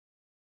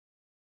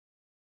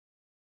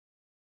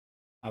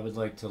I would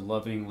like to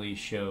lovingly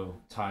show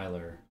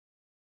Tyler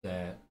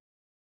that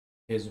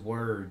his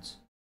words,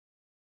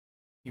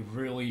 he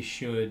really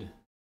should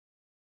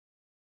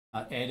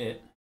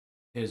edit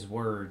his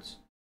words,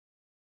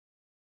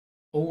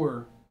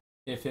 or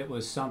if it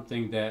was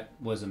something that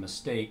was a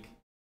mistake,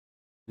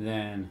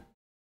 then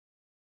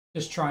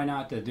just try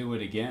not to do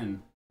it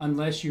again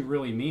unless you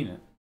really mean it.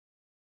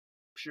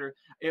 Sure.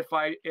 If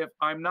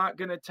I'm not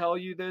going to tell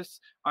you this,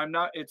 I'm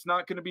not it's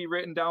not going to be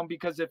written down,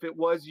 because if it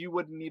was, you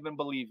wouldn't even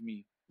believe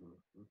me.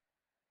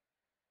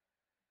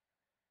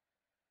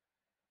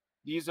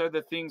 These are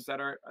the things that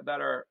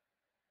are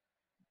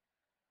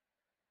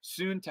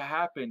soon to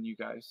happen, you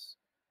guys.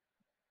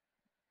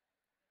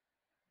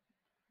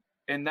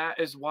 And that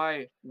is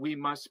why we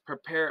must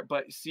prepare.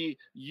 But see,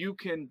 you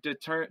can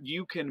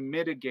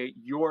mitigate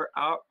your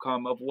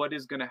outcome of what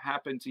is going to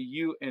happen to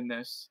you in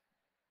this,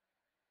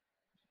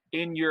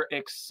 in your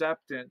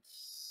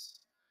acceptance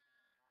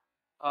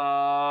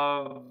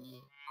of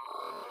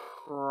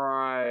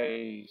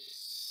Christ,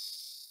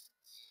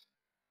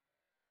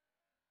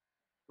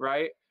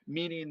 right?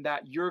 Meaning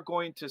that you're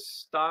going to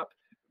stop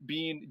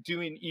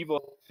doing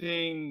evil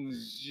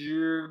things.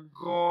 You're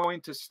going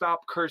to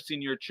stop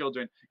cursing your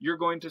children. You're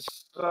going to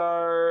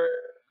start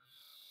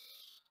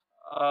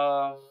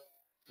uh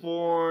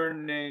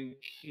fornicating.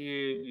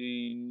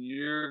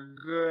 You're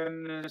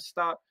gonna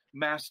stop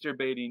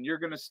masturbating. You're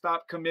gonna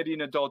stop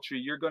committing adultery.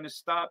 You're gonna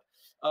stop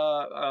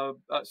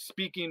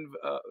speaking,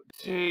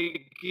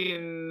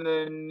 taking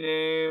the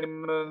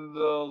name of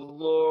the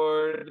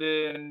Lord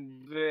in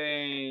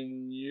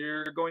vain.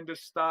 You're going to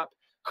stop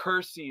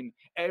cursing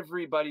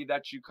everybody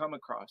that you come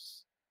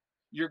across.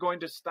 You're going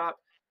to stop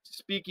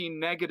speaking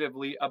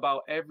negatively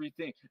about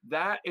everything.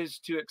 That is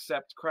to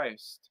accept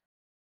Christ.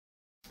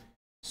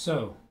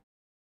 So,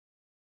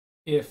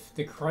 if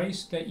the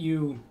Christ that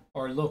you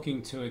are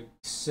looking to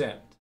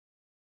accept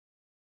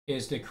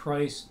is the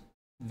Christ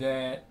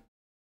that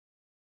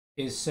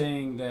is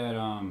saying that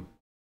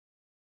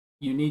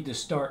you need to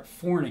start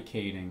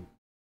fornicating,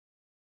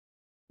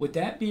 would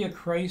that be a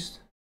Christ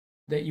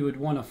that you would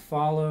want to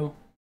follow?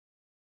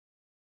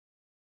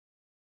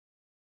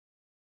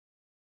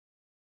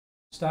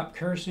 Stop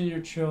cursing your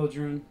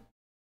children.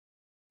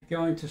 You're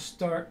going to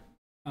start,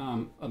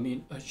 I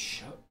mean,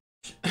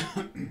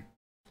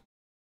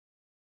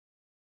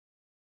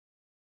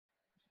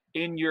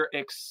 in your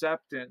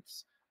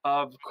acceptance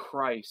of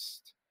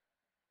Christ,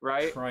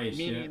 right? Christ,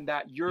 yeah. Meaning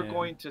that you're Yeah,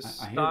 going to I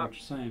hear stop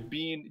what you're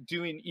saying.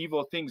 doing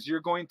evil things. You're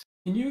going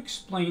Can you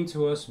explain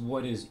to us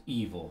what is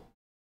evil?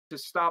 to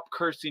stop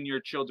cursing your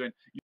children.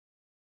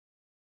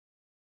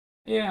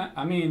 Yeah,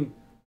 I mean,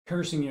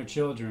 cursing your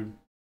children.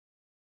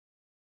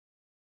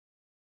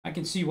 I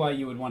can see why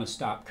you would want to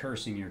stop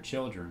cursing your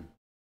children.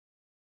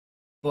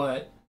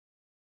 But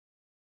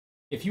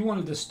if you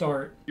wanted to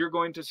start, You're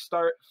going to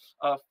start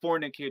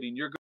fornicating.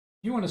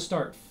 you want to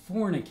start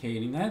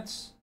fornicating,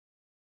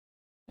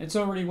 it's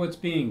already what's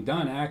being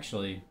done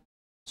actually,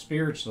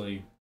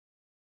 spiritually,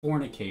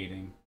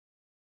 fornicating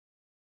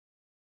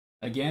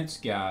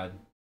against God,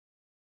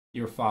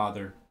 your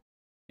Father,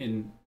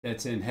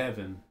 that's in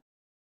heaven.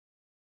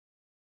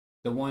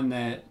 The one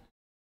that,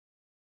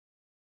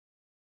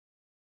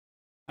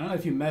 I don't know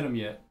if you met him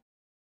yet.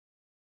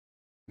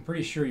 I'm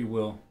pretty sure you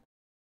will.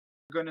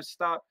 You're going to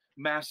stop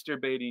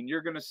masturbating.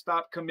 You're going to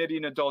stop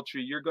committing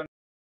adultery. You're going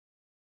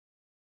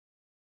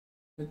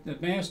The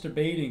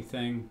masturbating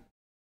thing,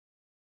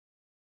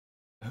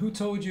 who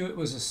told you it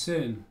was a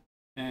sin?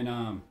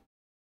 And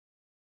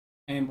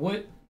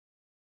what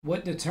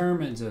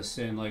determines a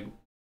sin? Like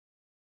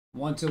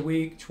once a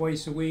week,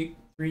 twice a week,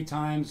 3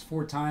 times,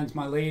 4 times,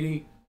 my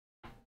lady?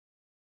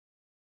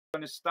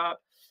 to stop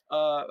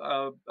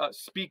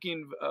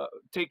speaking,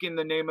 taking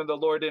the name of the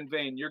Lord in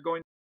vain. You're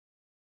going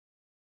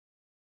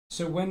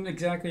So when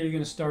exactly are you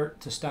going to start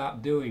to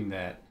stop doing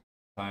that,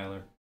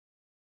 Tyler?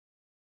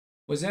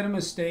 Was that a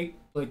mistake?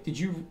 Like,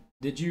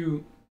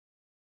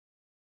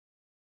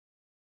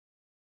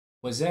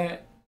 was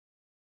that,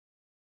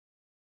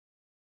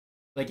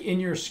 like in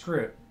your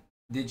script,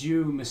 did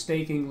you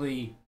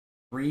mistakenly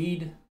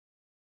read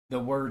the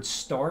word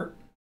start,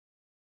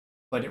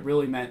 but it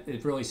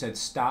really said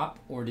stop?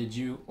 Or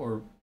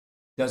or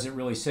does it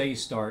really say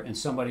start and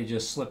somebody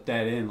just slipped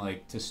that in,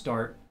 like to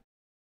start,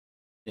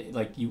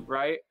 like you,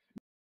 right.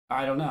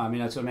 I don't know. I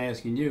mean, that's what I'm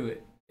asking you.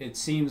 It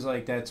seems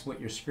like that's what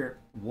your script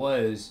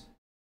was,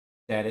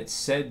 that it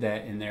said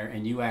that in there,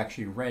 and you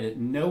actually read it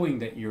knowing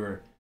that you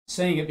were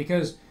saying it.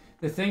 Because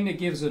the thing that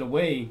gives it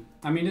away,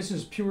 I mean, this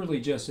is purely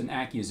just an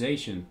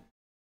accusation,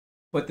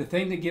 but the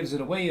thing that gives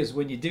it away is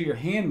when you do your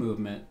hand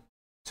movement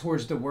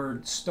towards the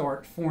word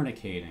start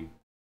fornicating.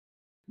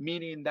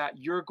 Meaning that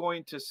you're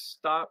going to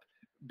stop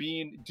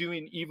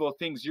doing evil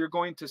things. You're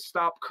going to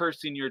stop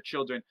cursing your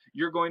children.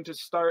 You're going to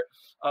start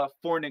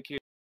fornicating.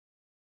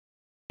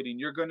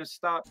 You're going to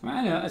stop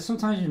I know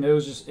sometimes your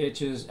nose just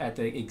itches at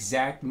the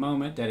exact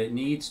moment that it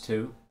needs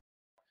to.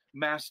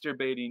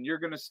 masturbating. You're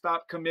going to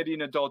stop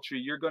committing adultery.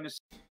 You're going to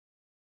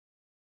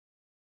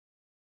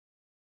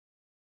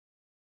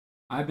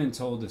I've been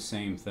told the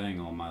same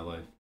thing all my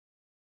life.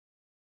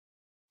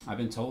 I've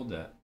been told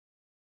that.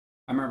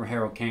 I remember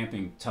Harold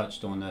Camping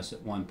touched on this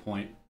at one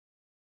point,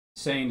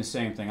 saying the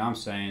same thing I'm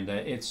saying,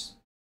 that it's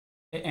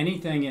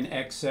anything in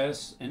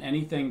excess and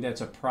anything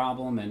that's a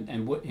problem,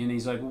 and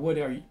he's like, well, what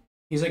are you?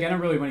 He's like, I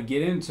don't really want to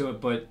get into it,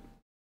 but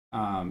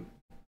um,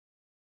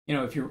 you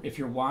know, if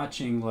you're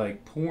watching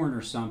like porn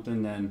or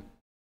something, then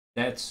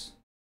that's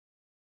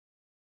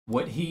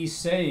what he's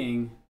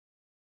saying.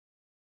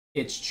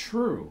 It's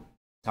true,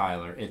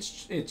 Tyler.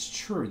 It's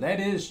true. That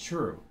is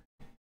true.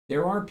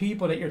 There are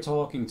people that you're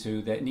talking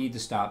to that need to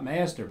stop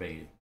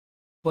masturbating.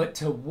 But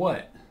to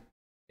what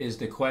is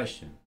the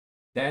question?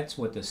 That's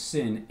what the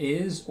sin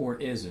is or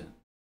isn't.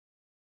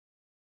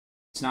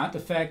 It's not the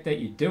fact that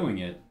you're doing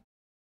it.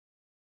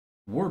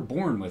 We're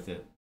born with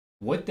it.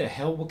 What the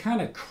hell? What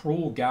kind of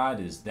cruel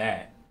God is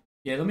that?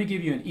 Yeah, let me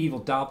give you an evil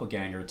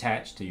doppelganger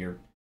attached to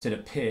the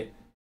pit.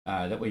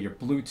 That way your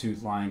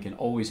Bluetooth line can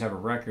always have a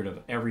record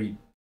of every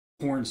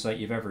porn site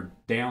you've ever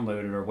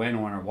downloaded or went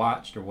on or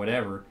watched or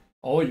whatever,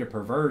 all your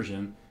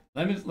perversion.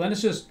 Let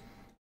us just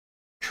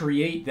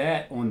create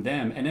that on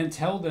them and then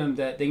tell them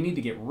that they need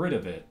to get rid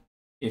of it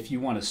if you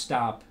want to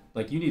stop.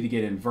 Like, you need to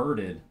get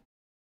inverted.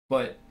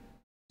 But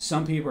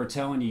some people are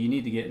telling you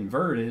need to get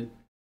inverted,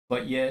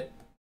 but yet,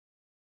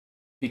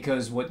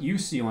 because what you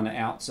see on the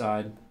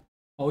outside,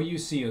 all you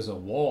see is a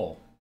wall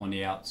on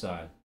the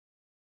outside.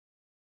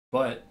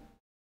 But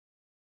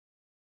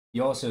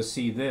you also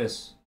see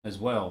this as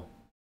well.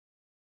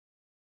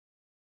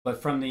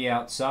 But from the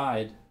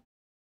outside,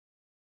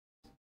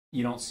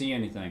 you don't see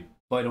anything.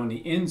 But on the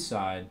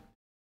inside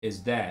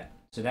is that.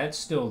 So that's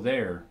still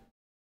there,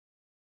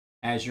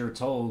 as you're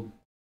told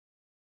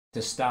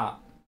to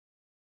stop.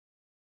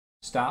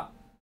 Stop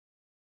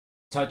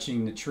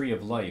touching the tree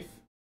of life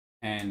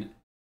and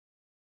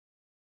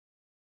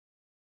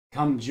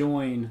come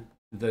join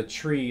the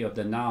tree of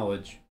the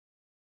knowledge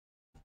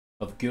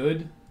of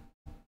good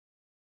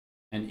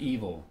and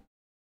evil.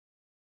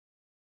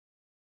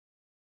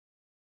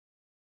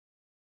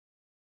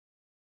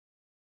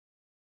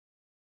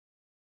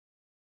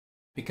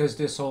 Because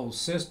this whole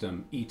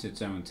system eats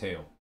its own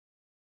tail.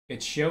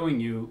 It's showing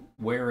you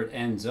where it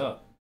ends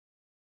up.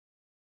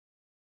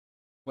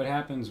 What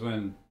happens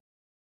when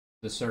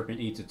the serpent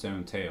eats its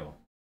own tail?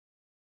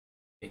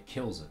 It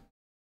kills it.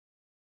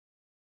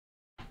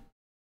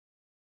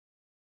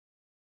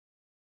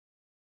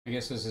 I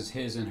guess this is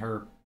his and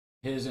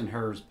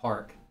hers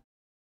park.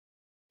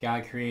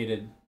 God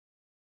created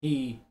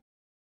he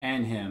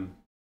and him.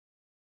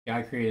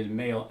 God created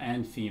male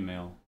and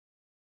female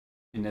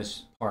in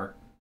this park.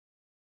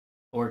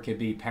 Or it could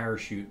be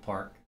Parachute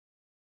Park.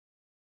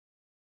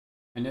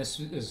 And this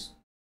is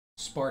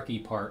Sparky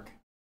Park.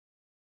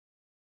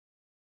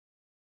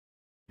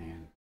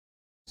 Man,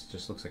 this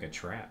just looks like a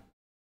trap.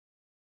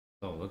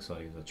 Oh, it looks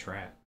like it's a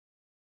trap.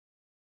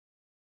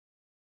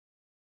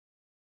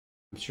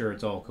 I'm sure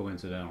it's all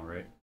coincidental,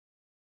 right?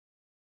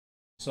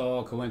 It's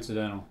all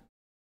coincidental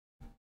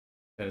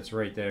that it's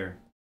right there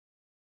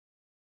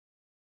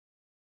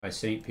by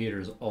St.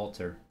 Peter's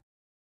altar.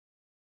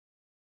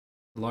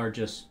 The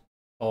largest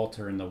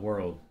altar in the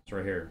world. It's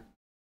right here.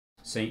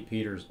 St.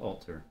 Peter's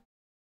altar.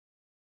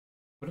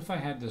 What if I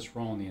had this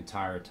wrong the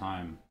entire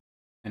time?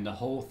 And the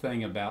whole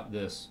thing about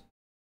this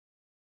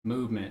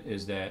movement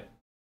is that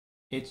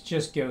it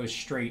just goes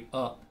straight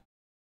up.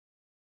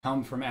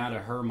 Come from out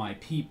of her, my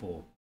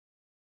people.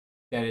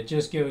 That it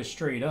just goes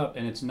straight up,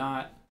 and it's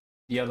not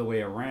the other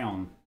way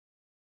around,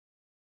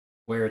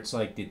 where it's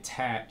like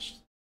detached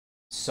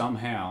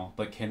somehow,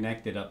 but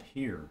connected up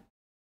here.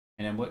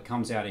 And then what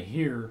comes out of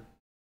here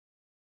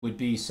would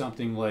be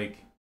something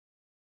like,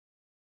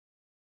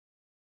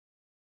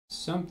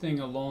 something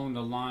along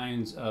the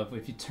lines of,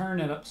 if you turn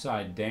it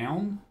upside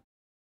down,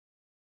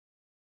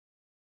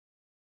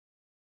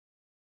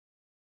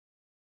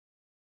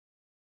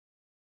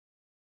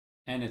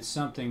 and it's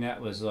something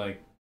that was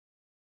like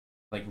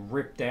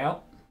ripped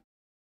out,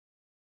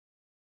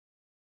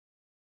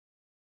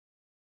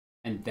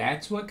 and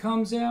that's what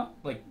comes out.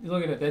 Like,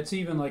 look at it, that's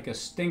even like a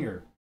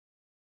stinger,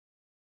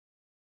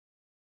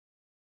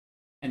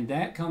 and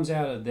that comes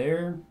out of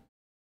there.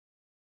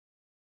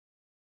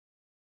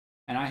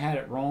 And I had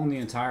it wrong the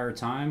entire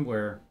time,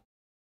 where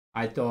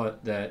I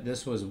thought that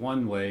this was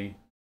one way,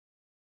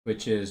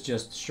 which is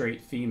just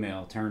straight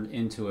female turned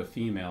into a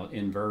female,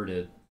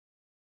 inverted.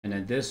 And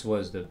then this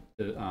was the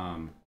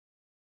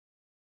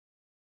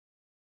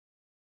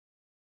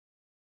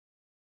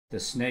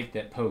snake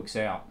that pokes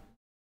out.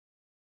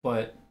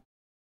 But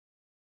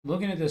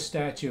looking at this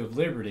Statue of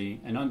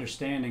Liberty and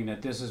understanding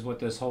that this is what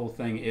this whole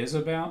thing is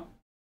about,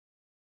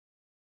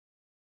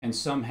 and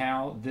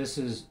somehow this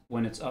is,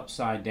 when it's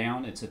upside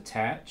down, it's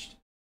attached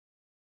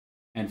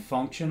and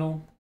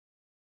functional.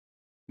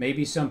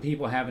 Maybe some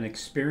people haven't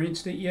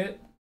experienced it yet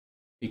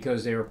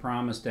because they were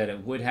promised that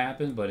it would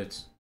happen, but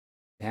it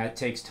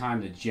takes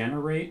time to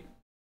generate.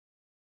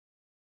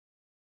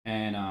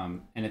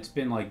 And it's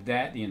been like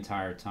that the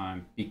entire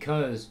time,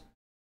 because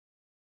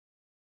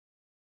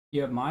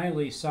you have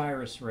Miley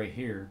Cyrus right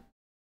here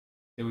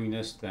doing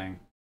this thing,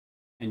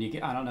 and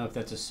I don't know if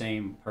that's the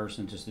same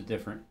person, just a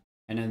different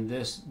and then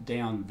this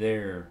down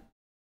there.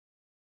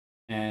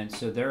 And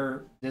so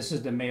this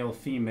is the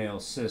male-female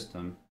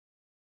system.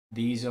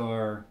 These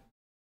are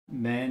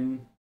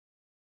men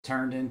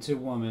turned into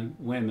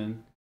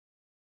women.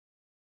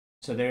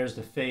 So there's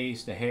the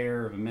face, the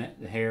hair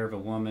of a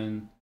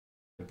woman,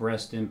 the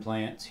breast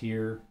implants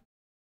here.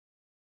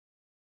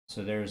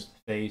 So there's the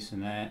face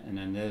and that, and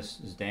then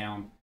this is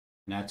down,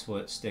 and that's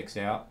what sticks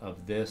out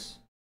of this.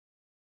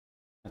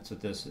 That's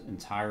what this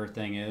entire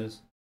thing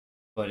is.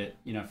 But it,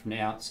 you know, from the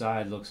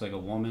outside looks like a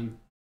woman.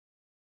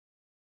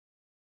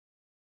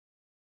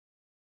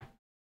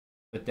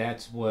 But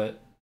that's why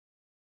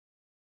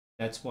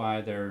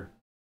they're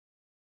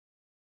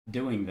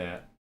doing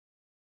that.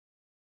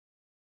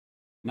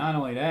 Not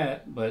only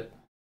that, but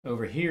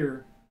over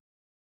here,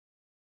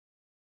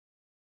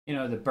 you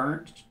know, the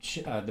burnt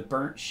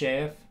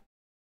shaft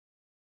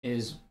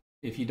is,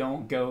 if you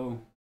don't go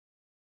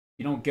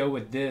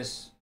with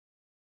this,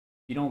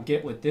 you don't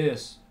get with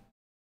this,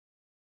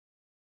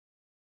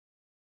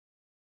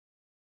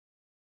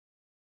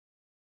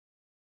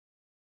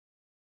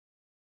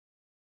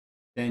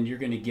 then you're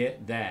going to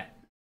get that.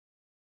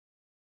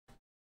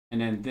 And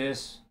then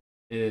this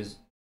is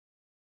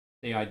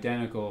the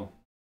identical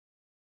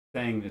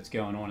thing that's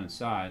going on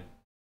inside,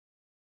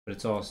 but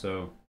it's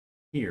also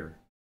here.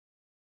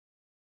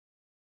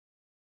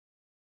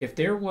 If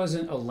there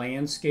wasn't a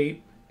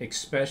landscape,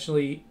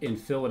 especially in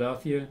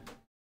Philadelphia,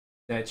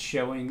 that's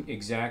showing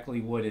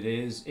exactly what it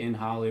is in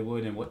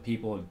Hollywood and what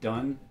people have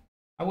done,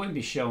 I wouldn't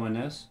be showing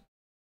this.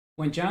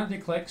 When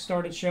Jonathan Kleck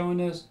started showing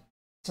this,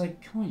 it's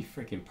like, come on, you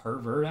freaking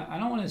pervert. I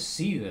don't want to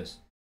see this.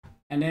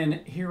 And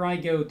then here I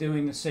go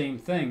doing the same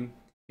thing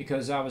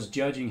because I was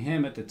judging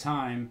him at the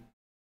time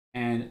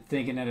and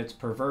thinking that it's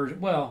perversion.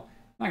 Well,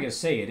 I'm not going to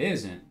say it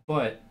isn't,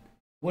 but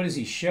what is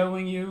he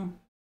showing you?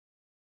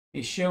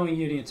 He's showing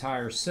you the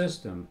entire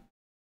system,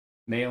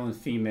 male and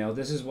female.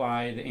 This is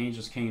why the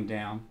angels came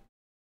down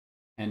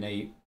and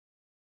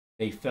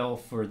they fell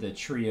for the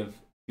tree of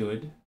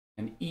good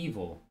and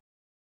evil.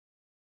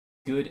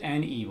 Good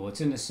and evil.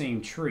 It's in the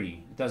same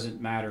tree. It doesn't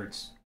matter.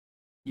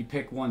 You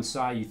pick one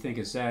side, you think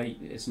it's that.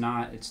 It's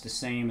not. It's the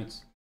same.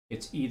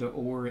 It's either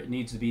or. It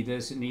needs to be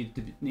this. It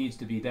needs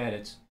to be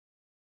that.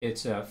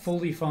 It's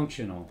fully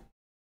functional,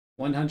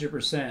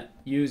 100%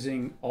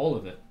 using all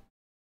of it.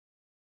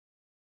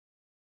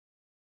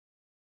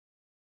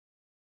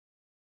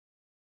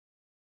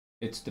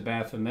 It's the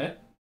Baphomet.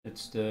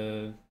 It's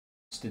the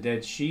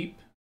dead sheep.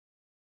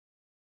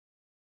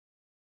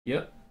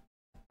 Yep.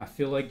 I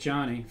feel like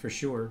Johnny, for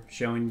sure,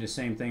 showing the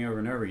same thing over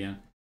and over again.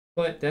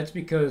 But that's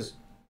because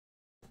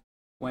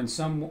when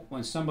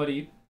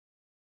somebody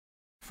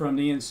from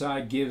the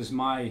inside gives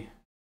my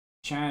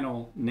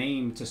channel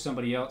name to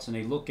somebody else and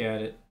they look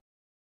at it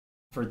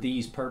for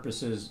these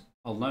purposes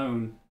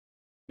alone,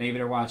 maybe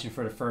they're watching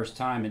for the first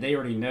time and they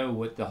already know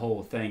what the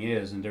whole thing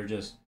is, and they're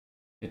just,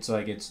 it's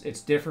like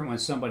it's different when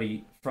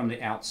somebody from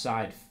the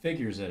outside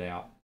figures it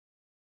out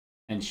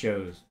and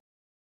shows.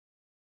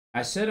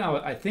 I said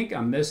I think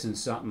I'm missing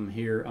something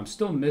here. I'm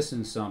still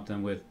missing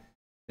something with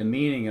the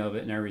meaning of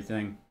it and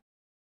everything.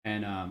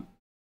 And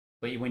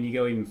but when you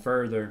go even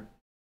further,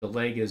 the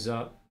leg is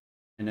up,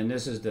 and then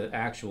this is the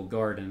actual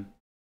garden,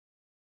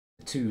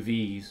 the 2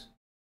 V's,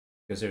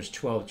 because there's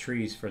 12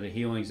 trees for the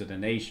healings of the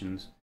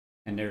nations,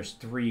 and there's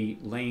 3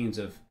 lanes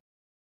of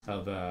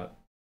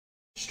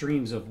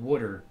streams of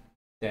water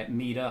that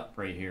meet up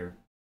right here.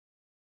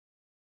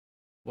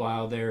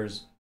 While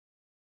there's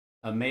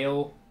a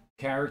male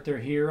character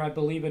here, I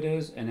believe it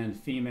is, and then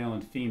female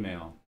and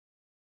female.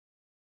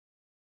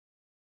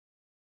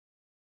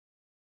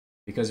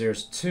 Because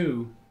there's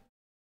two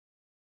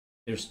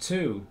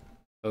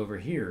over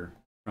here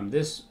from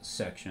this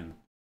section.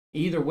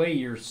 Either way,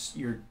 you're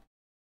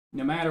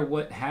no matter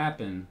what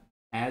happened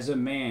as a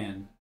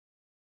man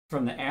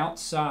from the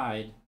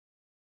outside,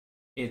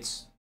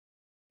 it's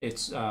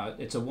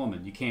a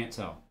woman. You can't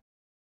tell.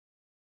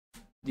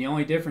 The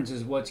only difference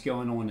is what's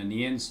going on in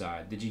the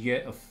inside. Did you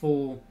get a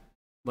full,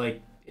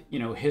 like, you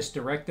know,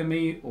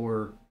 hysterectomy,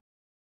 or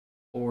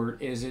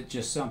is it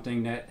just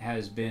something that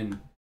has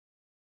been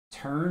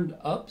turned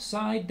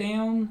upside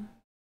down?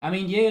 I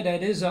mean, yeah,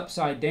 that is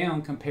upside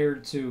down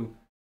compared to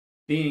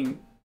being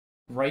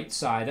right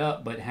side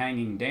up but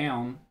hanging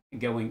down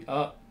and going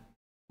up.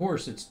 Of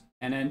course, it's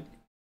and then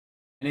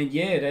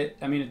yeah, that,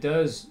 I mean, it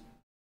does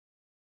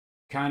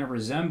kind of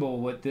resemble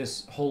what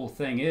this whole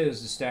thing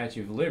is, the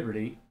Statue of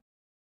Liberty.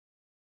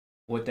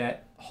 What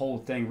that whole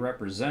thing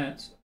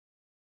represents.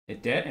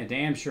 It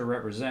damn sure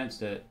represents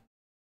that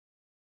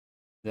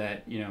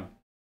you know,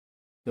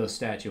 the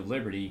Statue of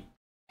Liberty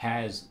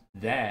has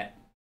that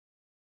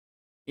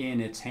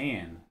in its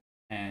hand,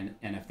 and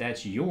if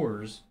that's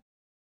yours,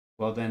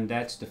 well, then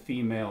that's the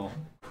female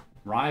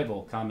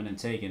rival coming and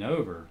taking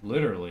over,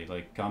 literally,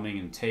 like coming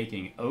and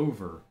taking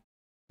over.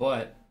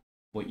 But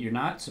what you're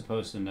not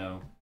supposed to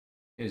know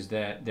is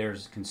that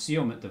there's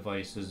concealment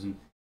devices,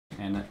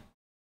 and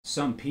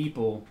some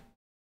people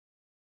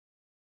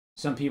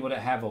that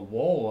have a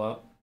wall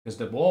up, because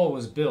the wall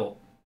was built,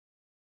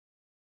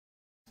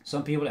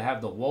 some people that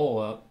have the wall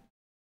up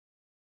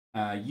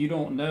You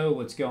don't know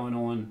what's going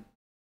on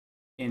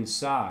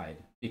inside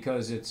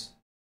because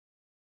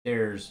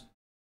there's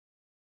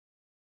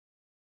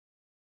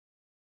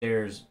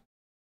there's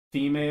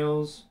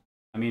females.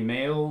 I mean,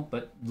 male,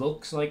 but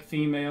looks like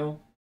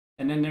female,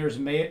 and then there's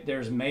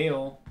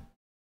male,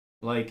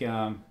 like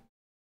and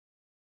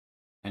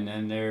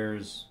then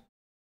there's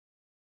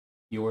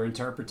your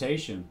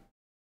interpretation.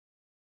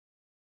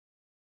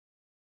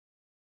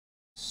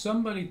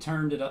 Somebody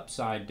turned it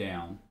upside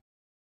down,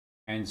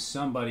 and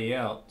somebody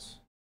else,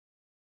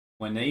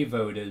 when they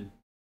voted,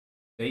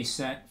 they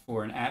sent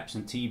for an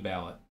absentee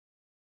ballot.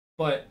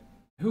 But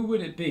who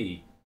would it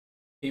be?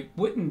 It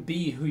wouldn't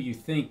be who you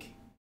think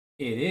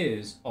it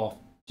is off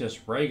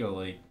just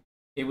regularly.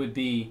 It would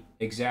be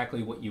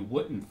exactly what you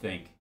wouldn't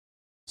think.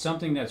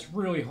 Something that's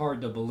really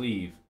hard to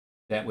believe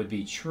that would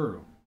be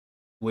true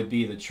would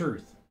be the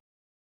truth.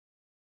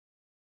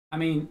 I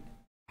mean,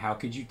 how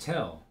could you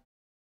tell?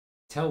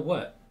 Tell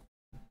what?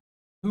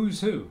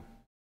 Who's who?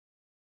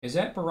 Is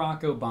that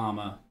Barack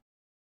Obama?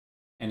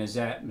 And is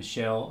that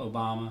Michelle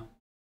Obama?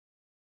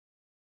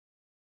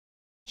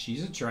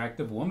 She's an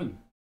attractive woman.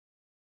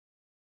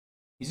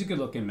 He's a good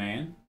looking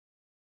man.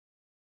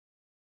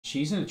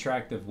 She's an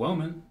attractive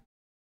woman.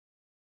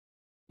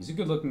 He's a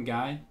good looking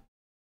guy.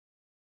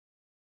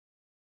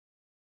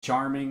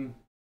 Charming.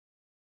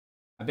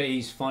 I bet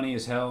he's funny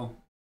as hell.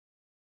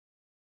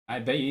 I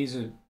bet he's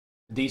a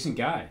decent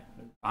guy,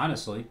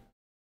 honestly.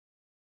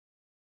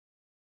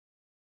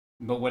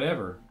 But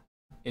whatever.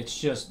 It's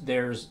just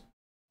there's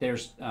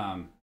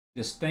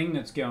this thing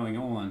that's going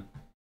on.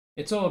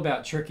 It's all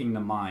about tricking the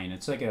mind.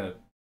 It's like a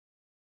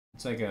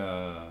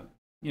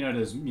you know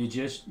those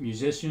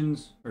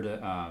musicians or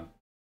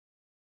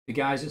the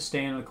guys that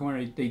stand in the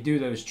corner. They do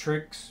those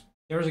tricks.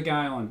 There was a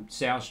guy on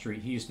South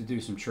Street. He used to do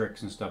some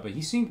tricks and stuff, but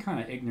he seemed kind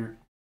of ignorant.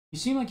 He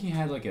seemed like he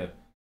had like a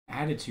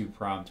attitude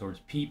problem towards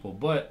people.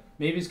 But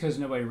maybe it's because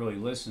nobody really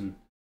listened.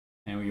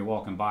 And when you're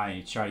walking by,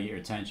 you try to get your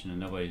attention, and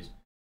nobody's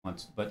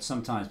wants. But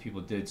sometimes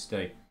people did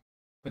stay.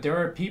 But there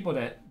are people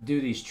that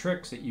do these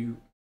tricks that you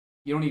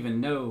don't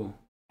even know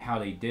how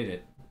they did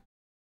it.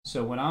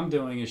 So what I'm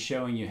doing is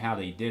showing you how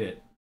they did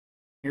it.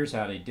 Here's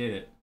how they did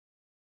it.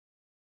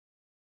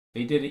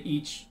 They did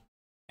it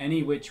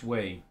any which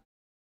way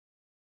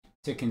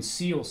to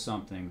conceal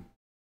something.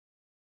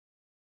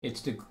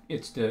 It's the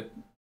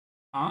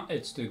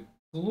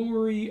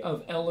glory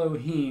of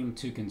Elohim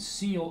to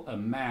conceal a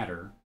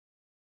matter.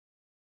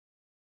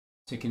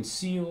 To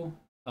conceal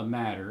a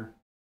matter.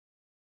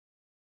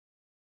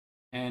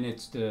 And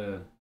it's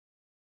the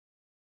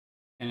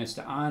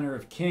honor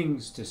of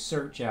kings to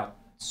search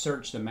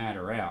the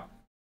matter out,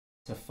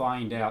 to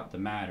find out the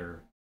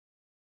matter.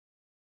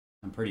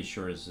 I'm pretty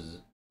sure this is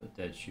a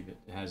dead shoe.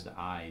 It has the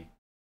I.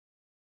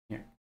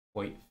 Can't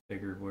quite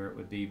figure where it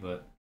would be,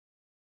 but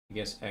I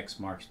guess X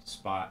marks the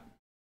spot.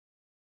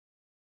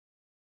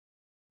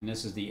 And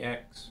this is the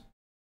X.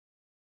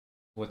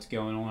 What's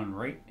going on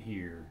right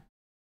here?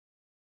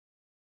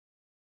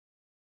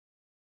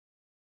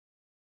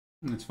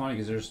 And it's funny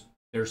because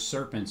there's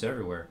serpents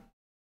everywhere.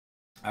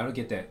 I would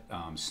get that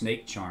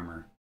snake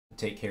charmer to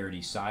take care of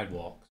these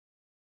sidewalks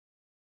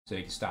so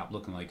they can stop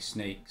looking like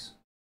snakes.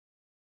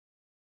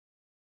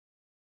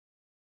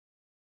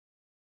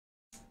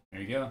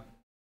 There you go.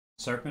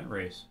 Serpent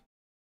race.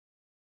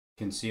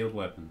 Concealed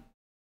weapon.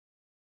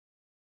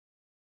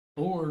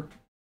 Or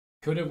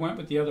could have went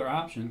with the other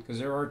option, because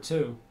there are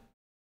two,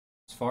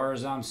 as far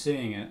as I'm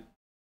seeing it.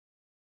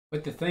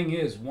 But the thing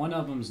is, one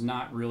of them's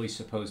not really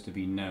supposed to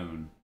be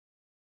known.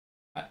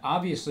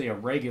 Obviously, a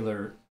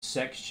regular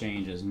sex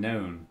change is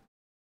known,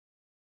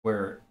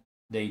 where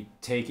they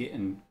take it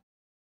and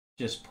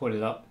just put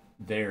it up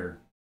there.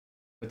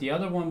 But the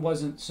other one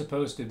wasn't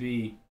supposed to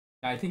be.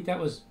 I think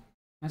that's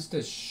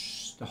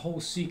the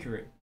whole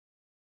secret.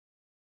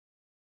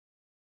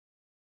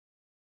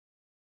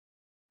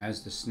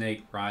 As the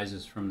snake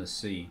rises from the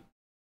sea,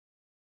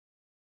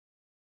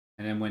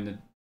 and then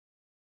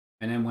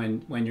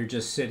when you're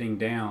just sitting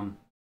down,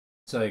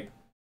 it's like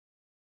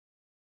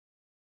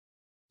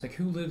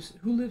who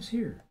lives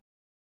here?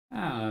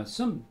 Ah,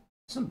 some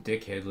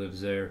dickhead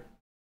lives there.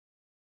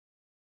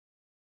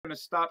 You're going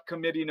to stop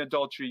committing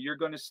adultery. You're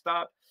going to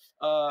stop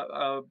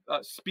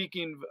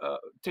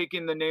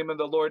taking the name of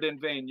the Lord in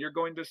vain. You're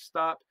going to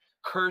stop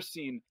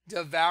cursing,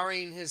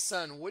 devouring his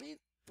son. Where do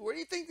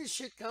you think this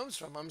shit comes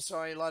from? I'm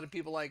sorry, a lot of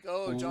people like,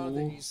 oh,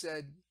 Jonathan, you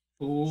said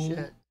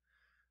shit.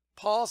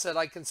 Paul said,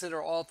 I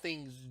consider all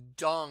things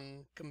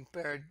dung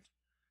compared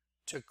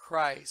to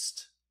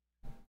Christ.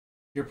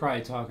 You're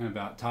probably talking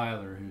about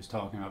Tyler, who's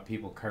talking about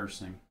people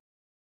cursing.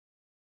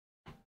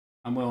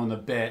 I'm willing to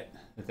bet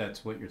that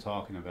that's what you're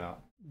talking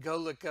about. Go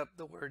look up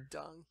the word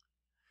dung.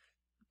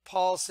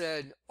 Paul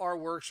said, our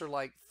works are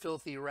like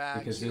filthy rags.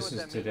 Because this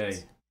is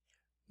today.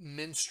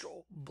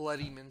 Minstrel,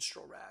 bloody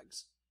minstrel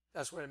rags.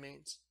 That's what it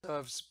means. So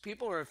if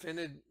people are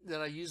offended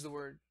that I use the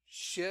word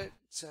shit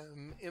to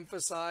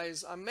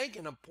emphasize, I'm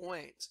making a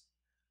point.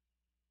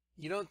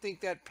 You don't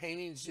think that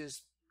painting's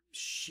just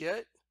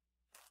shit?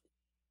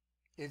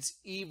 It's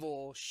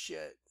evil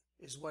shit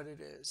is what it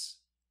is.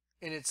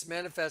 and it's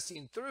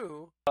manifesting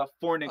through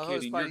fornicating. You're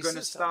host-body going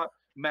to system. stop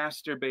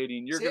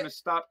masturbating. You're See going it? to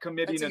stop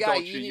committing That's a guy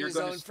adultery. eating You're his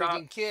going to own stop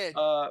freaking kid.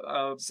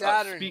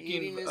 Saturn speaking,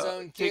 eating his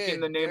own taking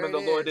kid. the name There of the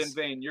it Lord in is.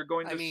 vain. You're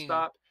going I to mean,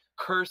 stop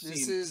this cursing.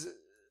 is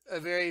a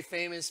very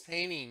famous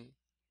painting.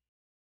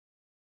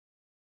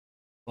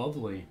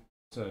 Lovely.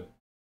 It's a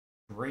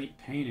great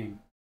painting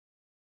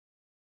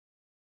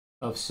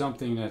of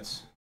something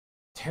that's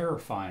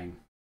terrifying.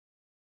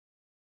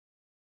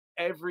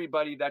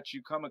 Everybody that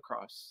you come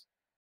across.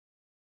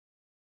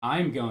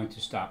 I'm going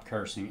to stop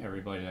cursing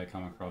everybody that I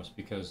come across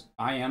because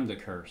I am the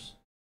curse.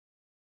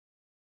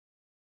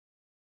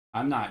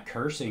 I'm not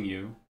cursing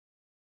you.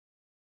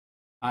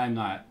 I'm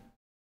not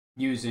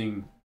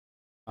using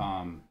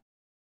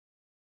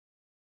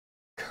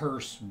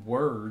curse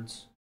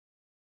words.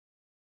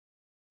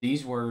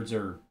 These words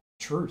are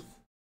truth.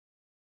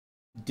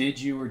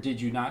 Did you or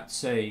did you not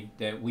say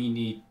that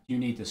you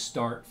need to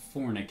start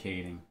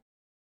fornicating?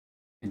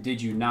 And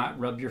did you not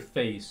rub your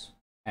face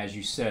as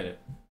you said it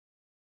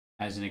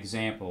as an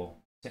example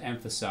to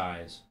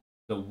emphasize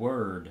the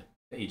word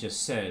that you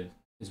just said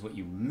is what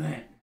you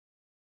meant?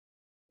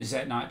 Is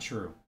that not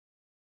true?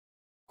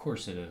 Of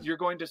course it is. You're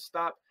going to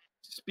stop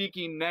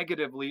speaking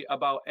negatively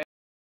about.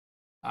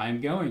 I'm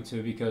going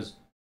to, because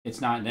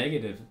it's not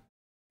negative.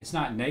 It's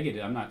not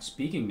negative. I'm not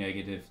speaking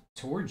negative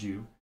towards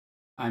you.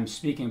 I'm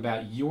speaking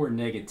about your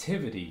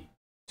negativity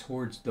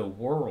towards the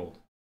world.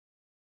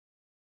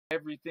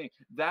 Everything.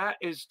 That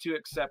is to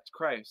accept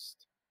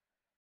Christ.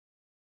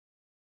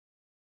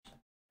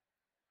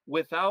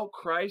 Without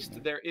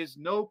Christ, there is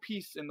no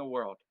peace in the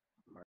world.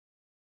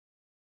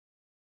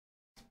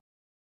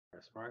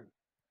 That's right.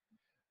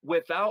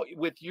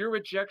 With your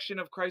rejection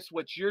of Christ,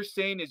 what you're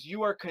saying is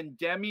you are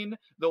condemning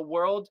the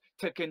world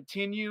to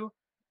continue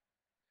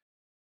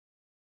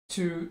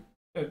to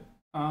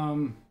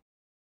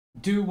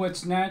do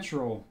what's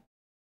natural.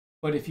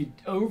 But if you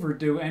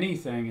overdo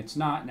anything, it's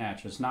not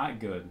natural. It's not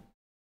good.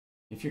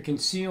 If you're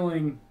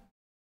concealing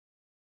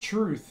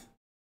truth,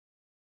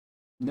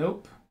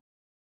 nope.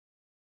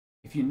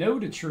 If you know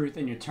the truth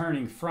and you're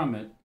turning from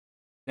it,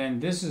 then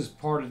this is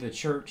part of the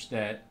church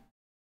that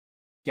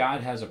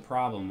God has a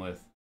problem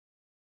with.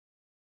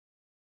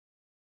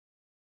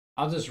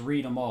 I'll just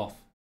read them off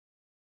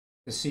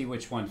to see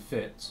which one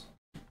fits.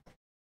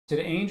 To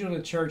the angel of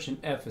the church in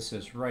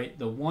Ephesus, write,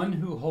 the one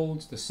who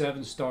holds the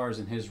 7 stars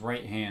in his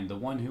right hand, the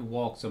one who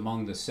walks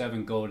among the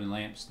 7 golden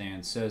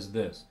lampstands, says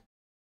this: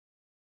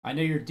 I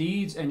know your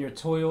deeds and your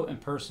toil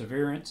and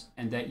perseverance,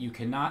 and that you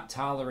cannot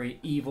tolerate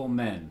evil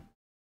men.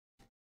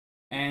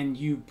 And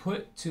you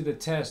put to the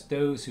test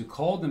those who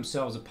call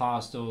themselves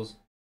apostles,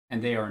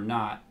 and they are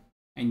not,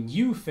 and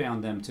you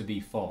found them to be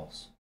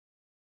false.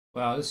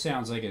 Well, this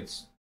sounds like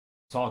it's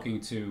talking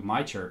to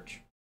my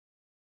church.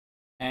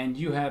 And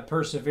you have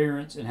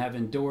perseverance and have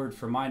endured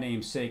for my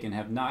name's sake and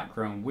have not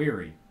grown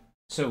weary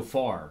so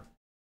far.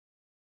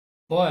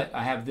 But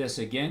I have this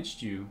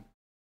against you,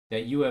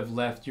 that you have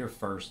left your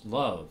first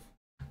love.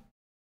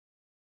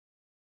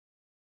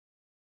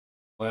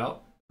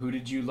 Well, who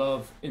did you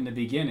love in the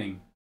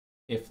beginning?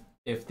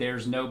 If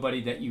there's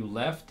nobody that you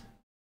left,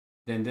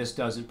 then this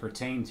doesn't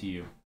pertain to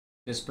you.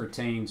 This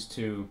pertains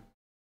to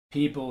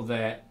people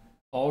that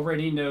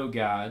already know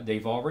God.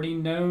 They've already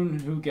known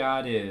who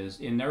God is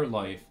in their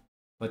life,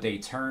 but they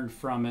turned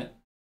from it.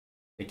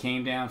 They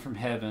came down from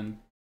heaven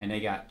and they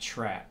got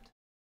trapped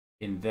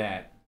in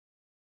that.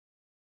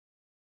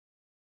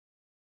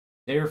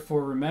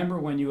 Therefore, remember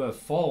when you have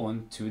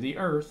fallen to the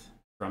earth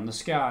from the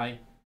sky,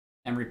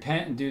 and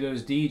repent and do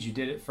those deeds you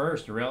did at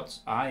first, or else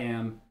I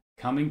am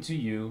coming to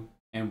you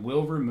and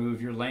will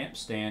remove your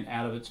lampstand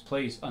out of its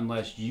place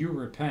unless you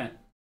repent.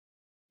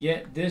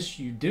 Yet this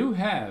you do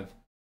have,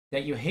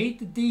 that you hate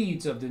the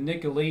deeds of the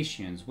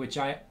Nicolaitans, which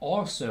I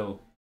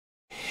also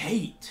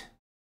hate.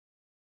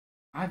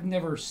 I've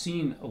never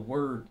seen a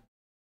word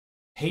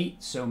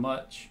hate so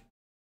much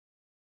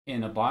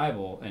in the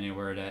Bible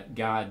anywhere, that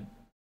God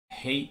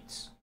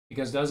hates.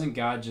 Because doesn't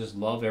God just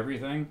love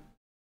everything?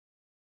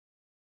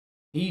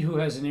 He who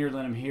has an ear,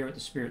 let him hear what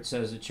the Spirit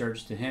says to the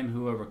church. To him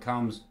who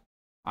overcomes,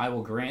 I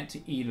will grant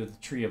to eat of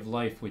the tree of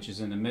life, which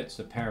is in the midst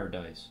of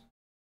paradise.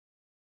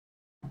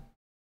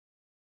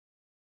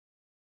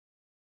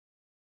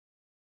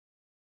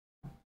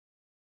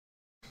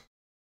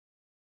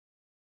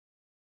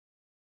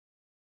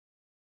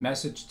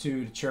 Message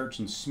to the church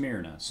in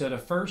Smyrna. So the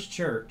first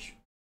church,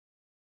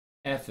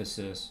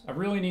 Ephesus, I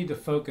really need to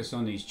focus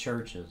on these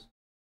churches,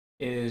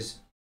 is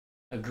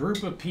a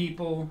group of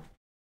people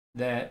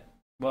that,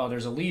 well,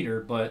 there's a leader,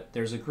 but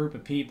there's a group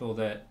of people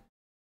that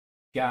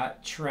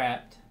got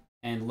trapped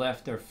and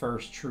left their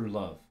first true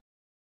love.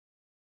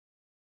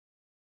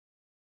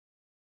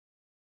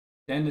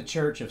 Then the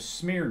church of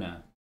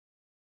Smyrna.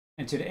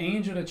 And to the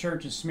angel of the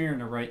church of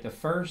Smyrna write, the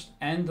first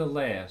and the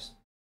last,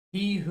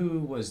 he who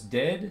was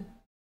dead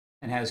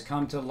and has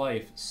come to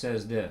life,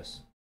 says this.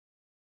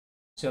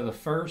 So the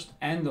first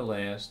and the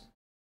last,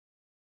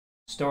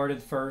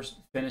 started first,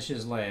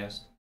 finishes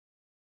last,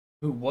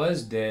 who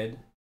was dead,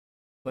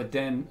 but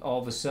then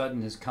all of a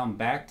sudden has come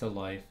back to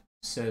life,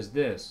 says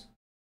this: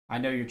 I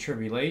know your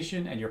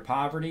tribulation and your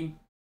poverty,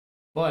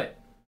 but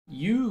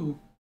you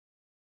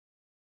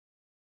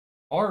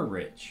are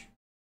rich,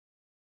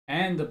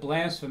 and the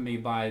blasphemy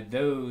by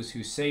those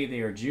who say they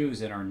are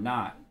Jews and are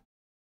not,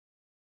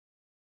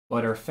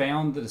 but are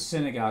found the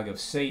synagogue of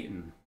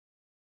Satan.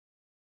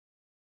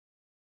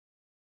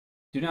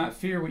 Do not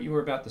fear what you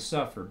are about to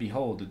suffer.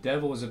 Behold, the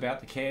devil is about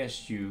to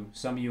cast you,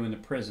 some of you, into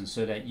prison,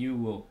 so that you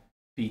will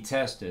be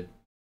tested,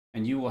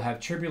 and you will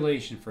have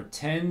tribulation for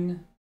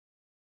 10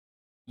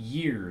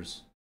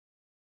 years,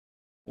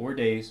 or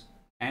days,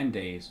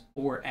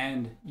 or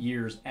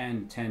years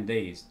and 10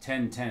 days.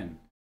 10.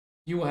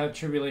 You will have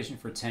tribulation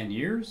for 10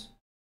 years,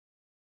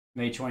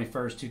 May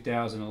 21st,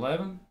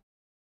 2011,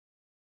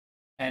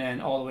 and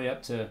then all the way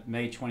up to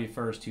May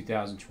 21st,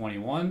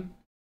 2021.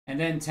 And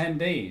then 10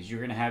 days. You're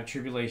going to have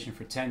tribulation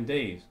for 10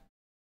 days.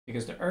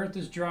 Because the earth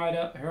is dried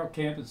up. Harold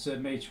Camping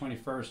said May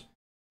 21st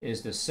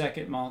is the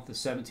second month, the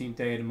 17th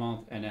day of the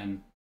month. And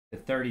then the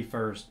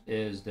 31st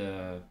is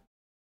the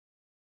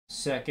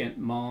second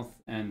month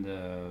and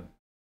the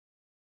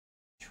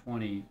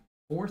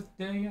 24th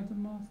day of the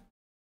month.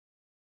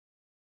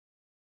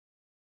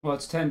 Well,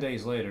 it's 10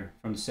 days later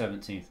from the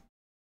 17th.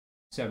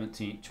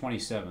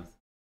 27th.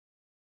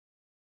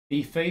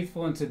 Be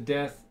faithful unto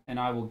death, and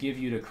I will give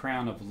you the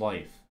crown of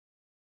life.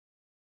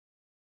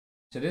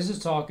 So this is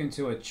talking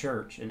to a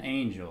church, an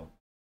angel,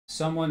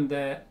 someone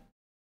that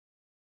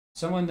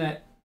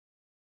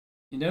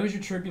knows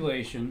your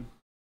tribulation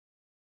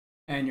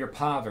and your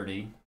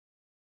poverty.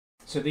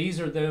 So these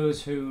are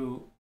those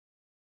who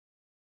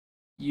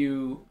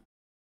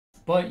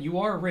but you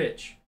are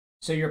rich.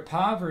 So your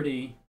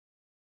poverty,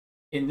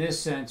 in this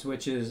sense,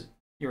 which is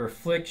your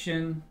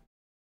affliction,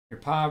 your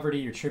poverty,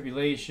 your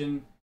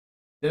tribulation,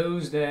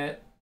 those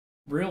that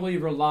really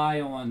rely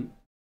on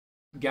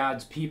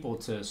God's people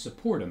to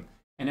support them.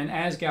 And then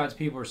as God's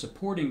people are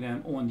supporting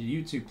them on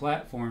the YouTube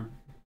platform,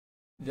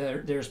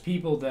 there's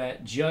people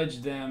that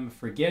judge them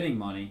for getting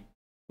money,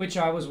 which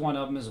I was one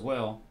of them as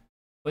well,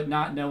 but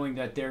not knowing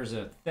that there's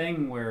a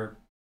thing where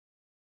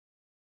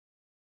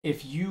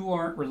if you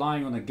aren't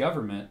relying on the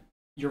government,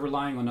 you're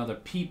relying on other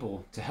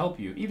people to help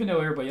you, even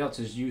though everybody else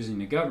is using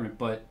the government,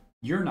 but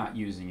you're not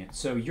using it.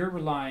 So you're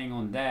relying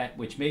on that,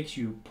 which makes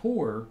you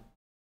poor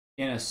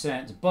in a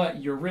sense,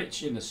 but you're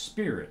rich in the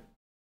spirit.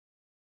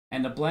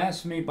 And the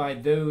blasphemy by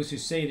those who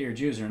say they're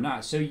Jews or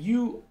not. So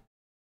you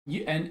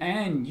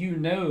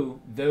know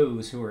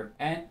those who are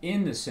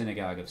in the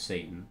synagogue of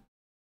Satan.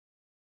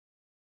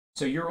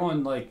 So you're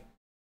on like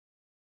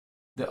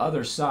the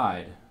other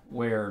side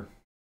where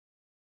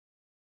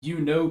you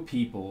know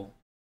people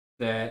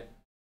that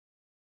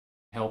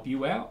help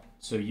you out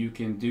so you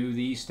can do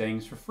these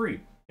things for free.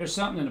 There's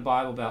something in the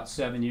Bible about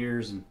 7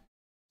 years, and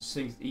I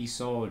think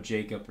Esau or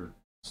Jacob or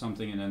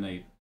something, and then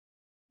they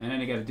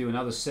got to do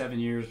another 7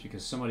 years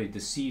because somebody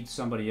deceived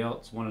somebody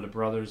else, one of the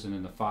brothers, and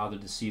then the father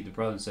deceived the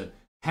brother and said,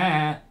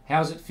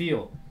 how's it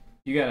feel?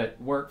 You got to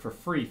work for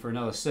free for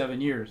another 7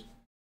 years.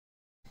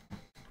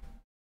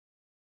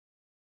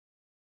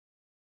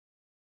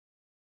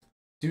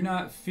 Do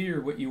not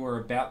fear what you are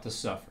about to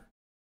suffer.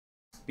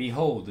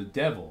 Behold, the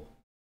devil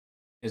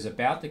is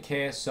about to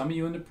cast some of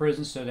you into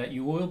prison so that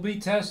you will be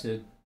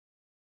tested,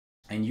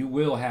 and you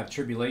will have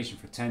tribulation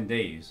for 10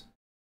 days.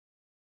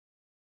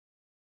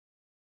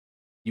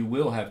 You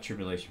will have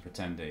tribulation for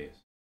 10 days.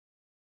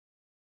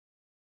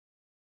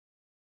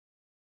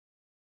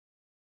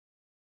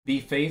 Be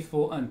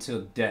faithful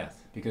until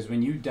death, because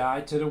when you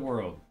die to the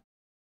world,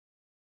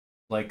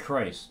 like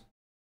Christ,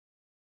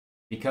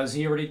 because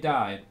he already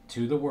died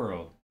to the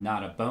world,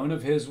 not a bone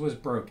of his was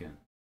broken.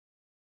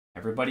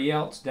 Everybody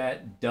else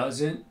that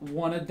doesn't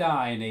want to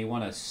die and they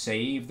want to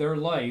save their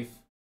life,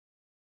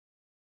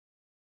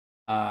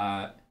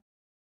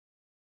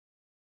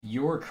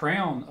 your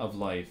crown of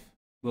life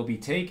will be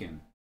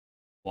taken.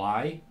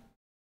 Why?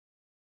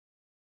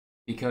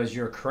 Because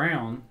your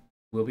crown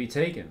will be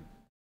taken.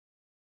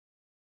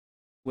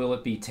 Will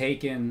it be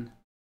taken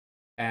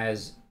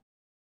as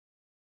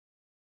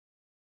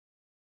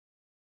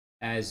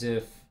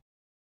if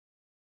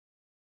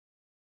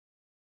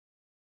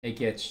it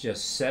gets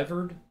just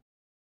severed?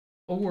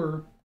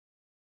 Or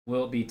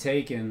will it be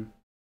taken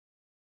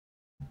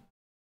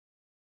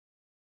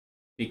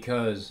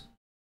because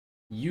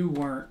you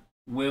weren't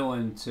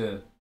willing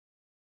to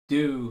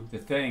do the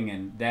thing,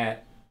 and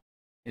that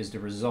is the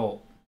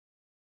result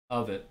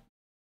of it?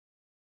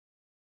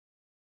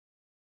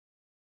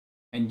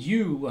 And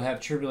you will have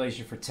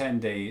tribulation for 10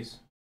 days.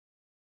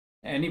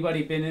 Has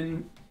anybody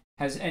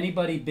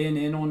been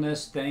in on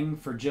this thing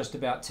for just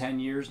about 10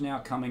 years now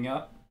coming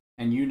up?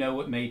 And you know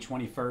what May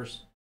 21st,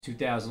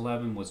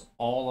 2011 was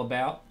all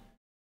about?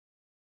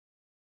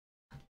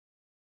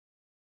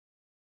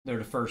 They're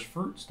the first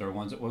fruits. They're the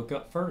ones that woke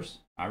up first.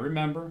 I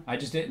remember. I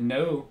just didn't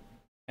know.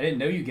 I didn't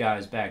know you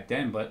guys back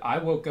then, but I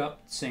woke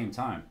up at the same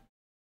time.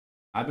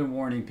 I've been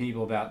warning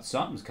people about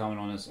something's coming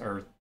on this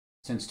earth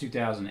since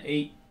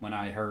 2008 when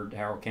I heard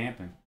Harold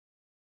Camping.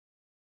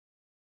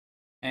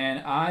 And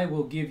I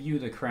will give you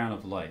the crown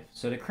of life.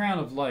 So the crown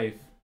of life,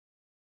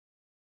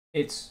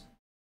 it's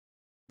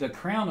the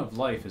crown of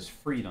life is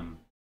freedom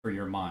for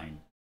your mind.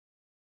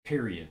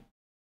 Period.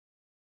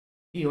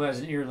 He who has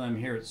an ear, let him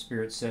hear what the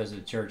Spirit says to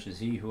the churches.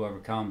 He who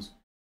overcomes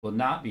will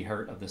not be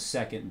hurt of the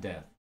second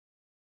death.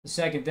 The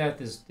second death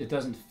is, it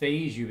doesn't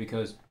faze you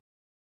because,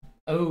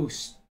 oh,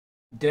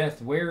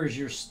 death, where is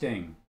your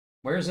sting?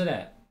 Where is it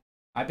at?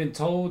 I've been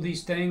told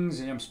these things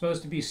and I'm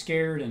supposed to be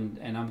scared, and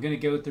I'm going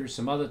to go through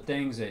some other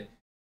things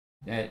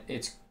that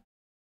it's,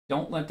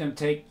 don't let them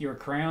take your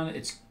crown.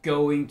 It's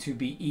going to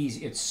be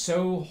easy. It's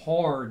so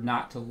hard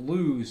not to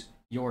lose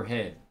your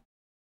head.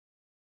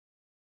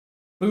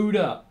 Boot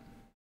up.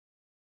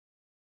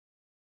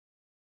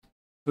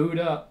 Boot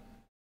up.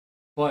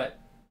 But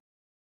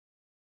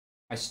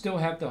I still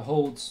have to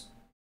hold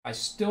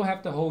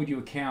you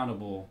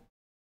accountable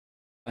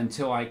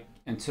until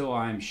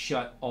I'm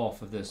shut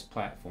off of this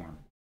platform.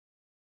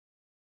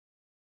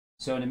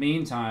 So in the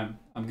meantime,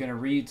 I'm going to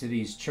read to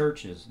these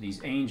churches, these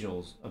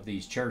angels of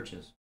these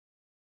churches.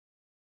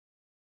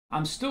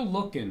 I'm still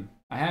looking.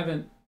 I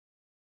haven't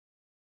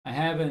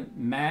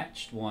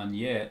matched one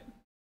yet.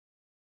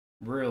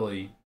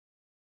 Really.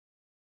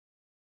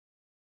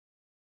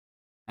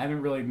 I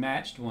haven't really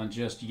matched one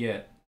just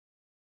yet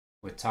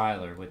with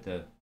Tyler, with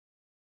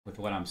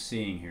what I'm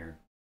seeing here.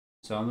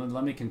 So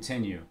let me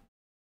continue.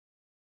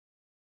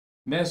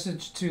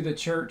 Message to the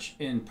church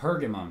in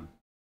Pergamum,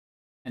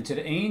 and to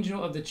the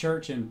angel of the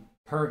church in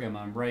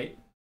Pergamum write,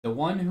 the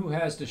one who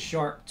has the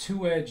sharp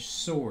two-edged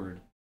sword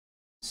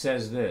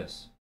says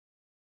this: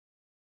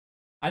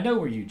 I know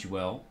where you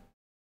dwell,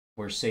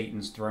 where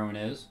Satan's throne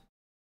is,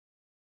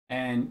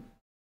 and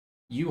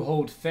you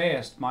hold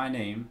fast my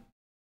name,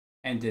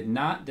 and did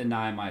not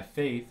deny my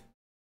faith,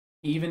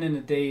 even in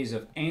the days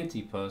of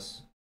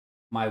Antipas,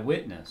 my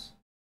witness.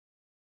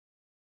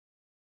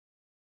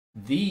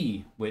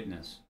 The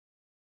witness.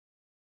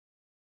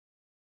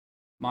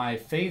 My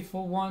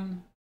faithful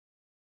one,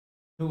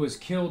 who was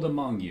killed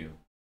among you,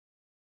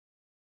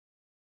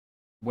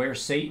 where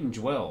Satan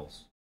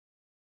dwells.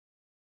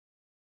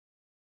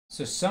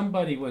 So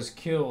somebody was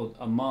killed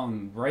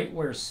among right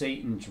where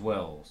Satan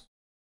dwells.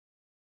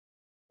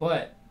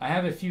 But I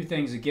have a few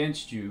things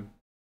against you,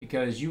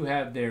 because you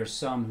have there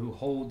some who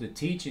hold the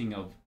teaching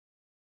of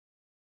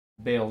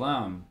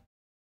Balaam,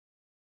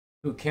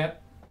 who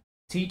kept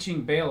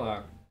teaching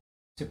Balak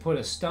to put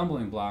a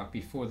stumbling block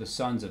before the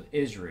sons of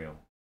Israel,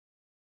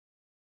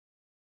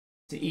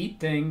 to eat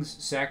things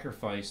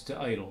sacrificed to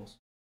idols,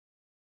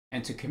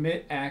 and to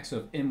commit acts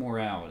of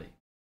immorality.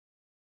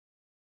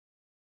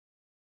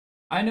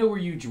 I know where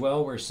you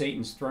dwell, where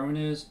Satan's throne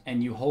is,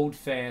 and you hold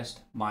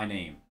fast my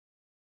name.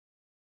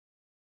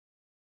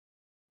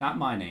 Not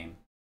my name.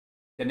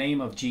 The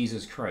name of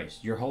Jesus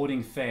Christ. You're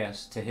holding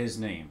fast to his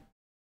name.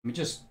 Let me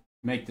just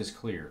make this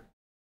clear.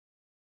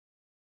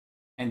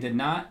 And did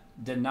not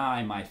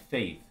deny my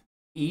faith,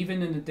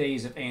 even in the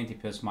days of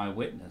Antipas, my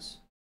witness,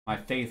 my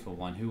faithful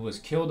one, who was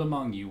killed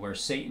among you where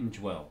Satan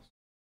dwells.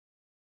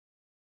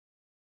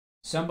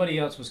 Somebody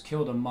else was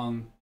killed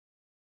among.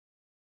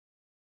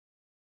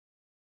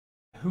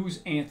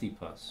 Who's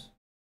Antipas?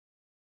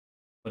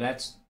 Well,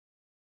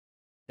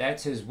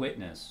 that's his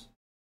witness.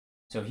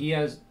 So he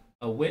has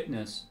a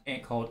witness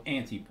called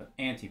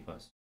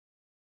Antipas.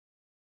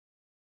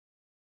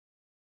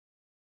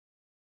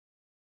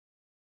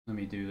 Let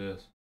me do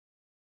this.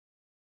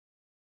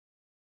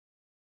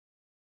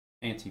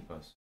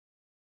 Antipas.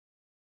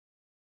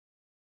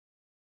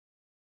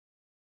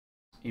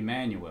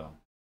 Emmanuel.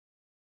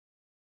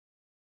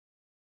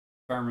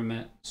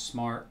 Firmament,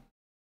 Smart,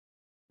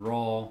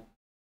 Raw,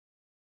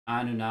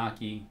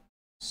 Anunnaki,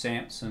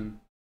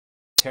 Samson,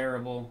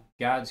 Terrible,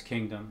 God's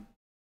Kingdom,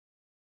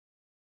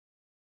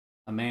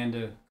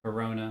 Amanda,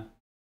 Corona,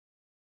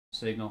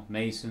 Signal,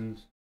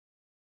 Masons,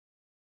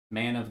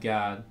 Man of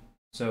God.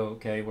 So,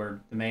 okay,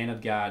 where the Man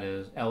of God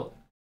is,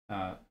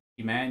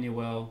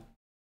 Emmanuel,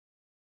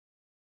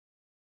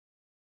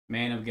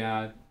 Man of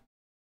God,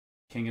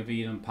 King of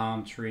Edom,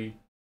 Palm Tree,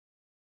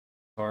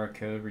 Torah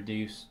Code,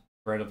 Reduce,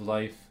 Bread of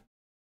Life.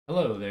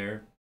 Hello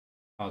there.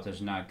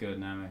 Politics not good.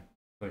 Now I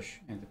push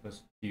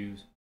Antipas,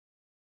 fuse,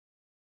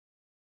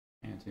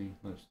 anti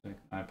lipstick.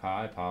 I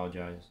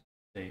apologize.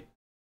 State,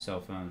 cell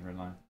phones, red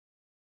line,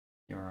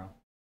 Euro,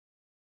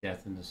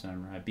 death in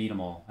December. I beat them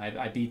all.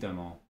 I beat them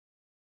all.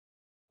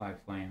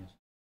 Black Flames,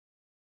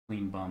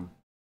 clean bum.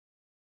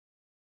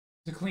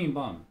 It's a clean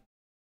bum.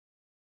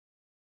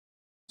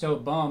 So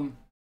bum,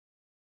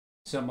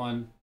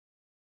 someone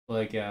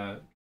like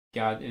God,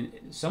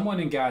 someone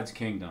in God's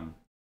kingdom.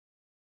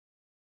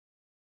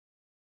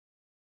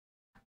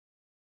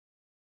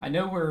 I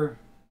know where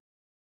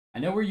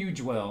you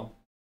dwell,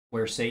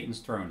 where Satan's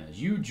throne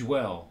is. You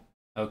dwell,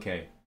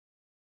 okay.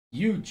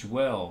 You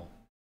dwell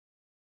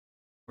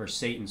where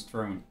Satan's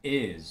throne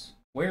is.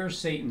 Where's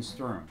Satan's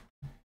throne?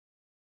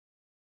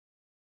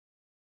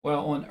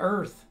 Well, on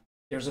earth,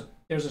 there's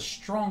a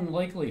strong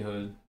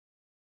likelihood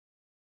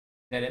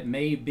that it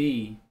may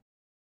be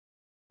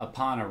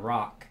upon a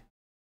rock.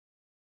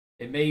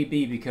 It may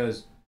be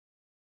because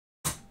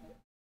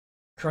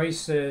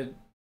Christ said,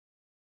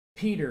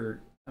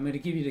 Peter, I'm going to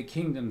give you the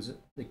key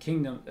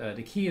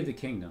of the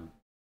kingdom.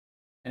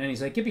 And then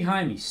he's like, get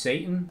behind me,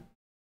 Satan.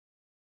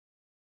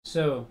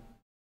 So,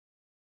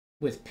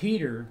 with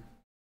Peter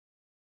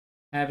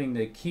having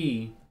the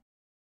key,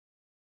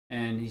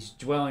 and he's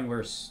dwelling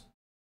where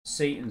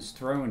Satan's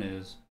throne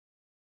is,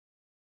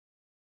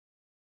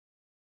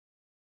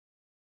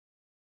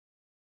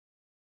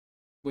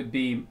 would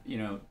be, you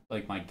know,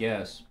 like my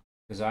guess,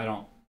 because I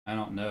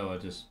don't know.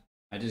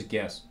 I just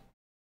guess.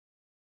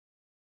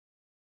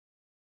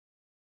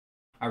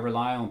 I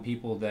rely on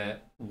people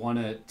that want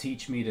to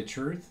teach me the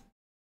truth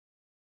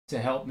to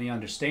help me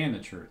understand the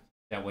truth.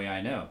 That way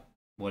I know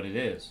what it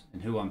is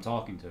and who I'm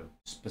talking to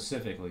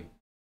specifically.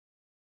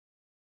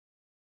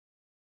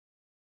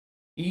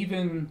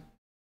 Even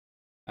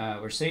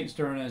where Satan's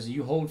throne is,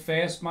 you hold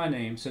fast my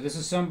name. So this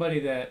is somebody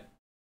that,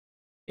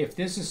 if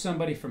this is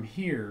somebody from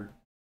here,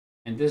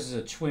 and this is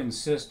a twin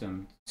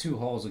system, two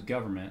halls of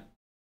government,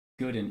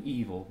 good and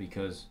evil,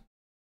 because,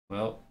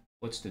 well,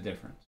 what's the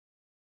difference?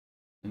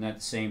 Isn't that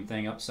the same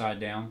thing upside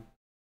down,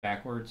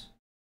 backwards?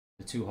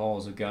 The two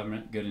halls of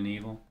government, good and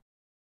evil.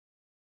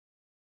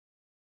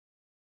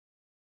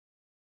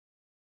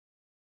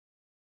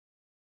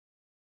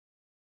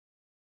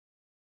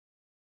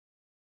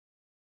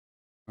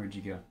 Where'd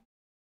you go?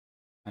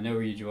 I know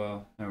where you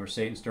dwell, I know where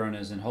Satan's throne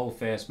is, and hold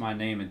fast my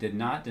name, and did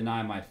not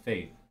deny my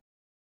faith,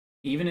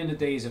 even in the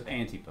days of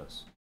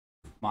Antipas,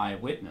 my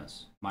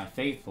witness, my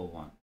faithful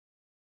one,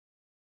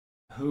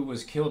 who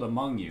was killed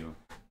among you,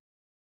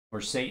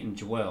 where Satan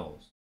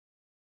dwells.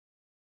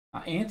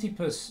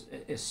 Antipas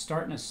is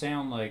starting to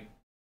sound like,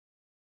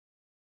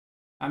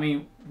 I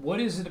mean, what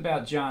is it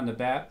about John the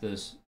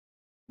Baptist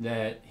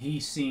that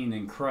he's seen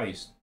in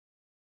Christ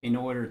in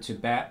order to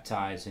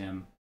baptize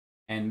him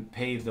and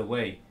pave the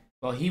way?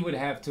 Well, he would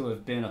have to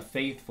have been a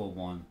faithful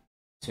one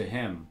to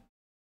him,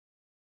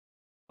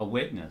 a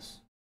witness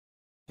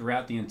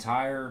throughout the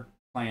entire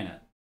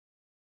planet.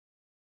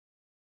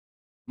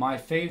 My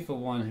faithful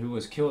one who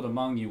was killed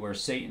among you where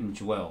Satan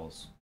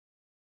dwells.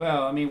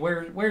 Well, I mean,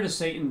 where does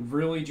Satan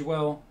really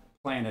dwell?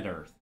 Planet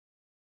Earth.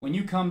 When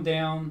you come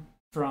down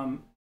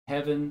from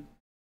heaven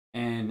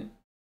and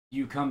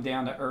you come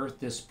down to earth,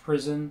 this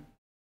prison,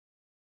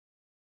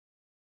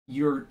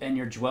 you're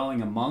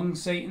dwelling among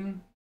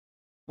Satan.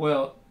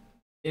 Well,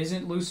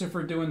 isn't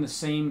Lucifer doing the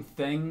same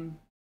thing?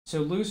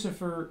 So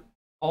Lucifer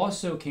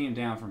also came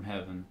down from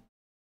heaven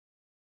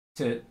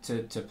to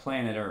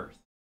planet Earth.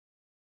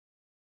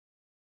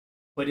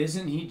 But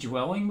isn't he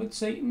dwelling with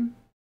Satan?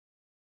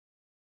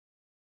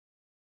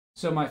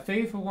 So my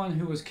faithful one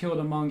who was killed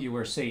among you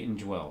where Satan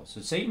dwells.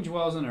 So Satan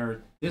dwells on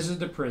earth. This is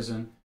the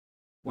prison.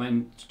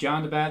 When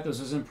John the Baptist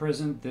was in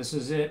prison, this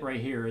is it right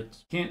here. You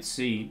can't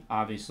see,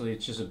 obviously.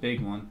 It's just a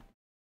big one.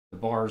 The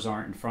bars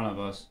aren't in front of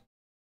us.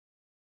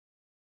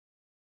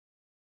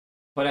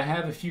 But I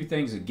have a few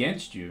things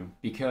against you,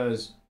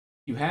 because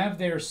you have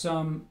there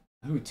some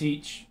who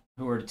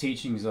are the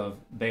teachings of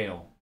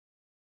Baal,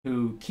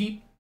 who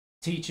keep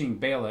teaching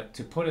Balak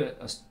to put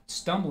a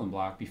stumbling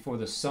block before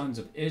the sons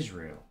of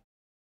Israel,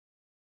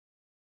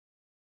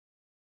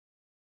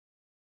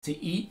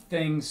 to eat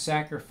things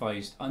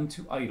sacrificed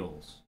unto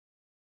idols.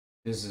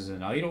 This is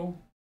an idol,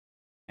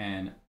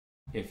 and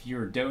if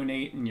you're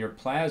donating your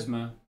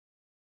plasma,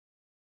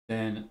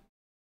 then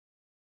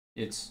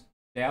it's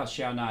thou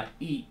shalt not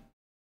eat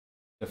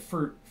the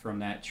fruit from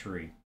that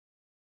tree.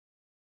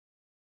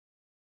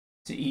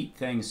 To eat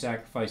things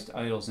sacrificed to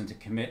idols and to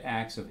commit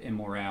acts of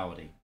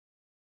immorality.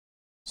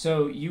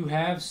 So you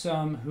have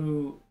some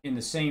who, in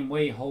the same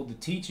way, hold the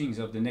teachings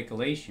of the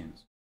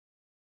Nicolaitans.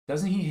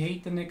 Doesn't he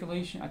hate the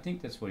Nicolaitans? I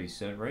think that's what he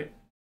said, right?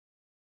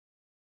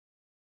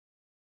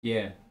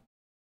 Yeah.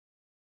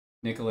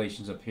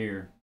 Nicolaitans up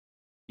here.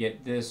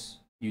 Yet this,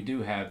 you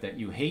do have that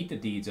you hate the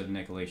deeds of the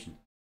Nicolaitans.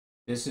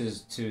 This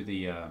is to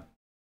the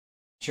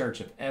church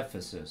of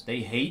Ephesus. They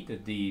hate the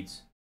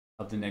deeds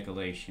of the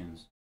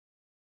Nicolaitans,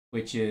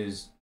 which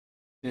is,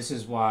 this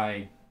is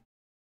why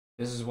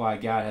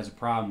God has a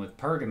problem with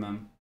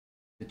Pergamum,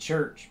 the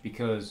church,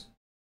 because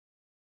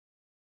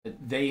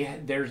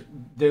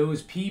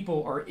those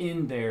people are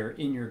in there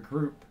in your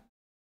group.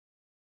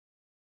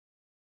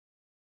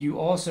 You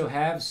also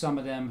have some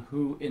of them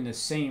who in the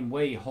same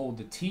way hold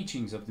the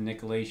teachings of the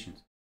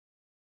Nicolaitans.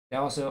 They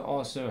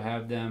also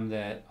have them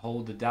that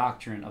hold the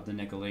doctrine of the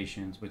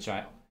Nicolaitans,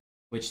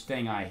 which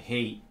thing I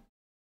hate.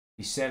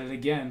 He said it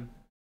again.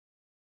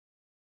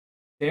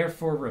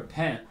 Therefore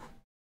repent,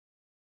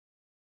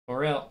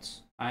 or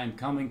else I am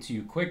coming to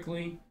you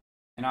quickly,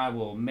 and I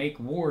will make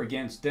war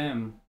against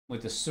them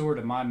with the sword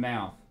of my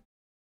mouth.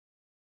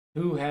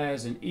 Who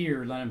has an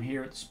ear, let him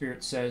hear what the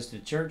Spirit says to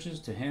the churches.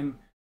 To him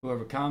who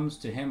overcomes,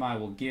 to him I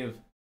will give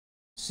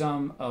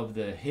some of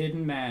the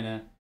hidden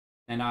manna,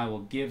 and I will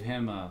give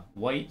him a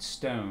white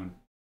stone,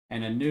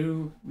 and a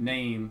new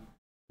name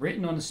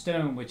written on the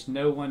stone which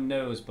no one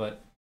knows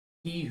but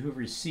he who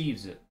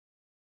receives it.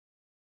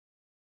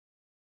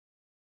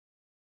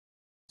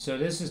 So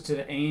this is to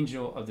the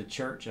angel of the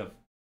church of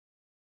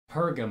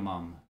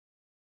Pergamum.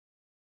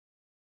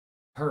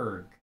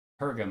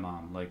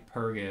 Pergamum, like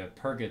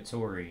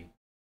purgatory,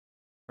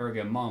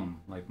 Pergamum,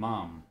 like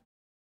mom,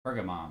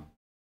 Pergamum.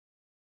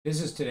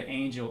 This is to the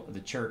angel of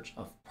the church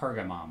of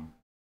Pergamum,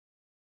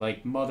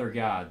 like Mother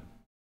God,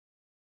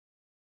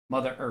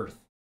 Mother Earth.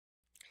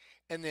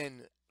 And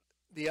then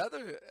the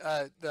other,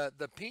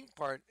 the pink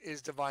part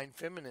is divine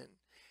feminine,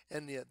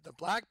 and the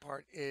black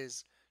part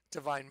is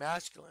divine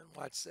masculine.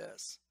 Watch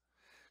this.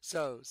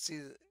 So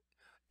see,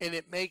 and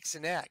it makes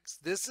an X.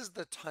 This is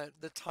the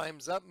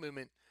Time's Up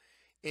movement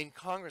in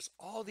Congress.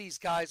 All these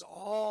guys,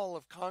 all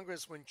of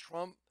Congress, when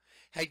Trump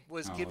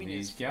was giving one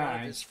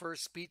of his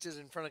first speeches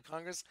in front of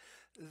Congress,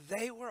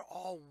 they were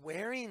all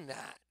wearing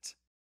that.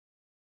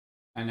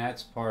 And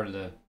that's part of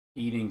the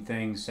eating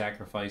things,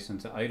 sacrificing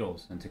to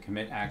idols, and to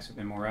commit acts of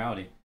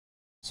immorality.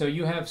 So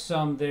you have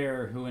some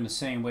there who in the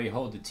same way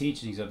hold the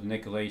teachings of the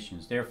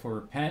Nicolaitans. Therefore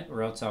repent,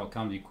 or else I will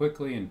come to you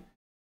quickly, and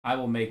I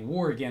will make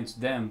war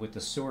against them with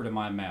the sword of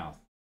my mouth.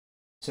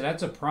 So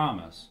that's a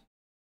promise.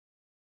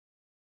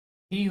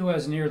 He who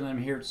has an ear, let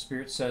him hear what the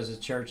Spirit says to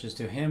the churches.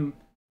 To him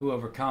who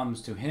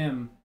overcomes, to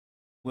him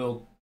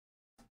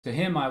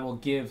I will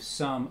give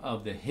some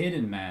of the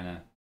hidden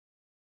manna,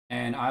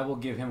 and I will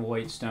give him a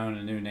white stone,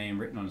 a new name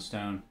written on a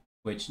stone,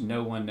 which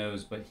no one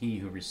knows but he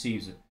who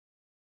receives it.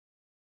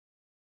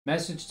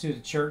 Message to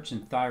the church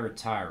in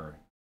Thyatira.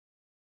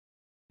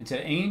 And to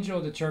the angel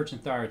of the church in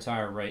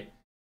Thyatira write,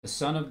 the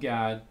Son of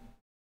God,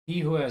 he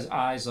who has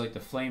eyes like the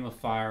flame of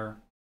fire,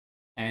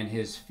 and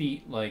his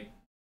feet like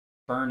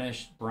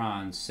burnished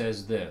bronze,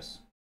 says this: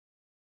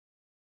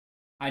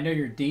 I know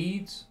your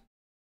deeds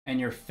and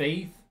your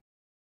faith.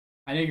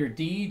 I know your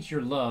deeds,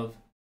 your love,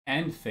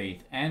 and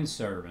faith, and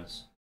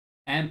service,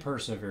 and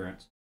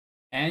perseverance,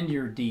 and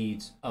your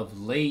deeds of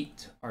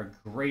late are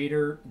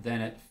greater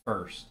than at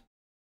first.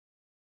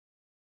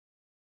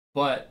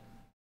 But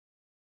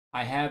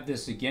I have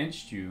this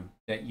against you,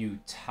 that you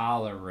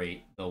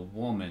tolerate the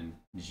woman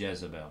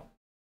Jezebel.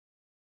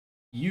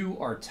 You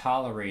are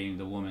tolerating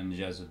the woman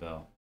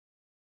Jezebel.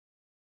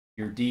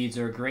 Your deeds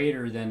are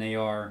greater than they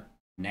are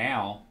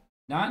now.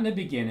 Not in the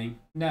beginning.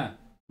 No,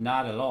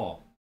 not at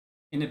all.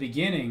 In the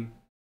beginning,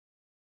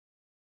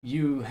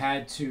 you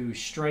had to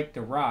strike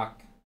the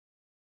rock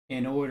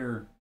in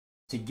order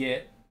to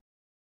get,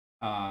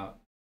 to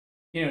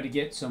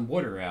get some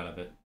water out of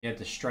it. You had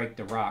to strike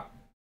the rock.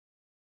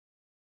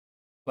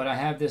 But I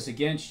have this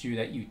against you,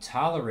 that you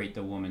tolerate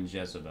the woman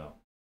Jezebel,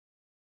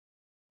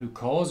 who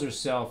calls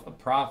herself a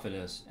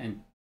prophetess,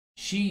 and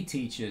she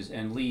teaches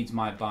and leads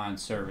my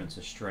bondservants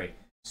astray,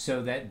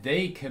 so that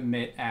they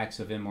commit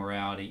acts of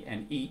immorality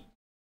and eat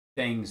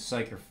things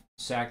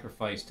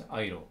sacrificed to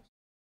idols.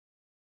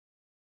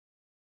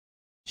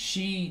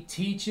 She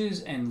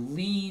teaches and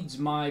leads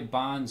my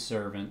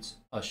bondservants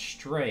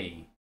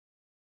astray.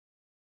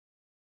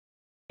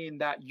 In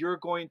that you're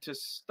going to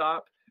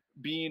stop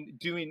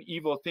doing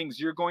evil things.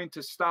 You're going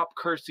to stop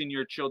cursing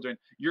your children.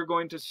 You're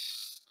going to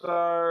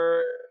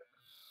start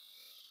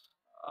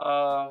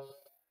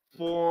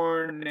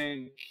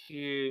fornicating.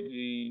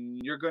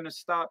 You're going to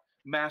stop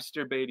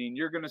masturbating.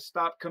 You're going to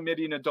stop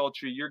committing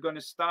adultery. You're going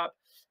to stop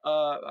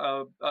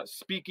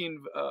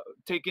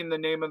taking the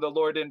name of the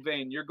Lord in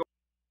vain.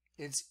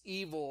 It's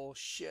evil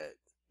shit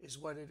is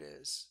what it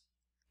is.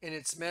 And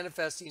it's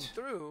manifesting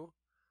through.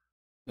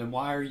 Then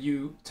why are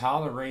you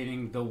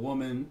tolerating the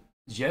woman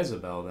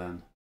Jezebel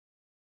then?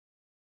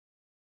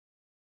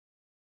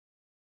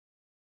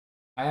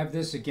 I have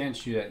this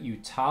against you, that you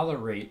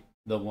tolerate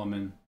the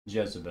woman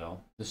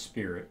Jezebel, the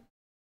spirit,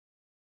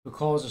 who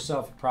calls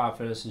herself a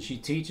prophetess, and she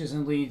teaches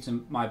and leads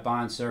my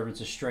bondservants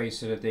astray,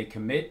 so that they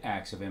commit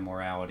acts of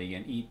immorality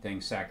and eat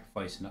things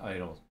sacrificed to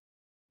idols.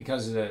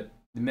 Because of the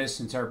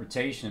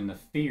misinterpretation, the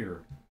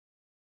fear.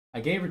 I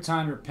gave her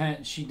time to repent,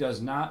 and she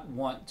does not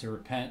want to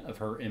repent of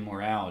her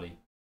immorality.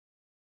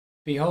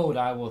 Behold,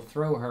 I will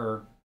throw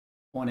her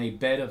on a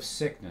bed of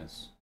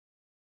sickness,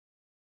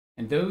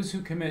 and those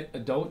who commit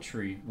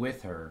adultery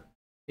with her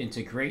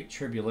into great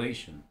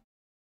tribulation,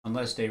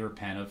 unless they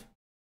repent of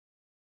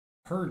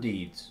her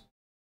deeds,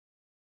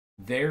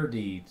 their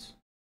deeds.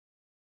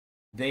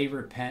 They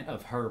repent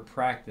of her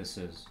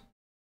practices.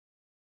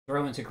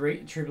 Throw into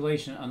great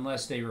tribulation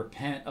unless they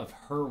repent of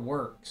her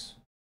works.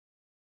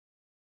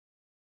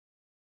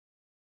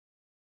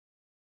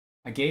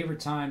 I gave her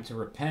time to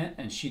repent,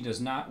 and she does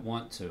not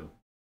want to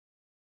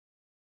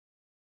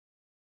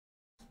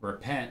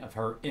repent of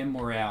her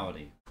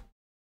immorality.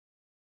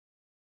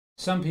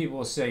 Some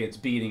people say it's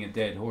beating a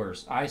dead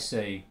horse. I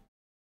say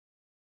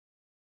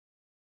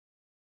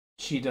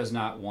she does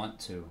not want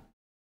to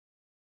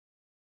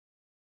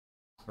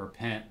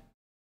repent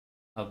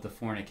of the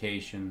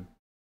fornication,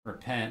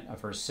 repent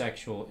of her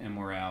sexual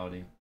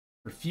immorality,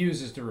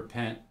 refuses to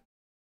repent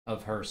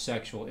of her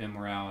sexual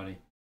immorality,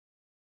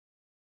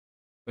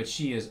 but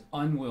she is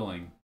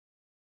unwilling.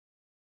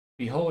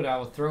 Behold, I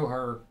will throw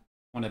her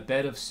on a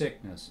bed of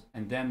sickness,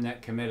 and them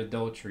that commit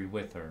adultery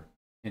with her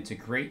into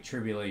great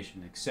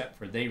tribulation, except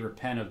for they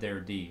repent of their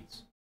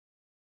deeds.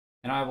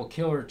 And I will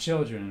kill her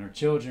children, and her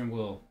children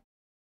will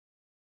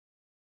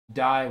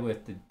die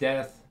with the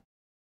death,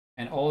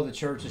 and all the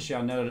churches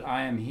shall know that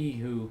I am he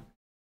who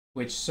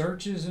which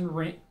searches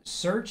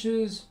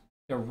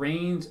the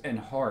reins and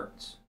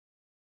hearts.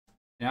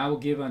 And I will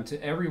give unto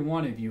every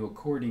one of you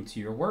according to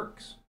your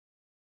works.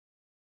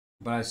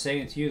 But I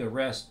say unto you, the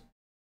rest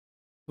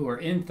who are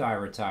in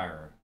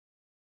Thyatira,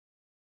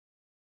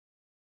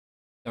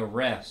 the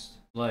rest,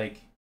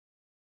 like,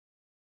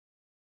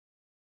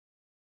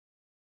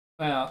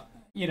 well,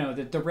 you know,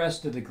 the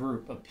rest of the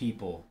group of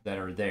people that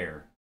are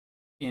there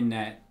in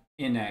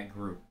that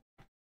group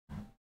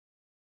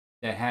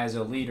that has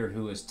a leader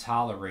who is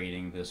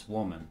tolerating this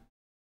woman,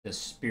 this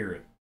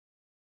spirit,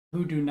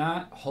 who do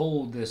not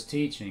hold this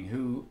teaching,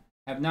 who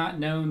have not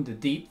known the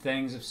deep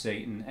things of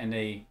Satan, and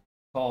they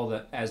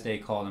as they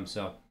call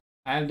themselves,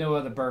 I have no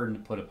other burden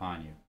to put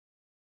upon you.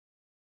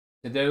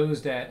 To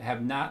those that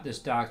have not this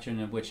doctrine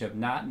and which have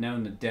not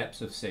known the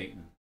depths of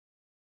Satan.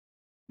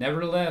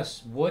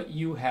 Nevertheless, what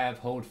you have,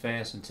 hold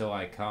fast until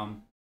I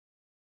come.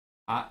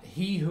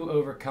 He who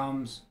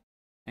overcomes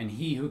and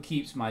he who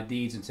keeps my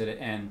deeds unto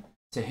the end,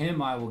 to him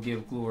I will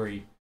give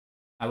glory.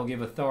 I will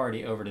give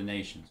authority over the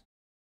nations.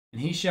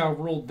 And he shall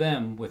rule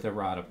them with a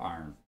rod of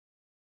iron.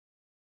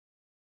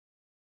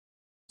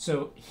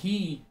 So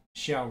he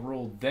shall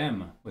rule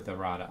them with a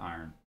rod of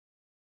iron.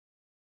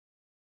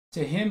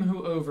 To him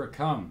who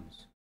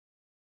overcomes.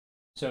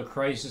 So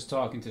Christ is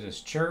talking to this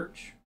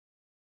church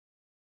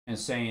and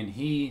saying,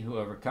 he who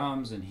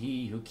overcomes and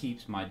he who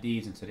keeps my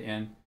deeds unto the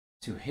end,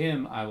 to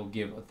him I will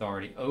give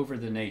authority over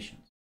the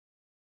nations.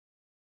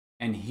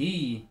 And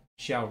he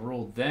shall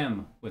rule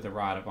them with a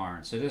rod of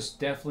iron. So this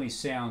definitely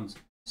sounds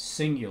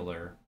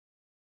singular,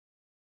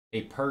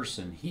 a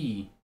person,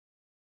 he,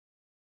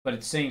 but at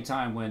the same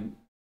time, when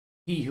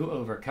he who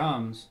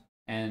overcomes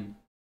and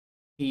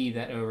he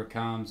that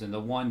overcomes and the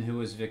one who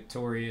is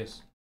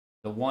victorious,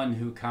 the one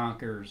who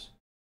conquers,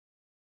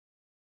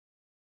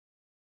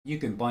 you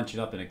can bunch it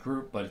up in a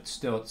group, but it's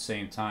still at the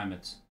same time,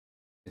 it's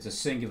a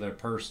singular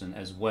person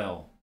as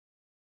well.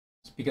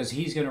 It's because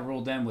he's going to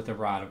rule them with a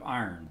rod of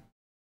iron.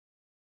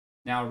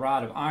 Now a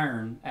rod of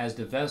iron, as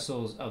the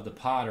vessels of the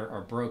potter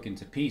are broken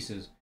to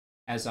pieces,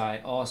 as I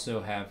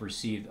also have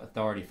received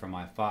authority from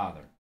my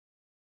Father.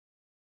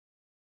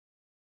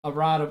 A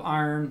rod of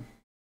iron,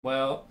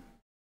 well,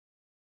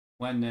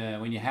 when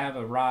you have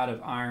a rod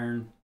of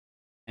iron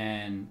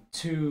and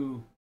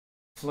two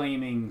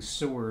flaming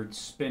swords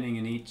spinning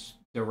in each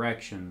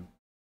direction,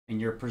 and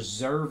you're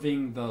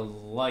preserving the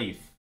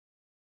life,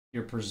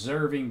 you're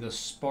preserving the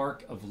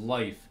spark of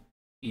life,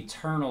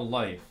 eternal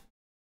life,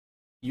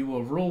 you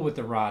will rule with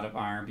the rod of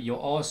iron, but you'll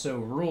also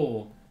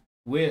rule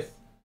with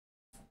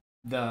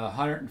the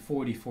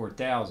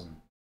 144,000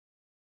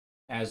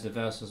 as the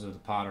vessels of the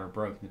potter are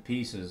broken to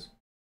pieces,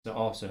 to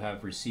also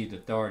have received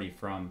authority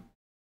from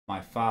my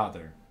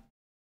Father.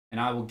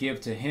 And I will give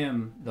to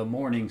him the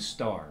morning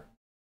star.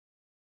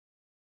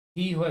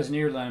 He who has an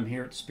ear, let him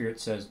hear what the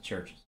Spirit says to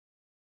churches.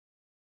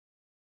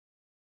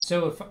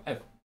 So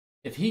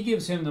if he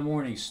gives him the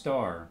morning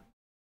star,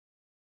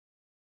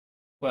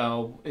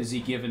 well, is he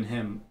giving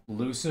him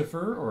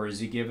Lucifer, or is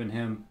he giving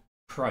him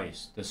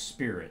Christ, the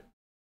Spirit?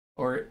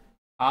 Or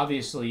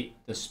obviously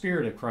the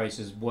Spirit of Christ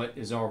is what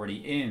is already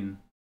in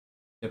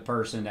the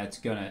person that's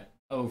going to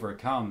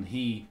overcome,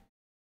 he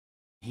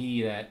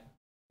that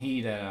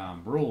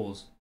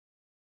rules.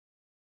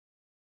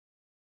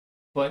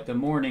 But the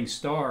morning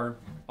star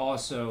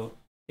also,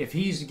 if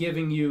he's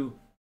giving you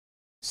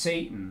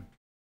Satan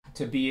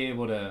to be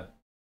able to,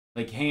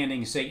 like,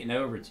 handing Satan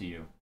over to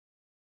you,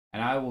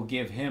 and I will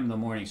give him the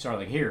morning star,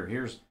 like,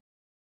 here's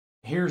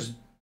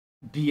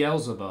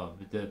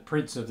Beelzebub, the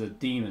prince of the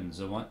demons,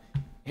 the one.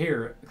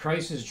 Here,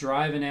 Christ is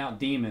driving out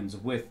demons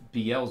with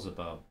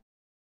Beelzebub,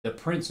 the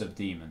prince of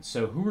demons.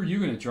 So who are you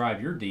going to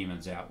drive your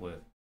demons out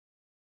with?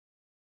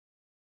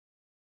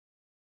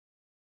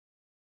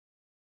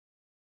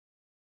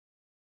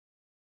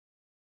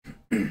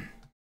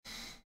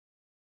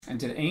 And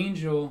to the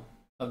angel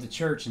of the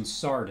church in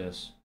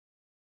Sardis,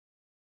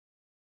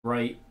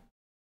 write,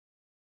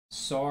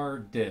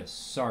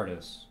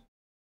 Sardis.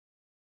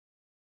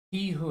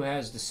 He who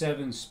has the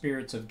 7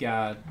 spirits of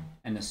God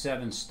and the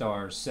 7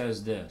 stars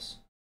says this: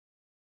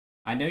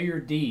 I know your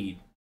deed,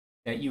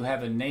 that you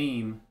have a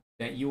name,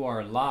 that you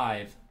are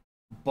alive,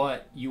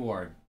 but you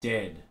are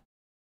dead.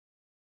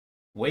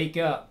 Wake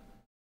up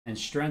and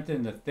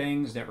strengthen the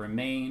things that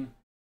remain,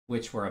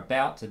 which were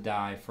about to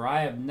die, for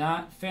I have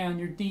not found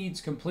your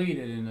deeds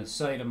completed in the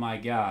sight of my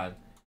God.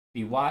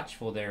 Be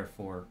watchful,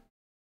 therefore,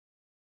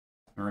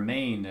 and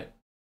remain, that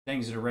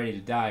things that are ready to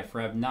die, for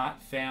I have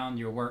not found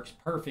your works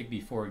perfect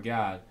before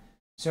God.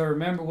 So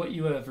remember what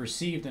you have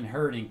received and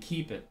heard, and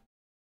keep it,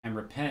 and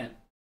repent.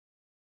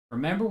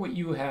 Remember what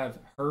you have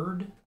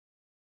heard,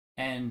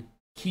 and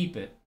keep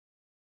it,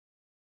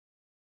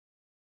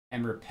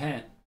 and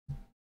repent.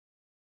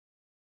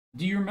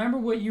 Do you remember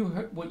what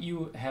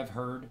you have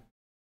heard?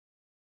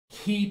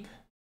 Keep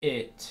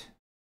it.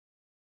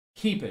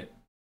 Keep it.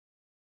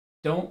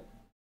 Don't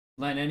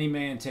let any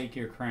man take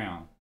your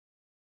crown.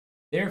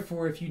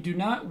 Therefore, if you do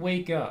not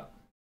wake up,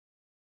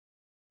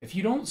 if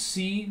you don't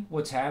see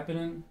what's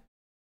happening,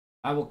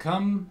 I will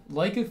come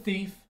like a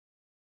thief,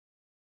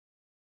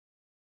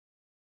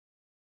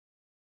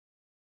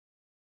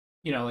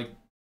 you know,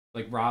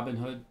 like Robin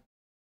Hood.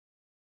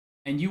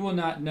 And you will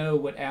not know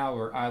what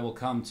hour I will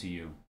come to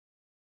you.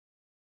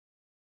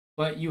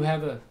 But you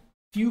have a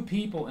few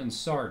people in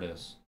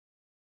Sardis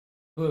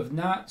who have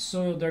not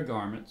soiled their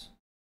garments,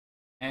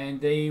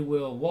 and they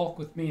will walk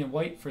with me in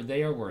white, for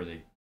they are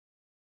worthy.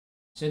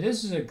 So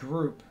this is a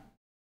group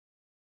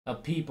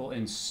of people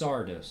in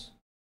Sardis.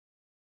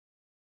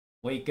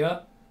 Wake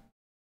up.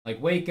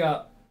 Like, wake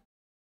up.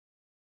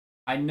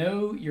 I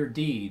know your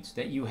deeds,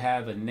 that you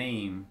have a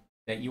name,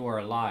 that you are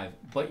alive,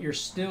 but you're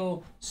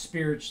still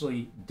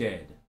spiritually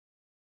dead.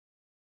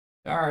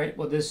 All right,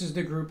 well, this is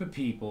the group of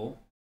people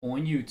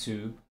on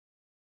YouTube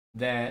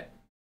that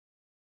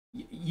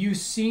you've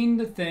seen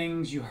the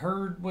things, you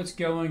heard what's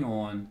going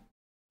on,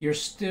 you're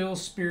still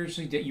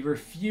spiritually dead. You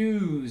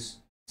refuse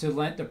to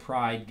let the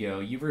pride go.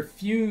 You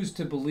refuse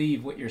to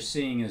believe what you're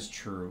seeing is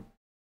true.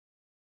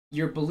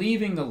 You're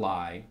believing the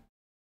lie.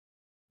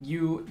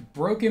 You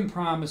broken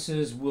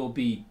promises will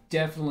be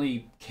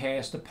definitely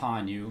cast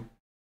upon you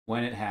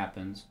when it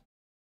happens.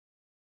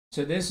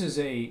 So this is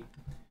a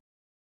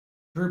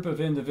group of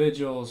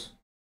individuals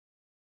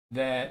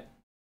that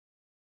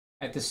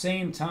at the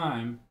same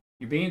time,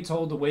 you're being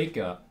told to wake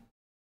up.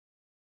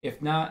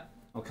 If not,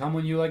 I'll come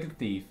on you like a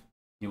thief.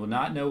 You will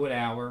not know what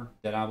hour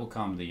that I will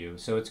come to you.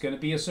 So it's going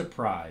to be a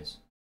surprise.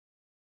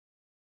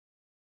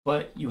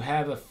 But you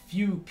have a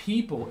few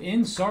people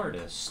in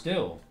Sardis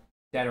still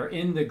that are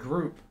in the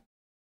group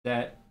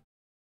that,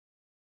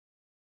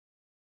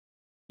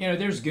 you know,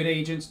 there's good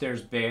agents,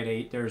 there's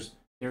bad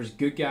there's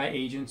good guy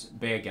agents,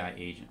 bad guy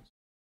agents.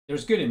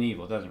 There's good and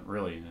evil. It doesn't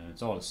really, you know,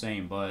 it's all the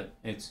same, but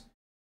it's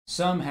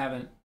some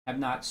have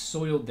not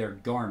soiled their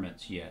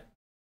garments yet.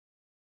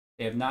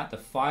 They have not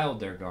defiled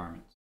their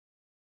garments.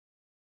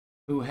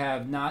 Who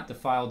have not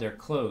defiled their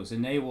clothes,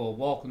 and they will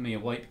walk with me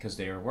in white because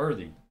they are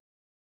worthy.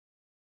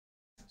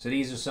 So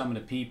these are some of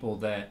the people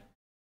that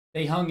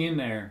they hung in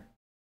there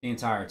the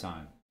entire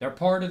time. They're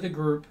part of the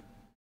group,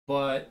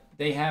 but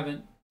they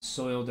haven't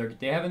soiled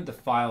they haven't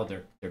defiled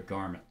their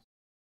garments.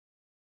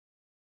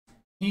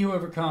 He who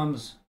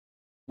overcomes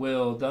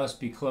will thus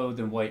be clothed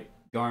in white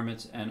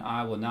garments, and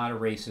I will not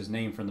erase his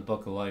name from the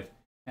book of life,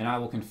 and I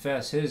will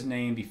confess his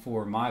name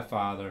before my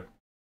Father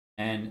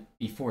and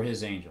before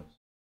his angels.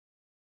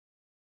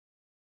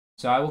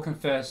 So I will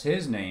confess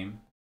his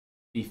name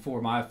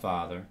before my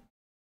Father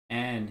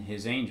and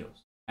his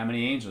angels. How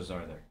many angels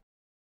are there?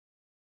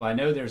 Well, I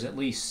know there's at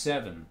least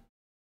 7.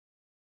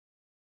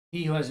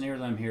 He who has an ear,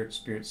 let him hear what the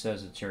Spirit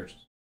says to the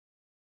churches.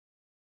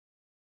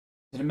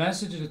 To the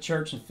message of the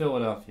church in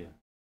Philadelphia,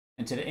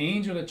 and to the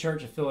angel of the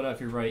church of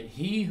Philadelphia write,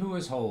 he who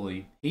is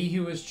holy, he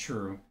who is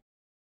true,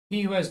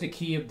 he who has the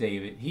key of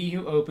David, he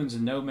who opens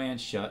and no man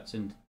shuts,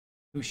 and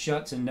who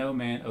shuts and no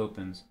man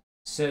opens,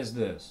 says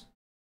this: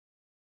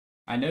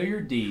 I know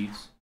your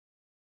deeds.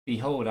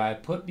 Behold, I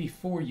have put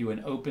before you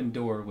an open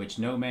door which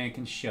no man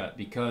can shut,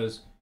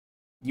 because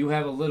you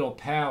have a little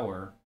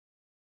power,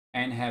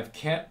 and have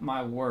kept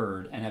my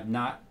word, and have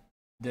not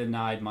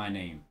denied my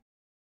name.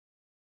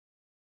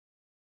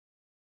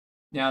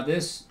 Now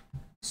this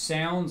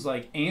sounds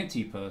like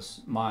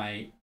Antipas,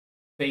 my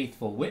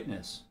faithful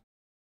witness,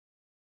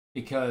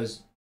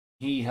 because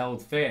he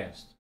held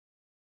fast.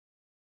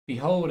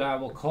 Behold, I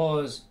will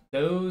cause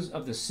those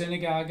of the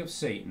synagogue of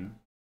Satan,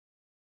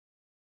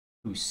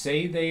 who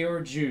say they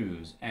are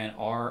Jews and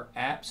are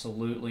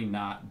absolutely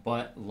not,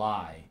 but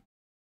lie.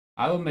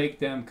 I will make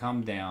them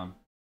come down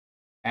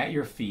at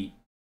your feet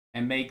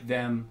and make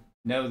them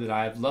know that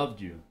I have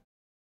loved you.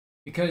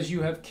 Because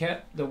you have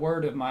kept the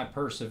word of my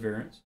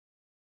perseverance,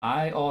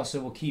 I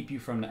also will keep you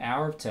from the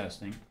hour of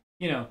testing.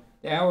 You know,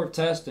 the hour of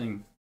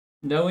testing,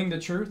 knowing the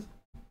truth,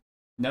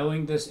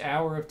 knowing this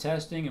hour of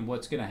testing and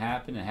what's going to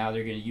happen and how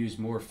they're going to use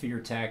more fear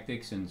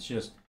tactics, and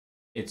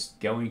it's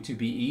going to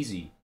be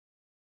easy.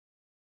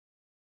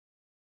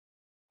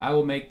 I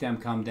will make them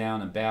come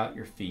down and bow at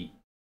your feet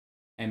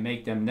and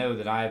make them know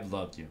that I have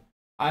loved you.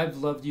 I have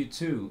loved you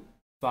too,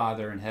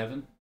 Father in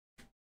heaven.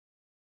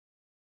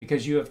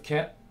 Because you have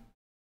kept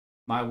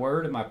my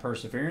word and my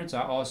perseverance,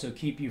 I also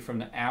keep you from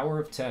the hour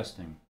of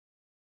testing.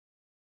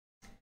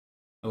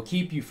 I will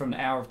keep you from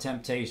the hour of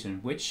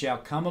temptation, which shall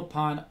come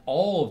upon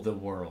all of the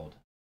world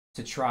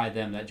to try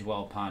them that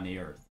dwell upon the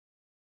earth.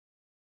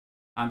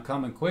 I'm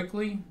coming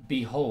quickly.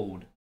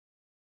 Behold,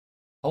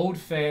 hold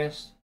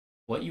fast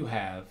what you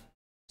have,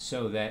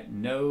 so that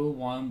no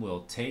one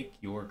will take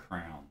your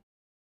crown.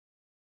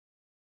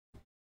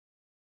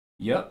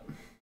 Yep.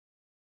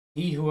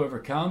 He who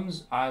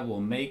overcomes, I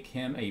will make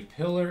him a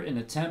pillar in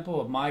the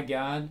temple of my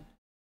God,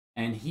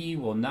 and he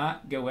will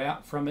not go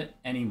out from it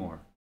anymore.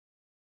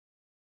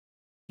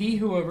 He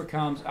who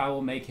overcomes, I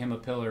will make him a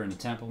pillar in the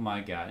temple of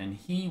my God, and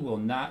he will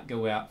not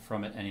go out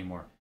from it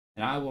anymore.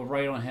 And I will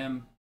write on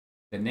him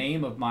the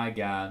name of my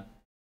God,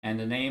 and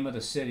the name of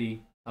the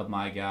city of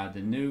my God,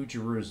 the new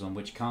Jerusalem,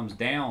 which comes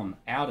down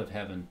out of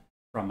heaven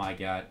from my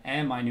God,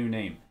 and my new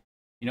name.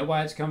 You know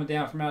why it's coming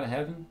down from out of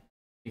heaven?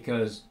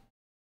 Because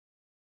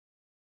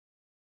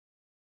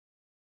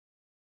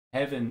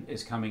heaven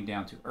is coming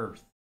down to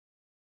earth.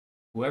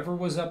 Whoever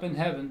was up in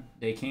heaven,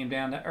 they came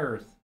down to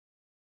earth,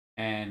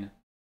 and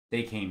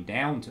they came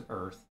down to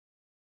earth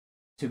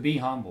to be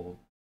humbled.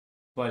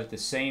 But at the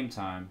same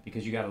time,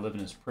 because you got to live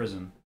in this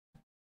prison,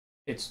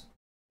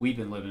 we've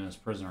been living in this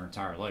prison our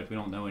entire life. We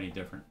don't know any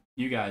different.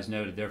 You guys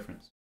know the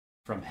difference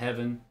from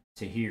heaven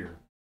to here.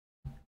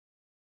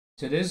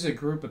 So this is a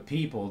group of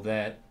people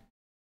that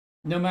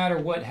no matter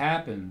what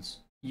happens,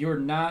 you're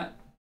not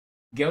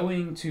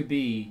going to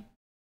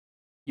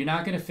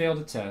fail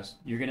the test.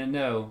 You're going to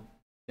know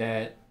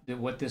that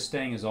what this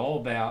thing is all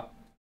about,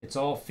 it's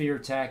all fear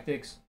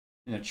tactics,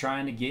 and they're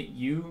trying to get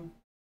you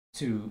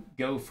to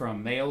go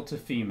from male to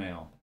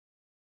female.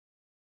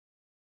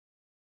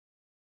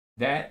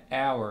 That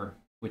hour,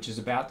 which is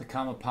about to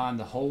come upon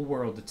the whole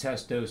world to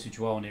test those who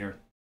dwell on the earth.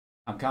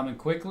 I'm coming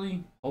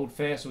quickly. Hold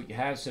fast what you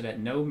have so that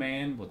no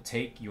man will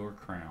take your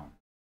crown.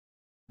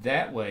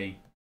 That way,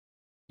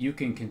 you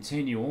can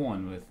continue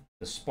on with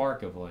the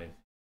spark of life.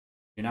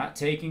 You're not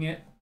taking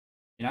it.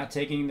 You're not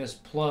taking this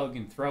plug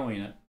and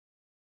throwing it.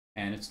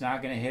 And it's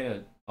not going to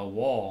hit a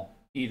wall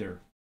either.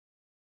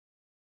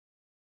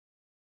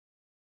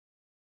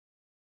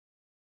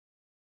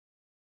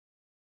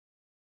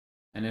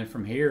 And then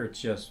from here,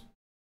 it's just,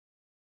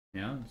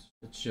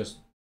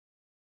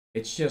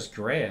 it's just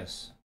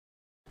grass.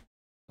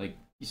 Like,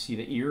 you see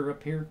the ear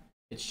up here?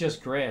 It's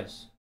just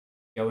grass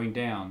going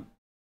down.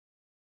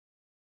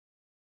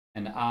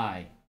 And the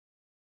eye.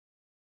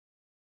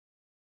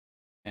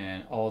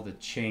 And all the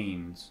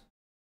chains.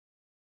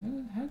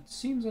 It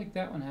seems like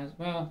that one has,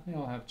 well, they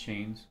all have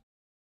chains.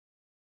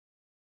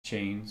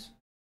 Chains.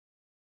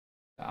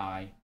 The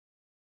eye.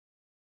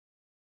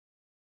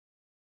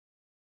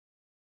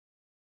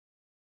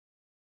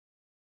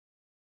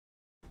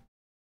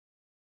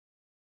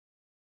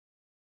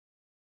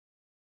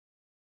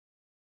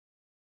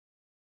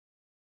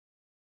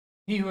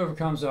 He who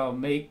overcomes, I'll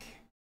make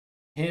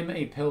him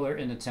a pillar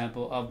in the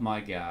temple of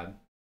my God,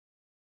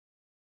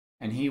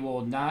 and he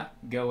will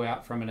not go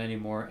out from it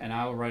anymore, and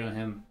I will write on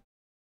him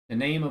the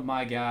name of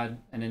my God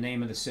and the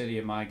name of the city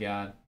of my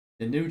God,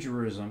 the New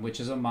Jerusalem,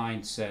 which is a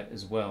mindset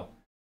as well,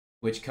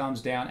 which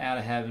comes down out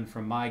of heaven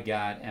from my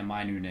God and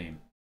my new name.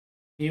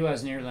 He who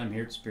has an ear, let him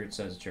hear what the Spirit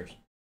says to the church.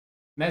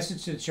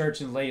 Message to the church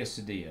in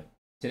Laodicea.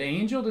 To the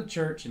angel of the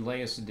church in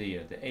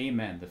Laodicea, the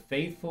Amen, the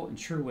faithful and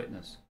true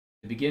witness,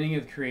 the beginning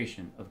of the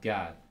creation of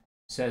God,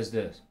 says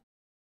this: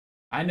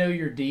 I know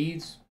your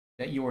deeds,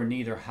 that you are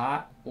neither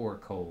hot or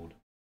cold.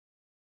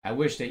 I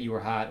wish that you were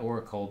hot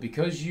or cold,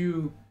 because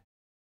you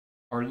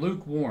are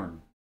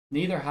lukewarm,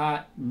 neither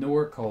hot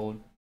nor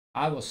cold.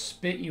 I will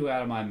spit you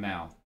out of my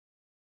mouth.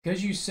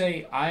 Because you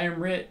say, I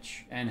am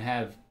rich and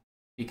have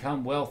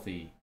become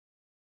wealthy.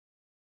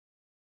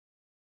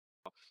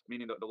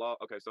 Meaning the law.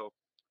 Okay, so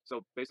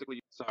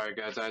basically, sorry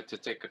guys, I had to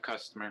take a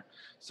customer.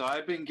 So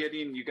I've been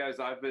getting, you guys,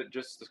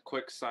 just a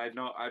quick side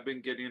note, I've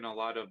been getting a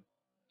lot of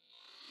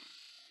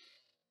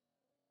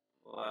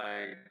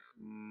like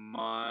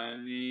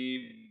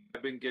money.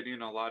 I've been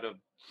getting a lot of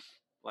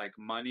like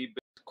money.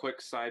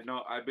 Quick side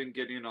note, I've been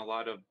getting a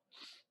lot of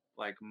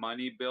like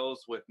money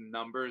bills with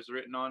numbers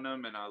written on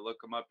them, and I look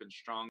them up in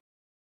strong.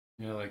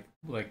 Like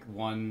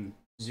 100.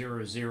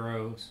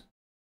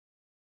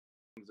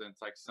 And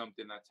it's like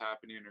something that's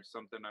happening or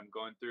something I'm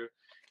going through.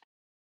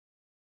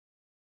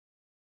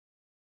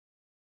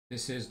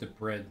 This is the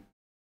bread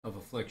of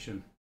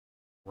affliction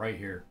right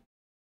here.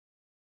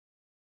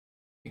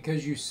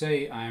 Because you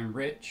say, I am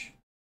rich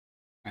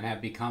and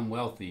have become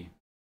wealthy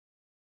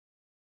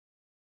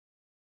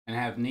and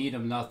have need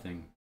of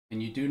nothing,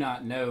 and you do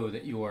not know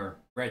that you are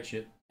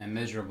wretched and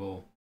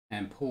miserable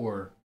and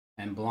poor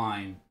and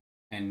blind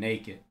and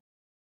naked.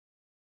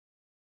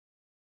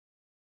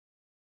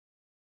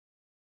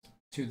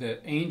 To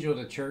the angel of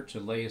the church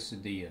of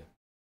Laodicea,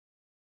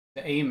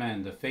 the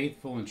Amen, the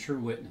faithful and true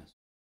witness,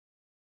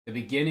 the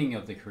beginning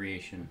of the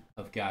creation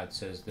of God,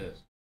 says this: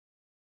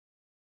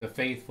 the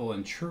faithful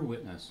and true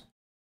witness.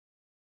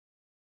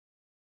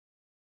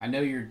 I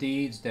know your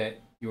deeds, that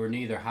you are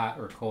neither hot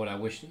or cold. I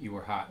wish that you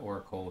were hot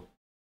or cold.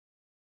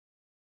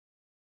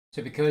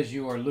 So because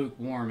you are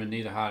lukewarm and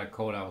neither hot or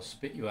cold, I will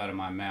spit you out of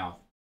my mouth.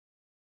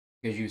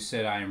 Because you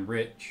said, I am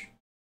rich,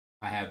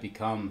 I have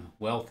become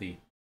wealthy,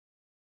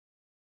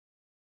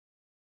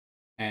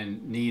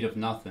 and need of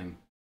nothing.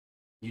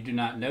 You do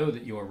not know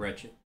that you are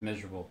wretched,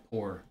 miserable,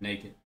 poor,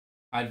 naked.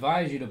 I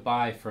advise you to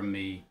buy from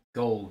me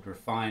gold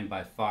refined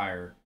by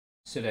fire,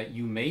 so that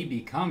you may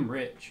become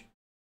rich,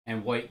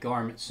 and white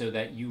garments, so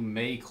that you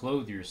may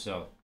clothe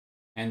yourself,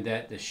 and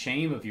that the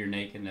shame of your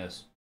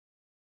nakedness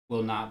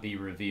will not be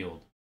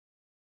revealed.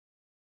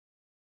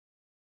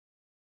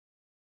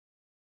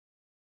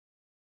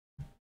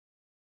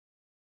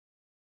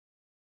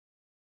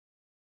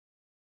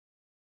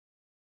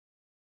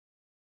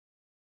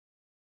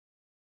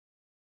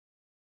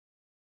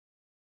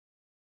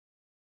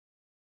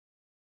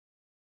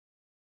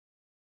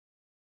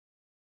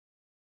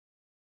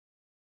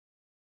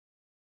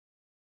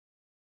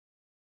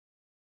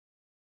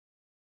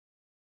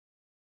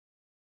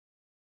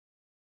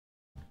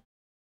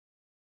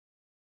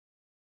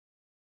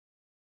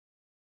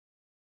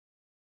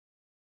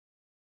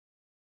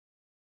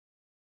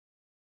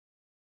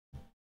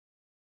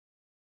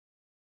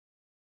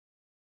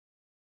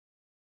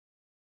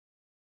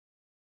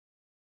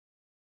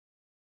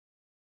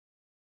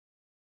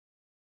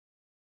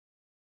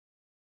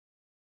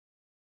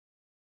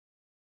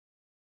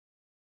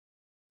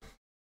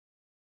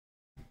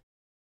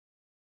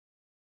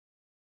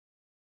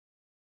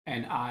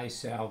 and eye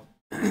salve,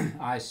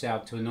 eye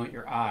salve to anoint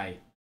your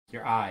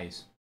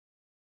eyes,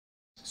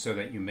 so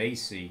that you may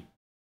see.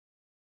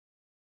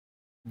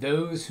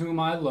 Those whom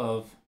I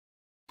love,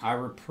 I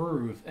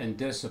reprove and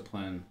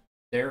discipline.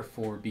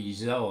 Therefore be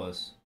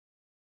zealous,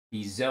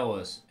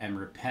 and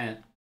repent.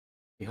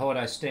 Behold,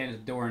 I stand at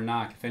the door and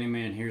knock. If any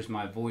man hears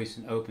my voice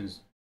and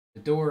opens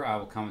the door, I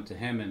will come to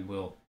him and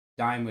will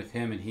dine with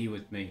him and he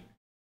with me.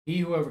 He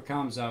who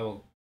overcomes, I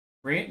will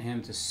grant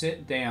him to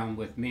sit down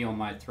with me on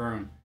my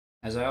throne,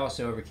 as I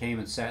also overcame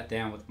and sat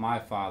down with my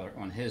Father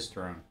on his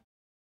throne.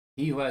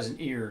 He who has an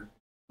ear,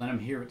 let him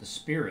hear what the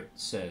Spirit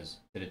says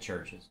to the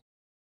churches.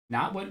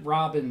 Not what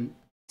Robin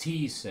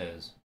T.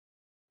 says,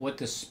 what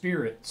the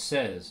Spirit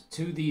says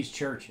to these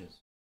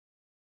churches.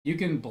 You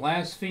can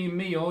blaspheme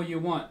me all you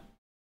want.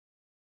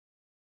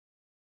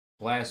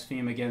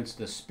 Blaspheme against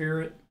the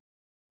Spirit,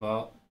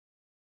 well,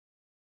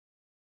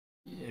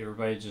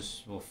 everybody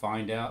just will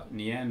find out in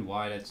the end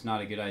why that's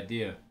not a good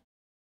idea.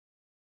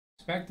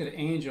 It's back to the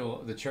angel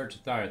of the church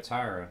of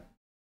Thyatira,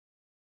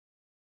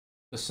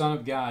 the Son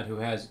of God, who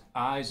has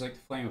eyes like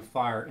the flame of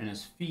fire and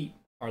his feet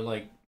are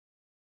like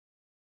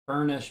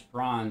burnished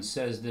bronze,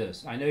 says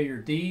this: I know your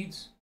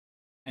deeds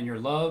and your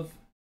love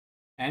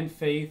and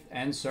faith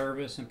and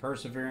service and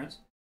perseverance,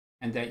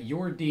 and that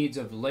your deeds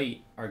of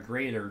late are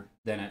greater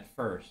than at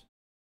first.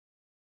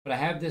 But I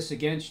have this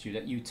against you,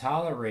 that you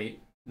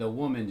tolerate the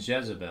woman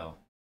Jezebel,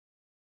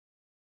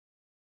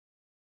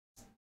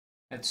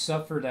 that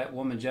suffered that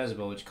woman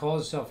Jezebel, which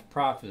calls herself a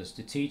prophetess,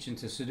 to teach and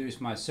to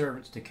seduce my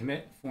servants to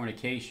commit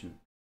fornication,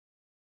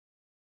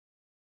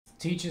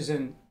 teaches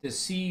and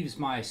deceives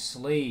my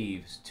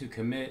slaves to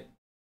commit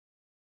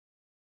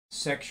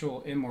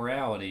sexual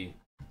immorality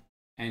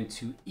and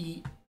to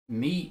eat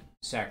meat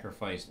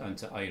sacrificed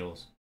unto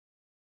idols.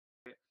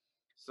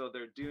 So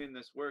they're doing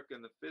this work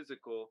in the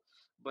physical,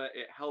 but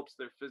it helps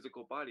their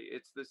physical body.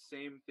 It's the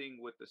same thing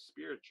with the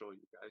spiritual,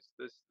 you guys.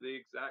 The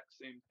exact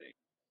same thing.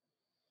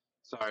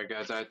 Sorry,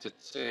 guys, I had to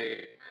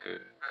take a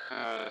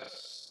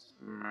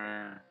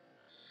customer.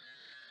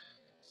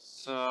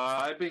 So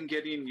I've been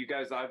getting, you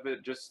guys,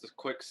 just a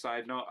quick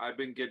side note, I've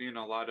been getting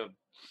a lot of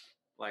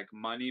like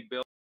money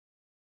bills.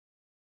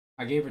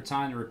 I gave her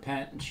time to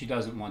repent, and she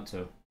doesn't want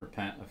to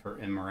repent of her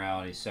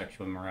immorality,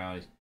 sexual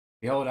immorality.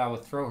 Behold, I will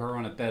throw her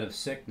on a bed of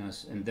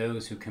sickness, and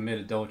those who commit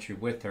adultery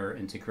with her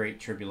into great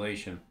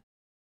tribulation,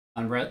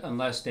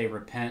 unless they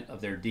repent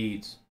of their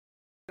deeds.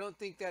 I don't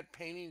think that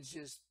painting's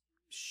just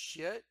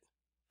shit.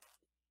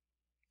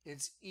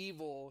 It's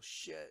evil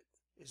shit,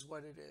 is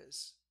what it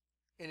is.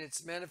 And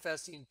it's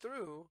manifesting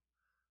through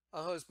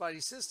a host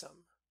body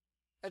system.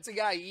 That's a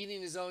guy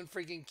eating his own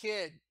freaking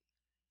kid.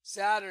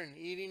 Saturn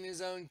eating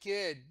his own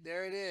kid.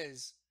 There it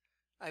is.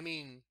 I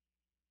mean,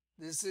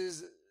 this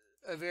is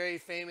a very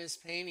famous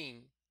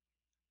painting.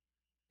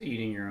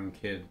 Eating your own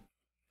kid.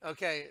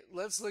 Okay,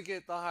 let's look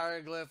at the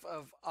hieroglyph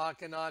of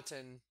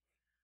Akhenaten.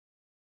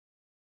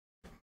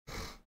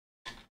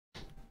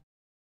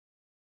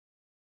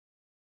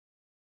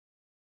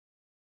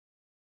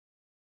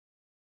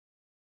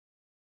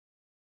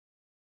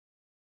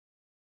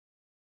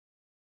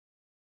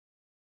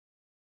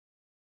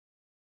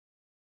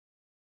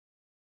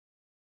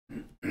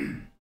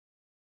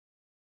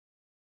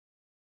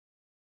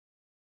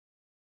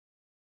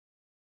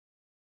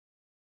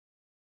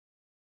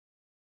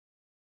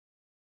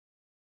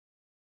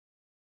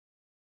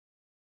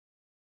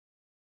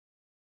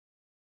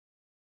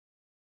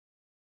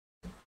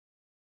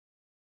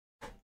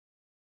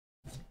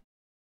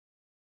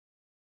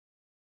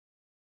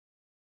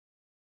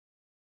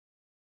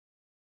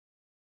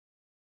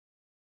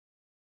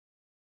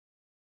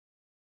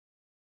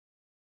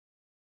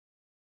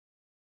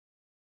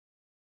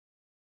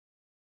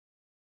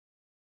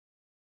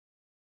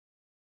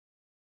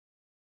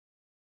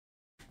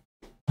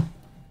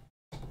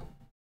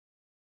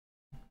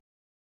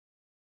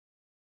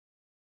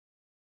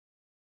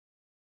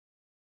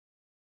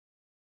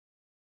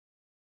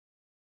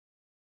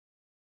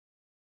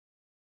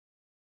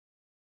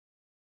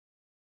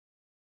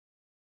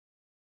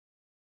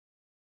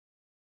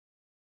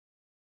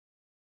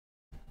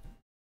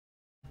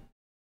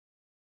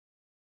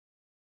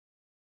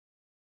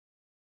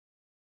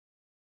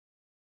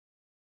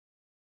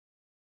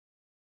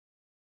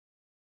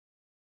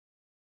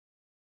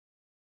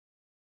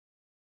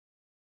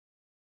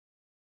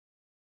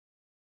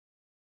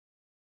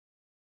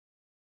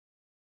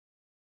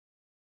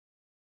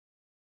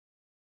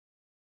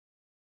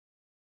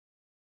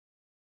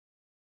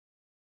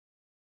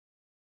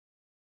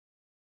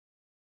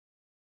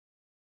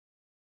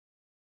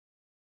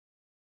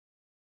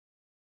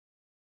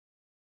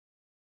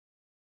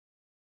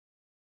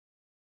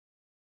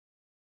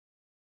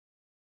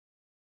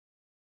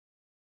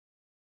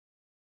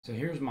 So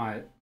here's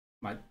my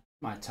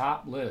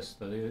top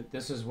list.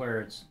 This is where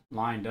it's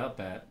lined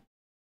up at.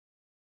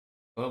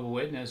 Global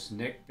Witness,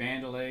 Nick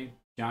Vandelay,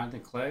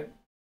 Jonathan Clegg,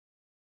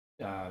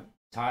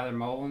 Tyler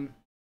Mullen,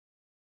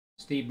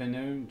 Steve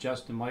Benoon,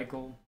 Justin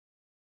Michael,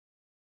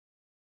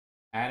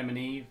 Adam and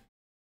Eve,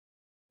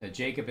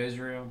 Jacob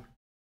Israel,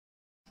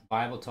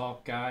 Bible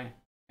Talk guy.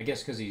 I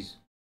guess because he's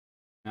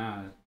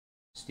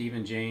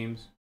Stephen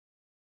James.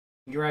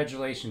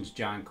 Congratulations,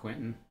 John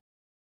Quinton.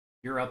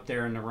 You're up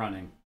there in the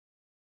running.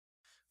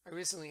 I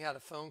recently had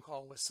a phone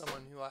call with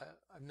someone who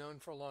I've known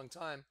for a long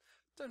time.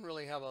 Doesn't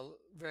really have a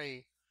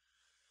very,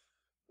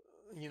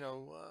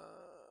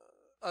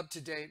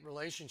 up-to-date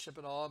relationship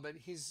at all, but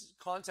he's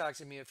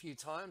contacted me a few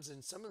times,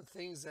 and some of the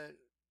things that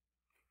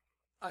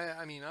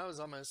I was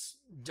almost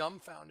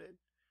dumbfounded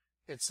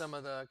at some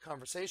of the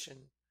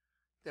conversation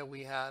that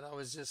we had. I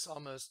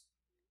almost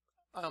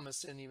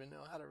didn't even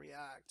know how to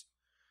react.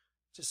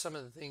 Just some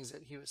of the things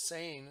that he was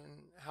saying and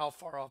how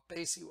far off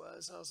base he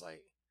was. I was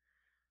like,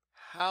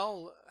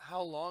 how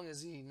long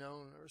has he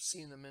known or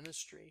seen the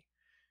ministry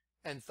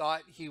and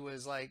thought he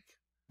was like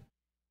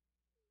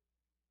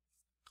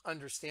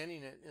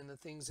understanding it? And the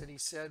things that he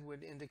said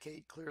would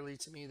indicate clearly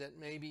to me that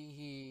maybe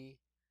he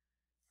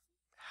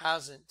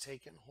hasn't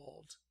taken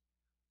hold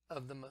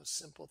of the most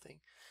simple thing.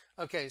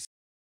 Okay.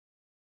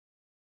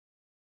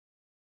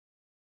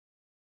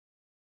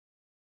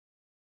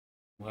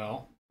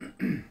 Well,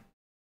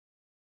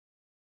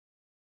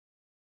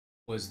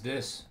 was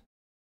this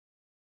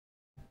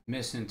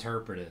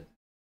misinterpreted?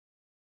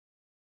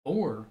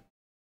 Or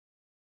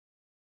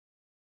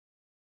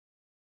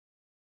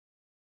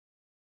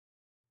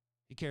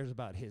he cares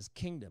about his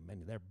kingdom,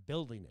 and they're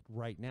building it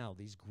right now.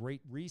 These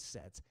great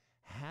resets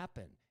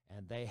happen,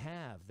 and they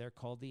have. They're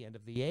called the end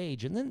of the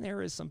age. And then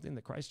there is something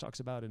that Christ talks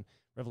about in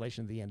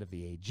Revelation, the end of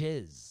the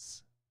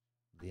ages,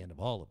 the end of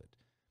all of it.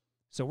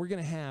 So we're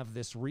going to have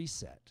this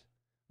reset.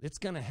 It's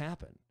going to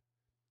happen,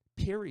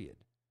 period.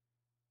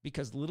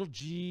 Because little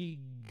g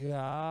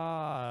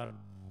God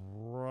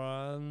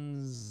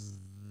runs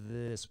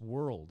this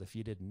world, if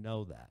you didn't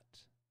know that.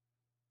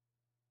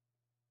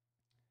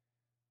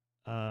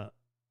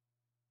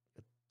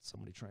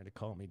 Somebody trying to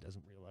call me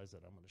doesn't realize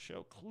that I'm on the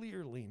show.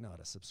 Clearly not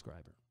a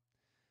subscriber.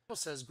 It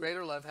says,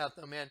 greater love hath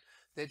no man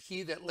than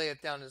he that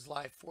layeth down his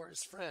life for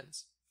his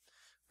friends.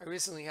 I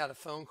recently had a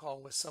phone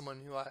call with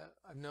someone who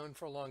I've known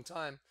for a long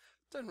time.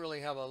 Doesn't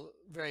really have a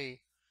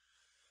very,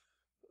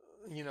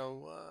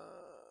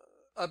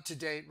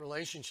 up-to-date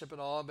relationship at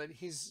all, but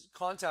he's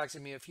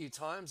contacted me a few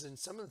times, and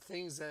some of the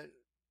things that...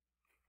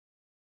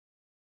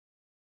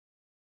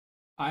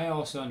 I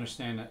also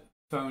understand that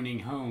phoning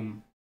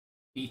home,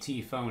 ET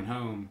phone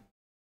home,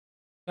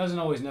 doesn't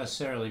always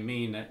necessarily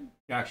mean that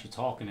you're actually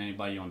talking to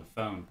anybody on the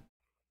phone.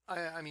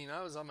 I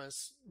was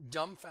almost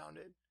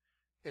dumbfounded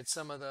at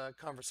some of the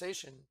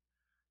conversation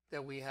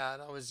that we had.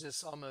 I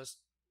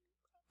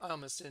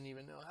almost didn't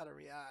even know how to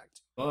react.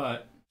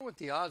 But what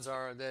the odds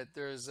are that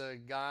there's a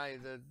guy,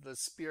 the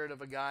spirit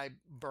of a guy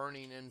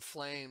burning in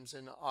flames,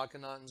 and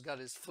Akhenaten's got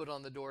his foot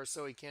on the door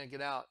so he can't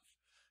get out,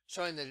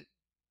 showing that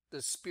the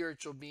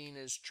spiritual being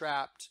is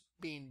trapped,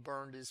 being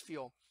burned as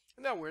fuel.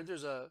 Isn't that weird?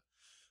 There's a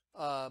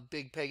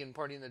big pagan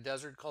party in the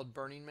desert called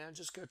Burning Man.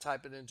 Just go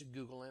type it into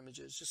Google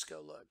Images. Just go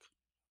look.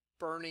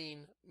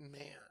 Burning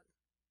Man.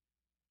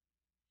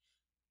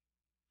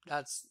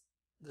 That's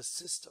the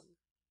system.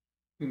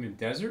 in the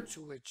desert?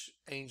 To which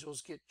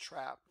angels get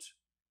trapped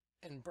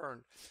and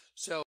burned.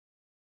 So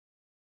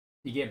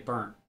You get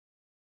burnt.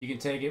 You can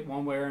take it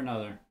one way or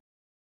another.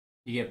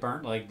 You get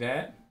burnt like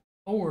that,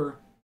 or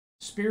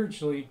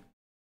spiritually,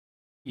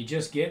 you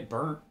just get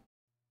burnt.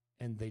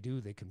 And they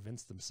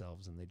convince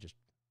themselves, and they just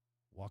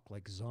walk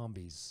like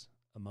zombies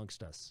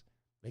amongst us.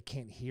 They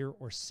can't hear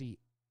or see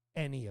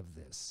any of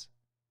this.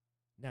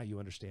 Now you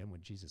understand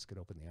when Jesus could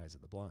open the eyes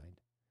of the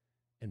blind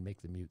and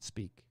make the mute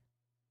speak.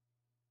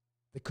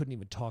 They couldn't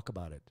even talk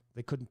about it.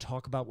 They couldn't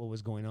talk about what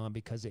was going on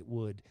because it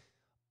would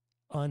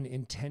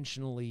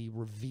unintentionally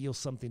reveal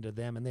something to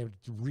them, and they would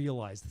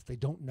realize that they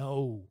don't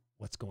know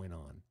what's going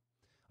on.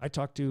 I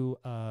talked to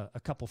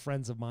a couple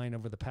friends of mine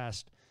over the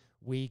past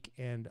week,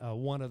 and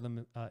one of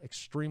them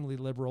extremely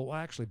liberal. Well,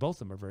 actually,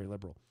 both of them are very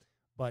liberal.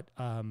 But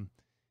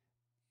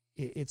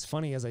it's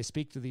funny as I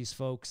speak to these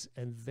folks,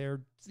 and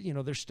they're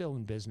still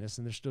in business,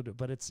 and they're still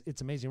but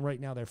it's amazing. Right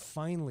now, they're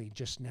finally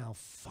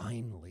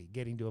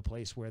getting to a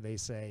place where they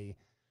say,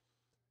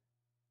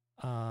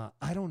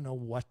 I don't know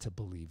what to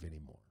believe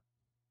anymore.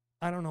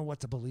 I don't know what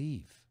to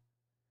believe.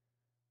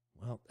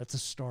 Well, that's a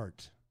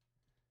start.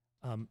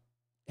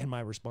 And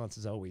my response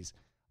is always,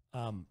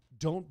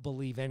 don't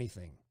believe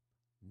anything.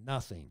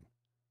 Nothing.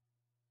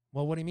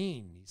 Well, what do you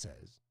mean? He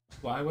says.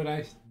 Why would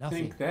I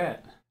think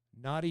that?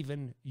 Not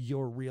even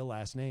your real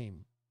last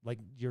name, like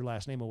your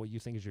last name or what you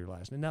think is your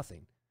last name.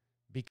 Nothing.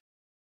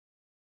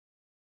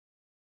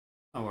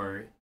 Don't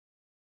worry.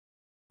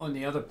 On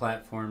the other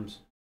platforms,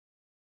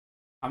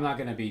 I'm not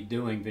going to be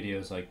doing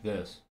videos like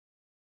this.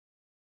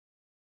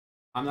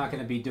 I'm not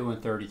going to be doing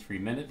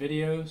 33-minute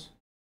videos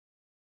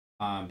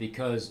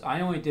because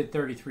I only did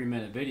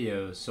 33-minute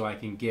videos so I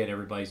can get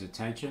everybody's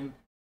attention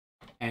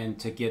and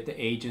to get the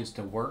agents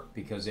to work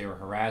because they were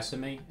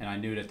harassing me and I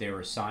knew that they were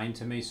assigned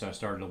to me, so I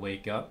started to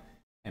wake up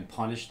and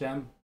punish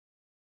them.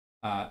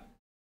 I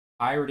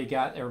already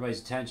got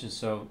everybody's attention,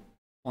 so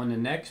on the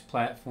next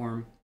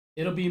platform,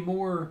 it'll be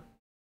more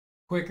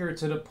quicker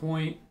to the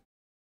point.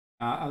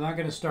 I'm not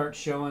going to start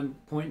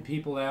pointing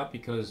people out,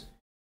 because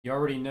you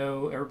already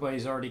know,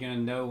 everybody's already going to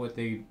know what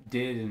they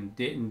did and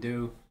didn't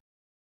do.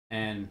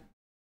 And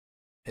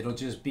it'll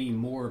just be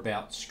more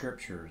about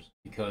scriptures,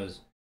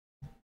 because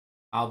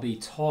I'll be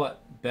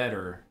taught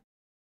better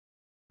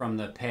from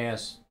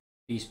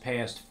these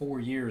past 4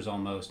 years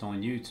almost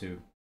on YouTube.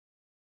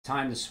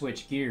 Time to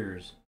switch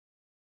gears.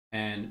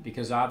 And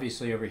because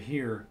obviously over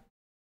here,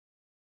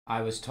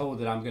 I was told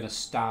that I'm going to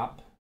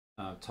stop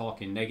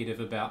talking negative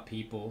about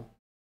people,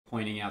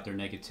 pointing out their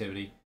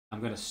negativity. I'm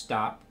going to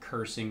stop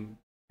cursing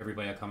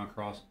everybody I come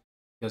across,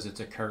 because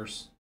it's a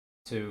curse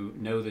to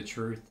know the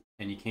truth,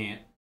 and you can't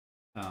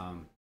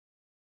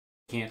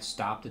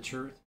stop the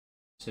truth.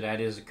 So that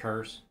is a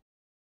curse.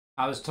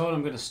 I was told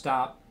I'm going to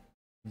stop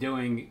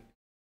doing,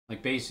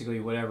 like, basically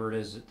whatever it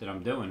is that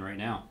I'm doing right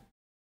now.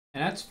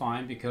 And that's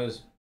fine,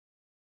 because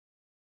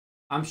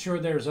I'm sure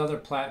there's other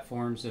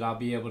platforms that I'll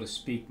be able to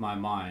speak my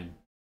mind.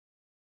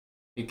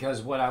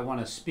 Because what I want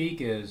to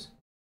speak is,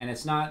 and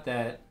it's not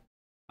that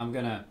I'm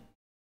going to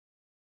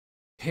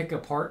pick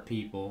apart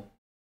people,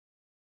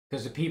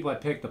 because the people I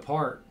picked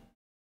apart,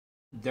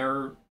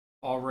 they're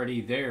already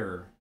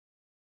there.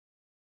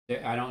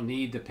 I don't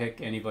need to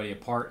pick anybody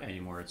apart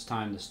anymore. It's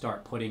time to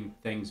start putting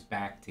things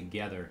back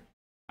together.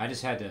 I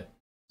just had to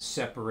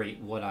separate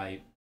what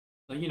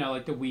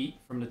like the wheat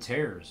from the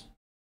tares.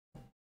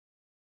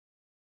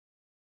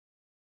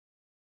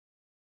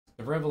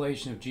 The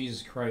revelation of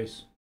Jesus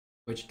Christ,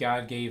 which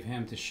God gave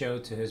him to show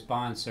to his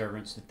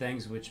bondservants the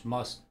things which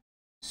must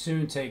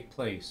soon take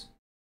place.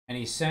 And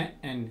he sent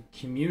and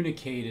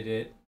communicated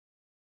it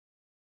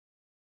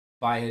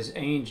by his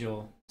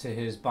angel to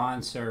his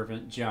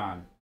bondservant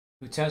John,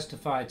 who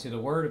testified to the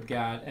word of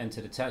God and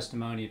to the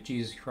testimony of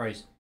Jesus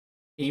Christ,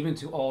 even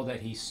to all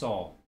that he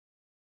saw.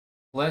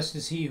 Blessed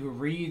is he who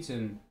reads,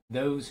 and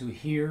those who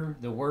hear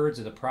the words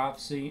of the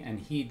prophecy, and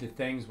heed the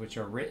things which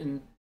are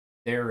written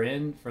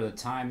therein, for the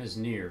time is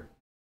near.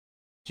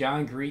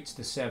 John greets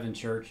the 7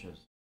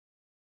 churches.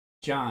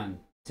 John,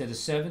 to the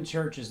 7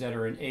 churches that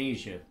are in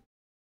Asia,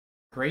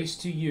 grace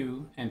to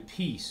you and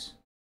peace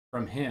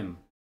from him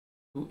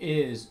who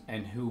is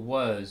and who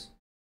was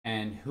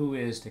and who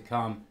is to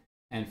come,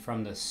 and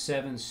from the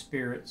 7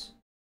 spirits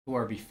who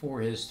are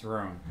before his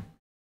throne.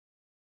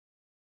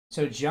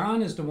 So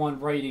John is the one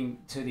writing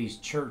to these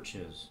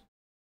churches,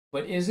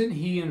 but isn't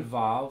he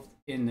involved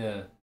in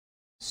the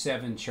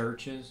 7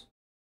 churches?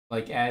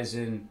 Like as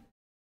in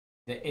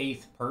the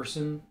 8th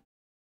person?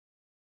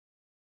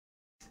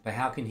 But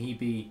how can he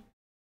be,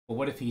 well,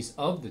 what if he's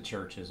of the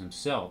churches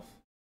himself,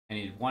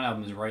 and one of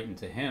them is writing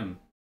to him?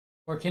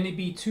 Or can it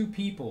be 2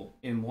 people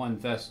in one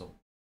vessel,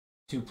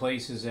 2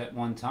 places at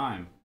one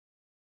time?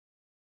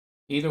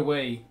 Either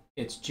way,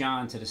 it's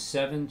John to the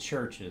 7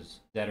 churches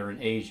that are in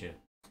Asia.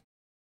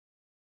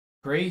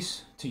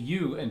 Grace to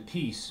you and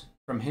peace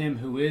from him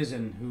who is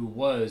and who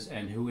was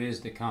and who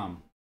is to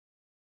come.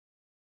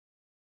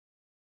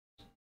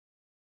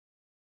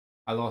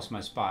 I lost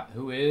my spot.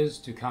 Who is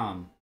to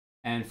come,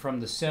 and from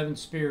the 7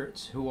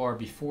 spirits who are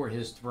before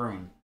his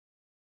throne,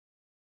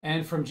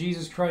 and from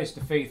Jesus Christ,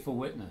 the faithful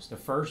witness, the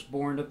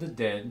firstborn of the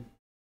dead,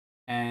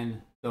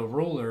 and the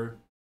ruler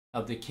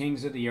of the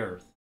kings of the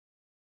earth,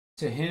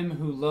 to him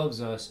who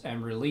loves us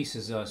and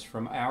releases us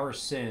from our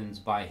sins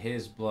by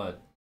his blood.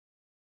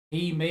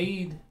 He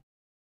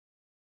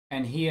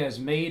has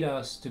made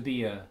us to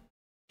be a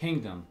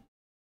kingdom,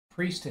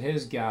 priest to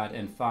his God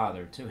and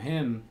Father. To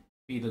him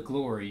be the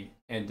glory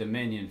and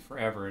dominion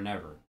forever and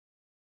ever.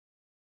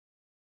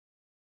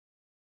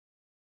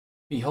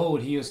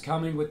 Behold, he is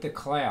coming with the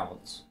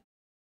clouds,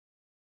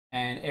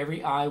 and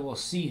every eye will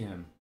see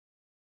him,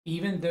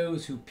 even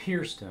those who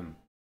pierced him,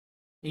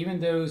 even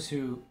those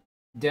who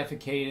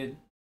defecated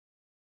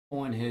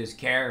on his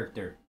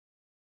character.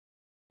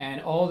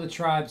 And all the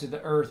tribes of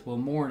the earth will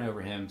mourn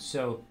over him.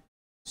 So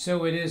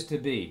it is to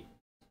be.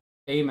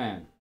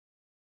 Amen.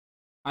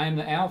 I am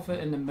the Alpha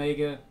and the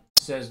Omega,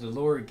 says the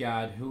Lord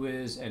God, who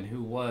is and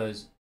who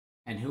was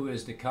and who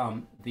is to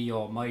come, the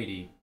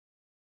Almighty.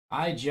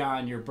 I,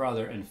 John, your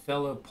brother and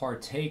fellow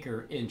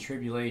partaker in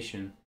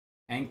tribulation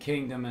and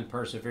kingdom and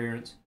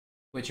perseverance,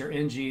 which are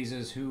in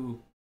Jesus,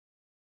 who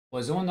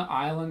was on the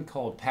island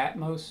called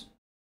Patmos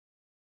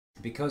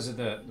because of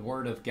the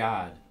word of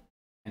God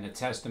and the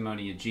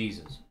testimony of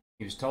Jesus.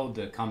 He was told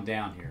to come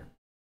down here.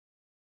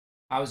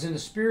 I was in the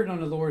Spirit on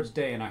the Lord's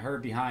day, and I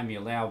heard behind me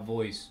a loud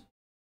voice,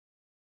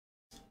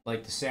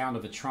 like the sound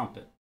of a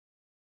trumpet,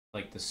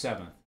 like the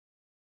 7th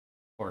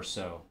or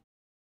so,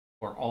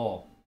 or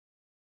all,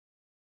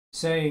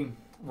 saying,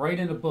 write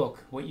in a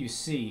book what you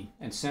see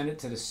and send it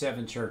to the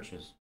 7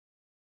 churches,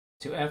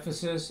 to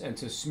Ephesus and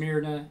to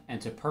Smyrna and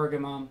to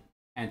Pergamum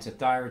and to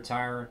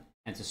Thyatira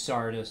and to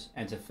Sardis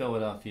and to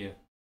Philadelphia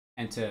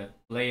and to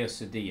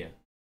Laodicea.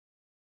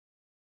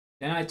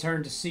 Then I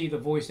turned to see the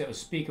voice that was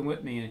speaking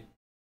with me,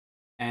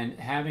 and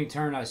having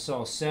turned I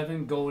saw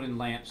 7 golden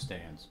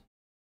lampstands.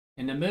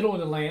 In the middle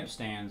of the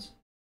lampstands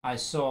I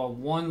saw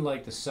one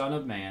like the Son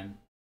of Man,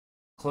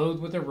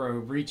 clothed with a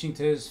robe reaching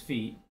to his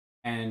feet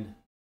and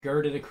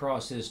girded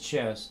across his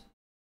chest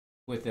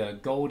with a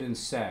golden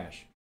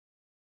sash.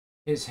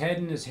 His head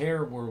and his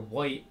hair were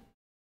white,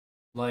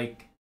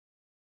 like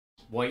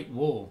white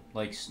wool,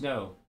 like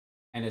snow,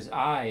 and his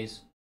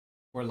eyes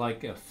were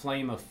like a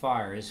flame of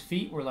fire. His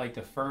feet were like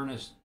the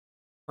furnace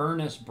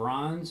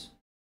bronze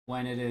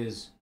when it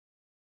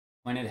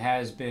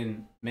has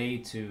been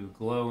made to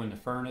glow in the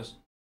furnace,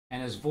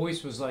 and his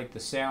voice was like the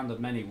sound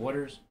of many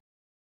waters.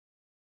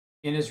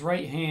 In his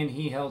right hand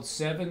he held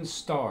 7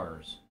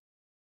 stars.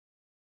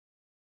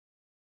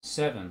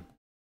 7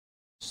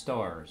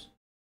 stars.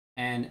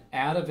 And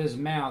out of his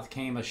mouth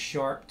came a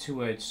sharp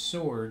two-edged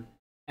sword,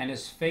 and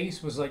his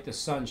face was like the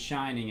sun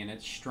shining in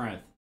its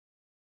strength.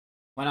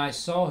 When I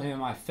saw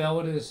him, I fell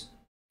at his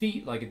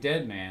feet like a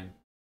dead man,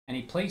 and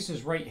he placed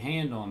his right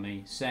hand on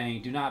me,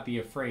 saying, "Do not be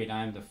afraid,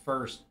 I am the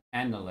first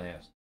and the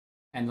last,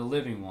 and the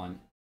living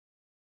one.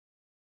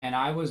 And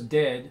I was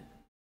dead,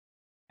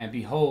 and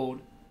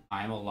behold,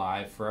 I am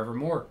alive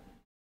forevermore,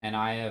 and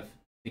I have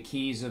the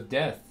keys of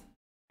death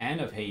and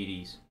of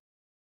Hades.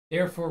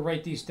 Therefore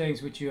write these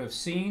things which you have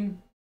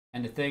seen,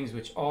 and the things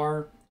which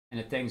are, and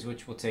the things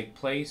which will take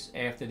place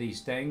after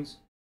these things.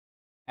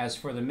 As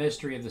for the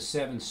mystery of the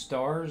 7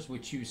 stars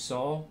which you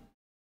saw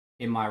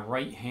in my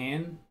right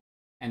hand,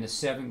 and the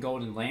 7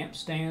 golden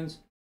lampstands,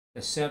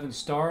 the 7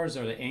 stars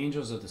are the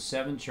angels of the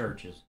 7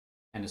 churches,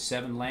 and the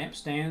 7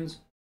 lampstands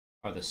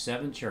are the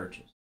 7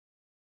 churches."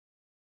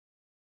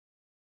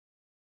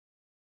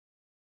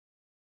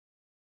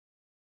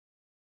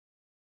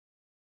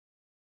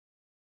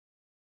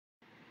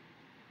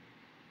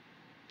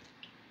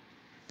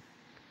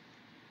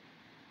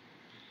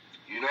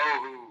 You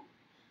know who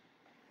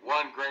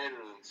one greater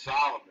than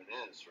Solomon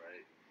is,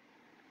 right?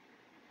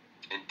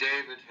 And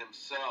David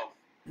himself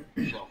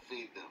shall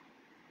feed them.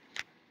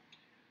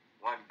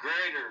 One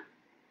greater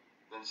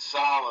than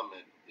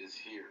Solomon is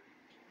here.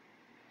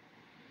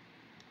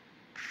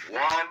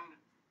 One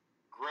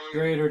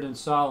Greater than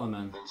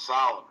Solomon.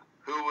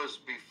 Who was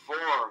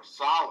before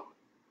Solomon.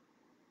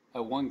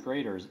 One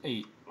greater is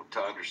 8. To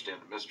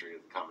understand the mystery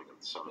of the coming of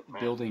the Son of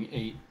Man. Building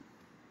 8.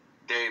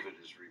 David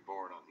is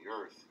reborn on the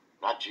earth.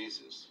 Not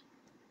Jesus.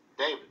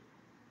 David.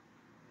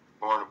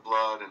 Born of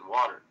blood and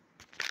water.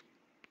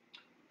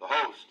 The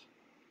host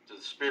to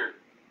the spirit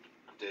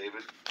of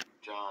David,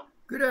 John.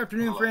 Good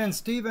afternoon, friends.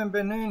 Stephen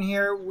Ben-Nun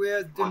here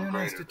with the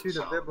Nun Institute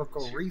of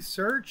Biblical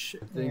Research.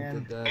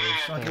 And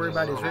don't worry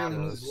about Israeli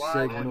News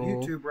Live on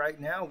YouTube right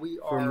now. We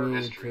are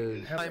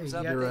having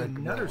yet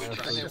another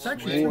strike. It's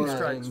actually 3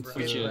 strikes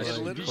for us.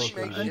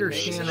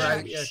 Understand,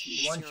 right,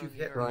 once you've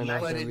hit one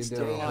strike, it's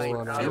kind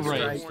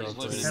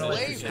of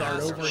like you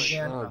start over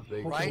again.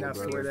 Hoping that's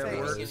the way that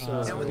works.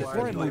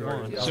 Before I move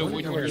on, So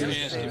what you're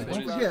asking,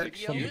 Don't forget,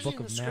 from the book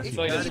of Matthew,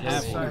 That's the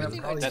fun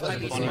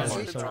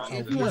part.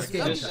 if you want to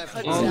get in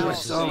touch,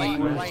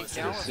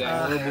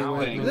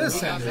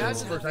 listen,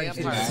 of course, I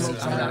can smoke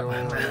some out.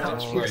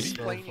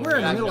 We're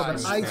in the middle of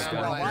an ice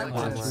storm.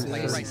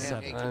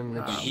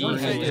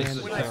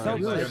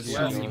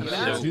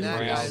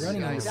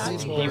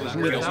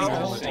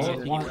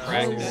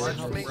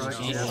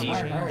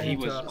 He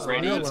was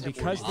ready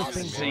because the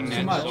things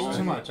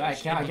too much. I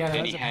got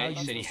it.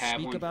 he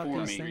had one for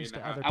me.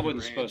 I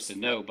wasn't supposed to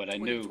know, but I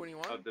knew.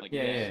 Like,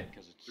 yeah.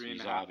 because it's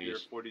 3.5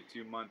 obvious. year,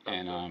 42-month.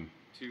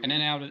 And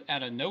then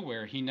out of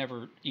nowhere, he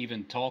never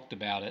even talked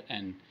about it,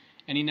 and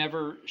he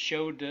never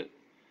showed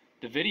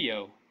the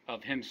video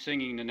of him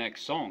singing the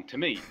next song to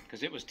me,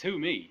 because it was to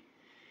me.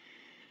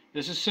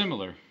 This is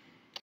similar.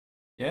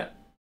 Yep.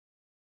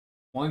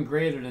 One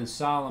greater than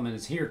Solomon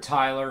is here,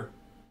 Tyler.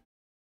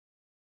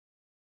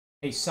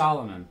 Hey,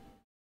 Solomon,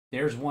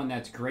 there's one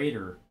that's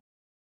greater.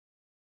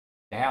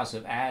 The house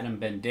of Adam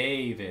ben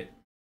David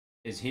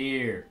is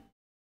here.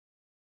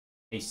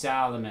 Hey,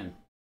 Solomon.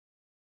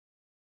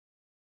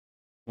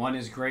 One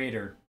is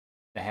greater,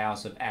 the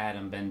house of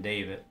Adam ben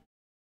David.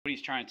 What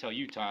he's trying to tell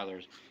you, Tyler,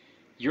 is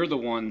you're the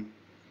one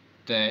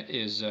that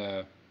is,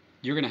 you're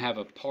going to have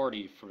a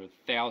party for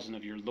 1,000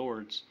 of your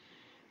lords,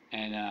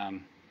 and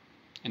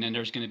then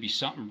there's going to be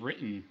something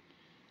written,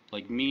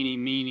 like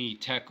meeny,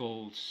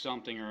 tekel,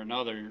 something or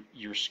another,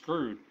 you're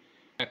screwed.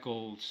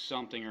 Tekel,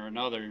 something or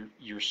another,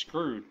 you're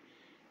screwed.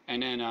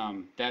 And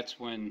then that's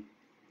when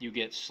you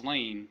get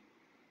slain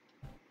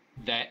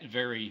that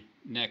very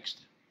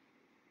next,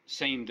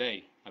 same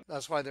day.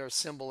 That's why their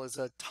symbol is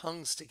a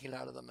tongue sticking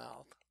out of the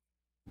mouth.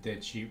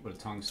 Dead sheep with a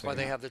tongue That's sticking why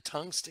they out. have the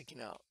tongue sticking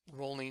out.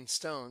 Rolling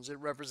stones. It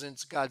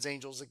represents God's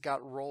angels that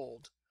got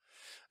rolled.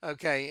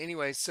 Okay,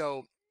 anyway,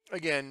 so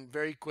again,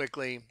 very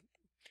quickly.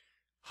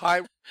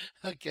 Hi.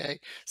 Okay.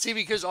 See,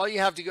 because all you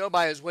have to go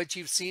by is what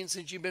you've seen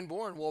since you've been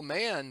born. Well,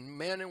 man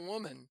and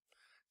woman.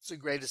 It's the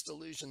greatest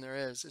illusion there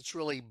is. It's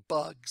really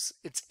bugs.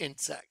 It's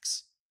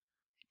insects.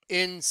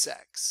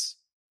 Insects.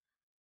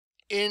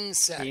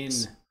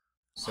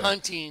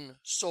 Hunting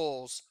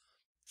souls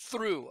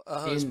through a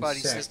host body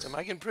system.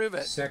 I can prove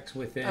it. Sex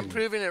within. I'm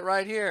proving it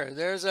right here.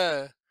 There's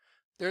a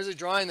There's a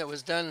drawing that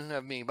was done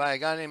of me by a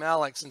guy named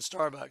Alex in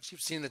Starbucks. You've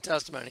seen the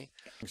testimony.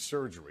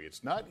 Surgery.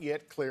 It's not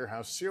yet clear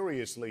how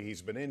seriously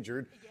he's been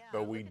injured,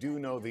 but we do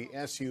know the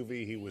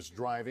SUV he was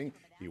driving,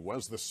 he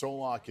was the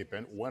sole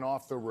occupant, went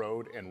off the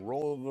road and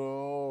rolled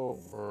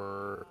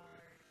over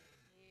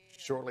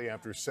shortly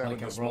after 7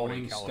 this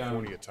morning,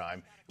 California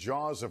time.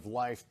 Jaws of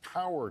Life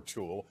power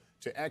tool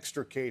to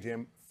extricate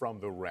him from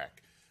the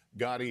wreck.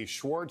 Gotti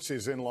Schwartz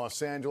is in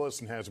Los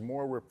Angeles and has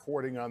more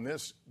reporting on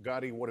this.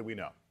 Gotti, what do we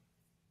know?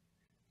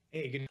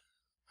 Hey, good.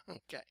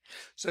 Okay.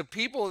 So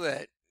people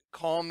that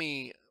call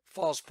me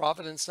false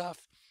prophet and stuff,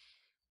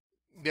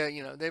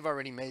 they've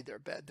already made their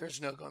bed. There's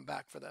no going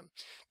back for them,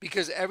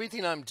 because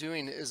everything I'm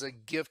doing is a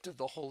gift of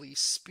the Holy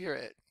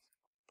Spirit.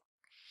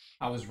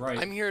 I was right.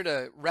 I'm here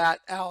to rat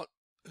out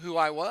who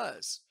I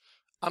was.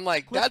 I'm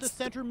like, Clip that's the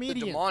center the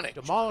median. demonic.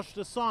 Demolished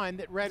a sign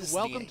that read,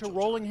 "Welcome to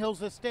Rolling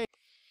Hills Estate."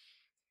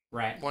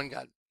 Right.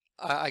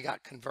 I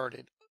got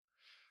converted,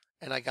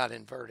 and I got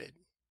inverted.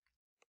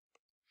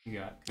 You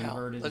got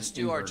converted. Now, let's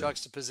do our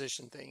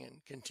juxtaposition thing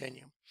and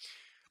continue.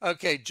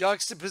 Okay,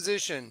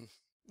 juxtaposition.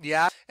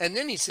 Yeah. And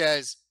then he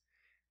says,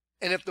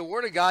 and if the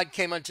word of God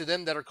came unto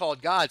them that are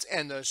called gods,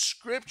 and the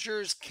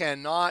scriptures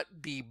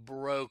cannot be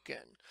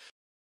broken.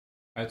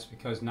 That's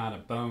because not a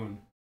bone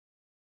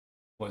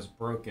was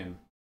broken.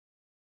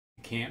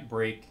 You can't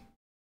break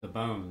the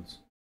bones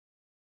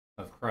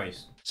of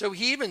Christ. So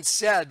he even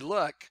said,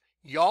 look,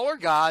 y'all are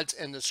gods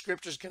and the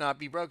scriptures cannot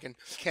be broken.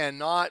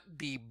 Cannot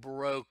be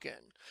broken.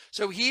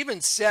 So he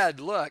even said,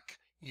 look,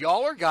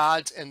 y'all are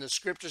gods and the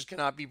scriptures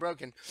cannot be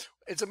broken.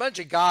 It's a bunch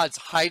of gods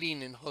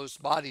hiding in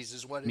host bodies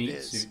is what it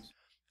is. Suits.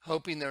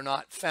 Hoping they're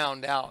not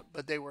found out,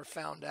 but they were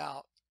found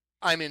out.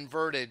 I'm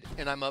inverted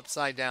and I'm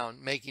upside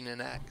down, making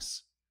an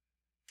X.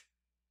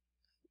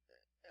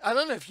 I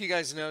don't know if you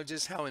guys know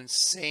just how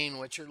insane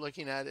what you're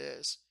looking at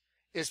is,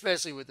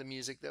 especially with the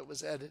music that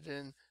was edited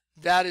in.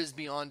 That is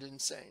beyond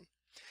insane.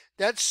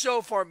 That's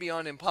so far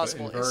beyond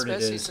impossible,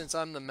 especially since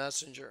I'm the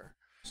messenger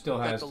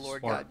that the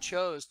Lord God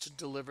chose to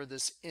deliver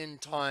this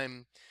end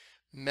time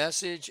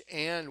message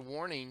and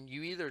warning.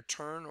 You either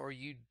turn or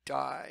you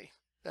die.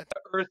 The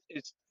earth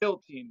is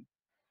tilting.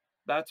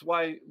 That's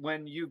why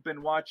when you've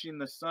been watching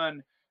the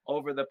sun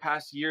over the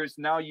past years,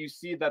 now you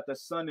see that the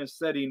sun is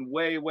setting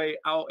way, way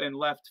out in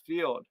left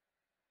field.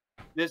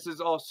 This is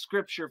all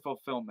scripture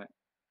fulfillment.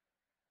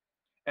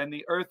 And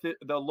the earth,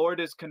 the Lord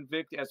is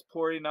convicted as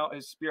pouring out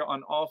his spirit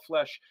on all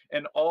flesh,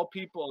 and all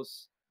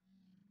peoples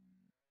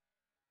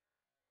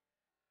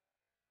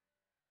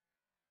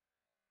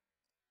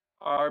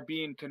are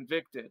being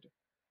convicted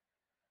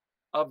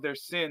of their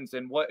sins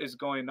and what is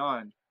going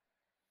on.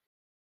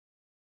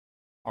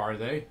 Are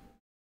they?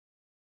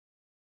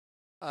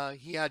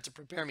 He had to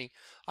prepare me.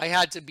 I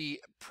had to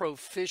be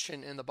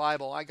proficient in the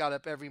Bible. I got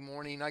up every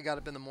morning. I got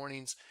up in the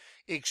mornings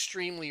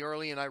extremely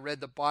early and I read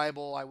the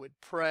Bible. I would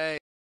pray.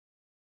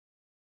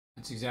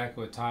 That's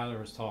exactly what Tyler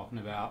was talking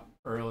about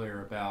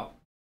earlier about,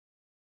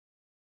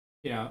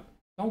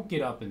 don't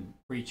get up and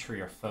reach for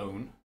your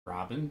phone,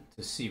 Robin,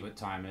 to see what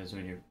time it is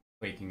when you're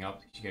waking up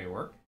because you go to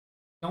work.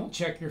 Don't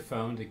check your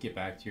phone to get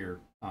back to your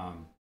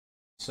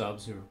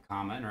subs or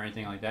comment or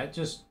anything like that.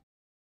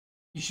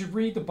 You should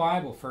read the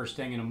Bible first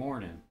thing in the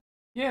morning.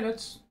 Yeah,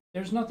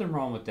 there's nothing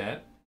wrong with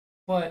that.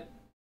 But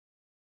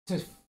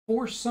to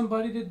force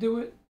somebody to do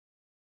it,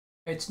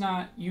 it's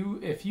not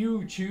you. If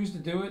you choose to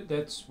do it,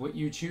 that's what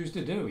you choose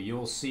to do.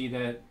 You'll see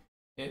that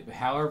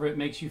however it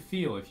makes you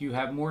feel. If you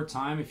have more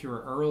time, if you're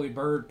an early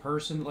bird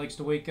person that likes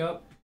to wake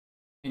up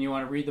and you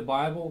want to read the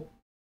Bible,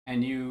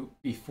 and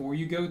before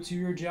you go to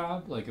your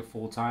job, like a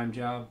full-time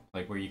job,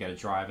 like where you got to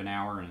drive an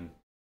hour and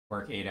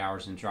work 8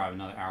 hours and drive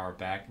another hour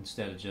back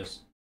instead of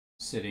just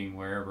sitting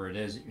wherever it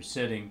is that you're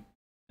sitting,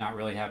 not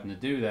really having to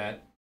do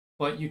that.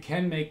 But you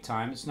can make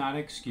time. It's not an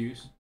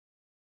excuse.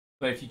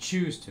 But if you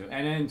choose to,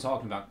 and then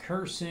talking about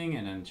cursing,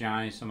 and then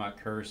Johnny's talking about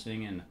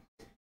cursing,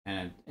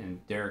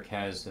 and Derek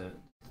has the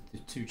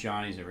two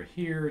Johnnies over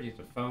here. You get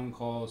a phone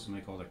call.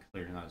 Somebody called it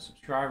clearly not a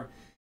subscriber.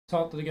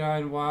 Talk to the guy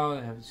in a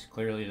while.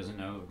 Clearly doesn't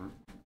know,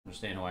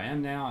 understand who I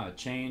am now. I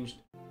changed.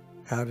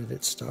 How did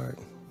it start?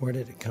 Where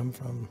did it come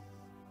from?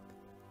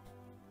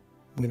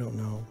 We don't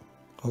know.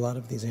 A lot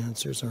of these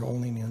answers are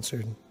only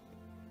answered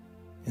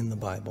in the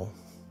Bible.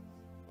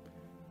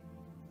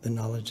 The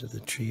knowledge of the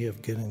tree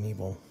of good and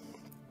evil.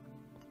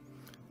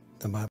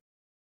 The Bible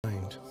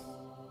mind.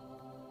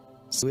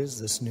 So who is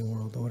this New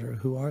World Order?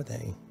 Who are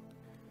they?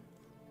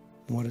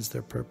 What is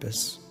their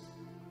purpose?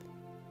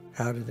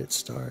 How did it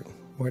start?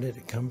 Where did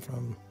it come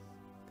from?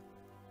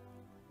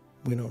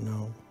 We don't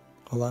know.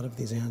 A lot of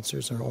these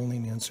answers are only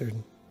answered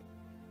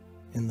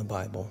in the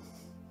Bible.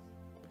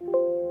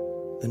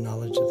 The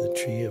knowledge of the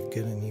tree of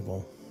good and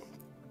evil.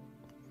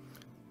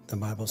 The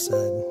Bible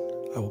said,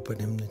 I will put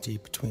enmity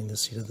between the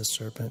seed of the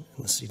serpent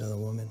and the seed of the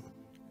woman.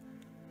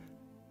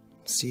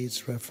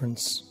 Seeds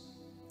reference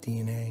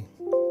DNA.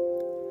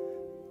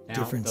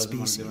 Different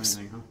species.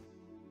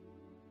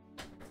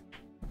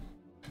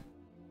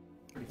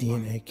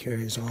 DNA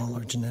carries all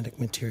our genetic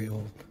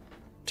material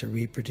to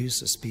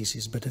reproduce a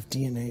species, but if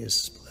DNA is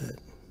split,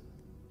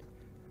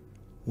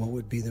 what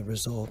would be the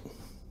result?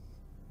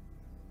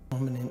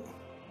 Dominant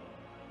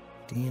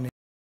DNA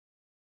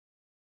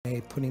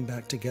putting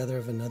back together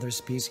of another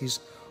species,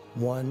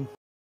 one.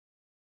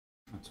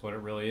 That's what it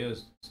really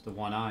is. It's the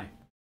one eye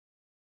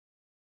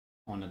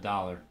on the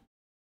dollar.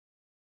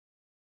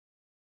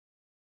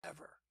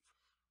 Ever.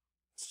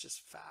 It's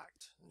just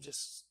fact. I'm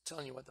just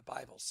telling you what the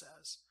Bible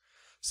says.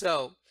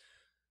 So,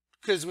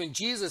 because when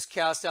Jesus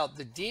cast out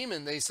the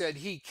demon, they said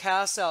he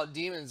cast out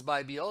demons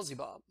by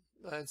Beelzebub.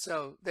 And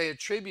so they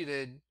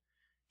attributed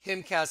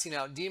him casting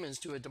out demons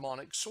to a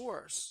demonic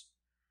source.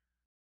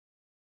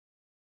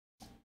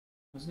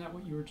 Isn't that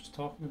what you were just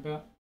talking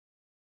about?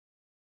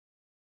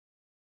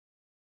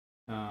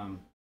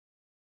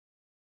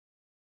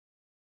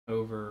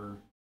 Over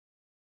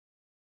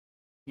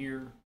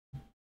here,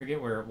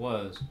 forget where it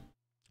was.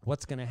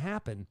 What's going to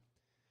happen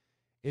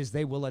is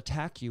they will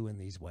attack you in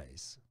these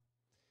ways.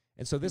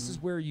 And so this is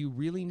where you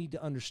really need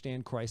to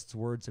understand Christ's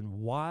words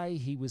and why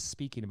he was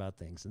speaking about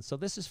things. And so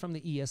this is from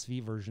the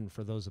ESV version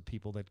for those of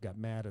people that got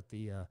mad at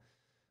the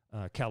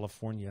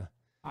California.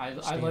 I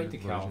like the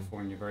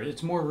California version.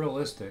 It's more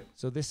realistic.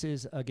 So this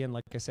is, again,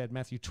 like I said,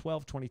 Matthew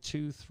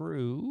 12:22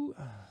 through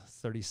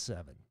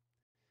 37.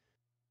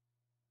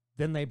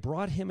 Then they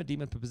brought him a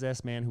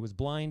demon-possessed man who was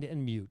blind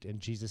and mute,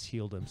 and Jesus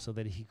healed him so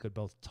that he could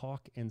both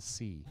talk and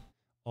see.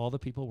 All the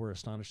people were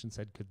astonished and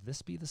said, could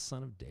this be the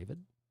son of David?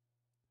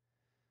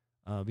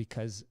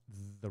 Because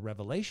the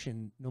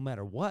revelation, no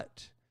matter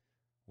what,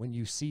 when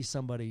you see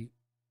somebody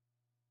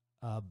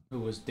who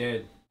was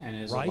dead and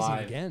is rising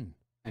alive again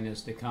and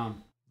is to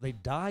come, they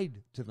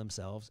died to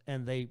themselves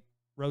and they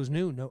rose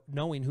new,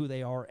 knowing who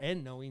they are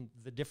and knowing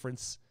the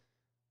difference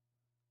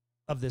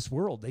of this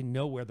world. They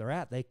know where they're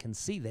at. They can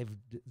see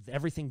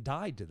everything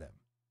died to them.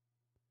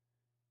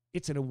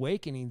 It's an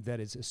awakening that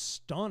is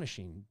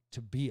astonishing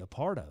to be a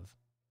part of.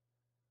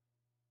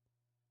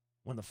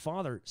 When the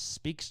Father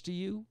speaks to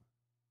you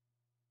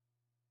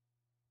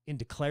in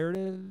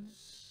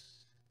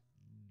declaratives,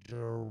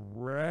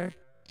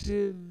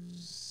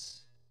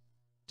 directives,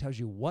 tells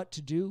you what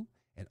to do,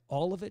 and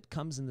all of it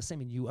comes in the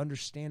same, and you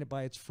understand it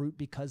by its fruit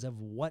because of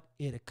what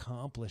it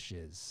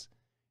accomplishes.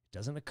 It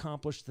doesn't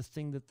accomplish the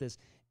thing that this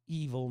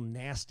evil,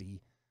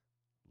 nasty,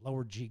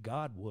 lower G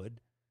God would,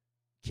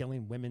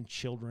 killing women,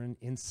 children,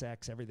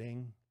 insects,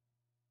 everything,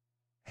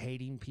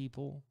 hating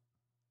people.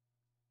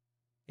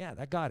 Yeah,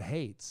 that God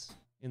hates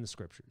in the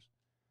scriptures.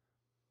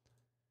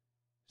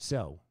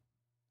 So,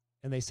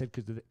 and they said,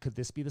 could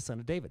this be the son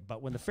of David?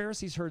 But when the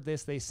Pharisees heard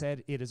this, they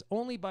said, it is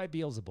only by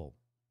Beelzebul,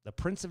 the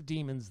prince of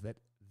demons, that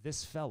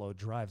this fellow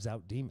drives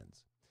out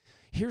demons.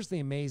 Here's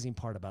the amazing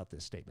part about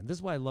this statement. This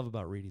is what I love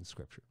about reading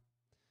scripture.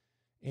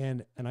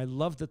 And I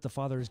love that the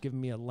Father has given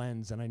me a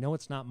lens, and I know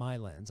it's not my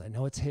lens. I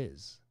know it's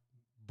his,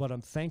 but I'm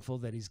thankful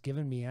that he's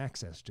given me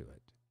access to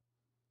it.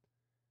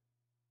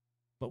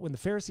 But when the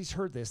Pharisees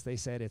heard this, they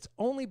said, it's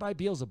only by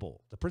Beelzebul,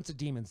 the prince of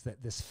demons,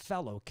 that this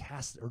fellow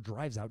casts or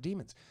drives out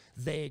demons.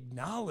 They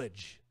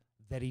acknowledge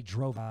that he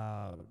drove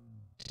out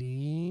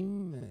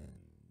demons.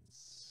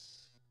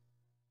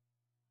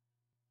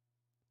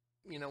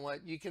 You know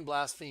what? You can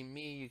blaspheme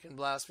me, you can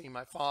blaspheme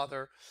my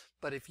Father,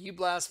 but if you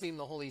blaspheme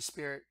the Holy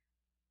Spirit,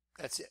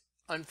 that's it.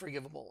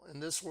 Unforgivable in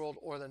this world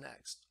or the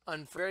next.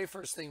 Very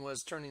first thing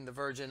was turning the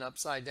Virgin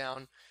upside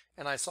down,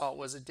 and I saw it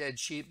was a dead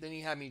sheep. Then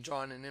he had me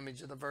draw an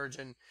image of the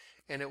Virgin,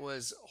 and it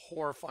was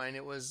horrifying.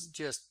 It was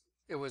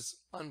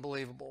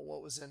unbelievable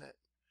what was in it.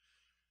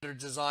 They're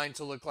designed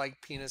to look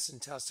like penis and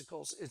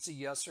testicles. It's a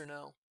yes or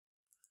no.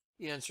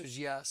 The answer is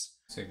yes.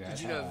 Did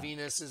you know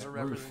Venus is a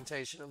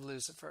representation of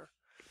Lucifer?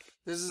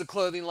 This is a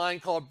clothing line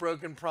called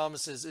Broken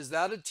Promises. Is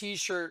that a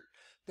t-shirt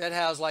that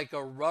has like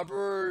a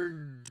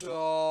rubber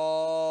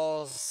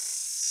doll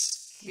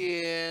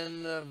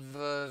skin of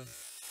a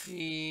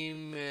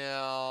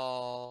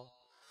female?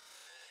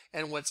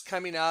 And what's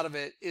coming out of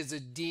it is a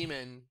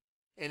demon,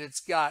 and it's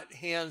got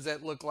hands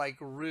that look like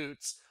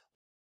roots.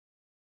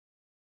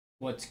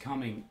 What's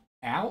coming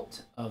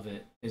out of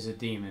it is a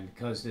demon,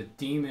 because the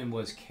demon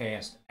was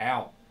cast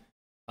out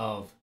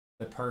of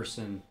the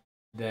person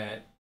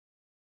that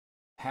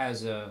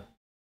has a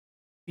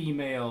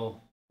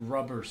female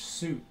rubber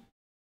suit,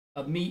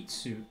 a meat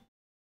suit.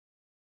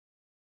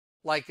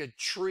 Like a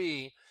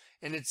tree,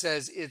 and it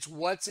says it's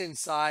what's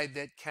inside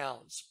that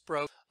counts.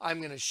 Bro, I'm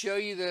going to show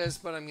you this,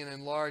 but I'm going to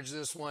enlarge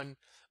this one.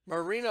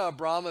 Marina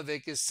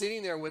Abramovic is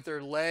sitting there with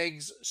her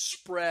legs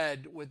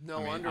spread with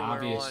no underwear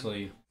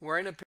obviously, on.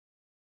 Wearing a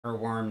her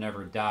worm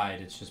never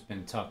died. It's just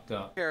been tucked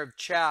up. Pair of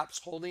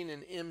chaps holding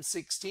an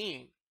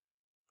M16.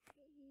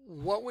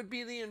 What would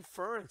be the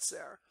inference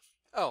there?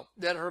 Oh,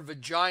 that her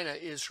vagina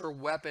is her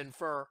weapon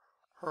for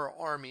her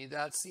army.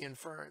 That's the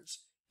inference.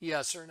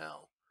 Yes or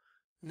no?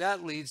 And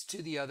that leads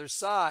to the other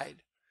side.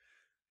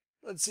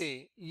 Let's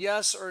see.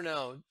 Yes or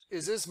no?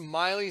 Is this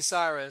Miley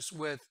Cyrus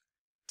with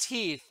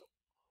teeth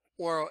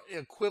or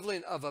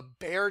equivalent of a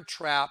bear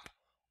trap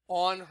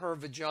on her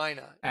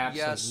vagina?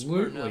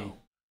 Absolutely. Yes or no?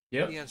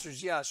 Yep. The answer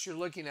is yes. You're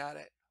looking at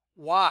it.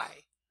 Why?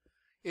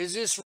 Is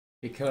this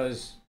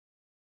because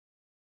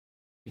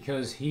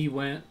he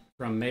went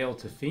from male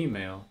to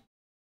female,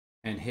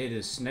 and hid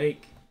his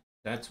snake.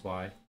 That's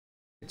why.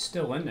 It's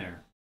still in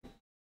there,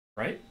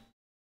 right?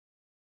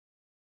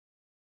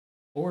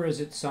 Or is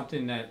it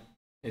something that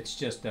it's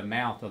just the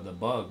mouth of the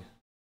bug?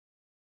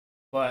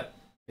 But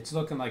it's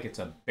looking like it's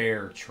a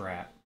bear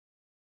trap.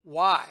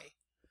 Why?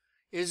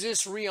 Is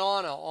this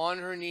Rihanna on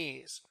her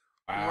knees,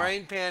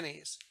 wearing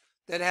panties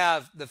that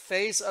have the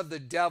face of the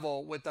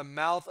devil with the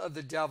mouth of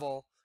the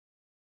devil?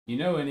 You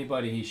know,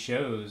 anybody he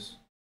shows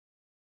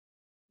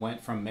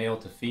went from male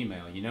to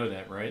female. You know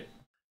that, right?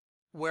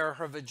 Where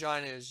her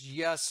vagina is,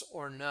 yes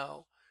or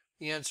no?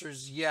 The answer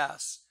is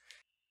yes.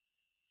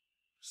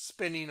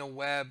 Spinning a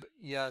web,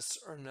 yes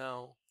or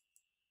no?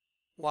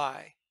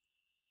 Why?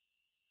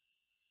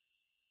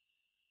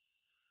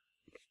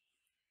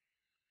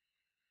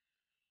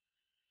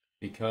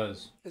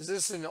 Because is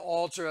this an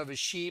altar of a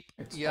sheep?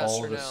 It's yes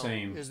all or the no?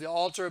 same. Is the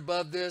altar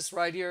above this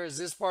right here? Is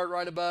this part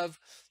right above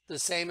the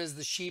same as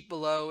the sheep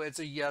below? It's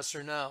a yes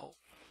or no.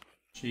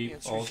 Sheep,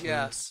 answer altar, is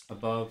yes.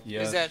 above,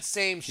 yes. Is that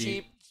same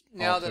sheep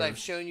now that I've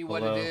shown you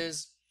what below. it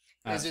is?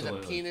 Absolutely. Is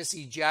it a penis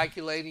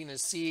ejaculating a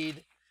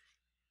seed?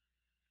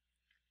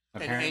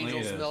 Apparently and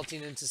angels it is.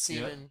 melting into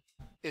semen?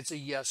 Yep. It's a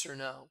yes or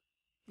no.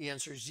 The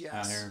answer is yes.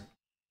 Out here.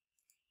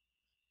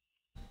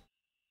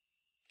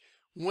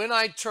 When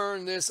I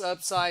turn this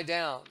upside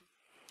down,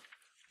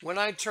 when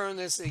I turn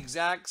this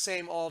exact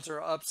same altar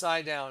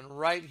upside down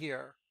right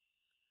here,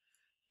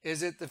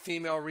 is it the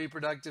female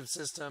reproductive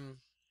system?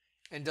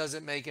 And does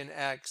it make an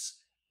X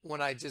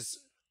when I just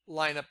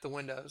line up the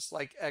windows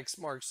like X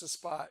marks the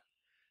spot?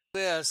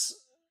 This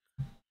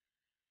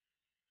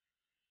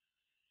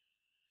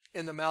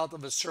in the mouth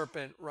of a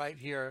serpent right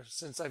here,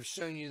 since I've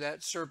shown you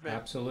that serpent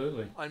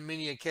Absolutely. on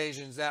many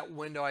occasions, that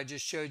window I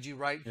just showed you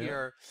right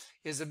here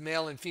is a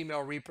male and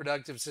female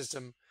reproductive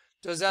system.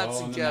 Does that All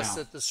in the suggest mouth.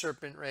 that the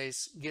serpent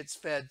race gets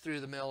fed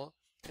through the male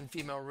and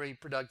female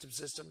reproductive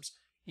systems?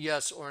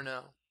 Yes or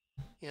no?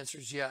 The answer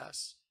is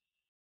yes.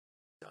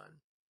 Done.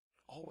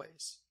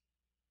 Always.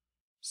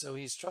 So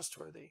he's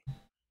trustworthy,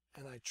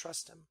 and I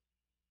trust him.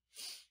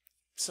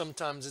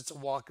 Sometimes it's a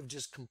walk of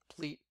just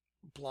complete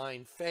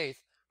blind faith,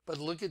 but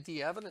look at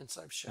the evidence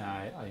I've shown.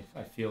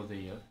 I feel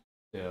the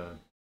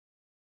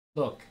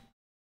look.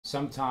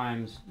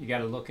 Sometimes you got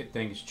to look at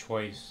things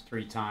twice,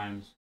 3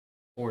 times,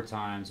 4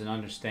 times, and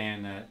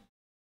understand that.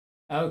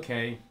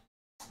 Okay,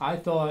 I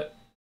thought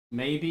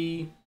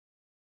maybe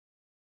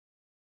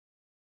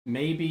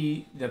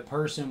the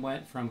person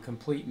went from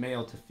complete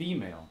male to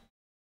female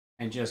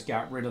and just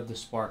got rid of the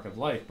spark of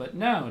life. But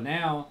no,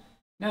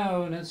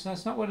 that's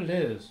not what it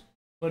is.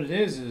 What it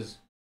is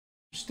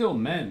they're still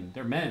men.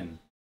 They're men.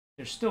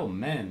 They're still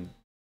men.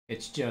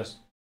 It's just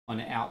on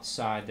the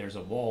outside there's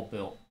a wall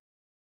built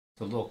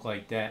to look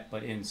like that,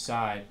 but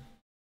inside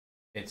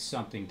it's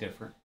something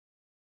different.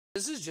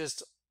 This is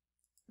just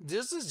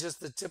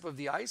the tip of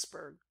the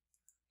iceberg.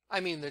 I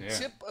mean, the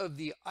tip of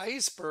the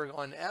iceberg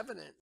on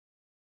evidence.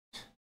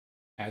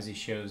 As he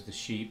shows the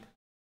sheep,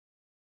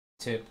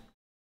 tip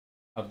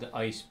of the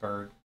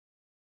iceberg.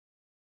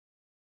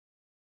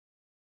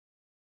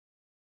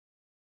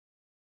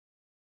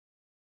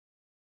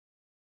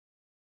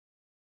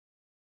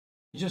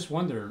 You just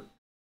wonder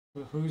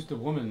who's the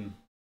woman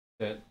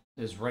that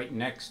is right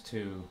next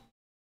to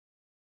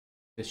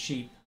the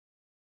sheep.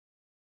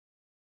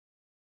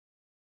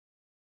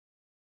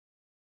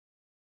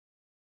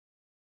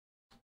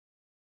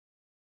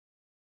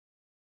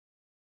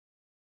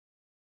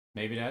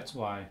 Maybe that's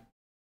why,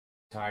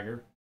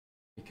 Tiger,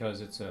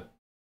 because it's a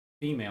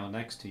female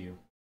next to you.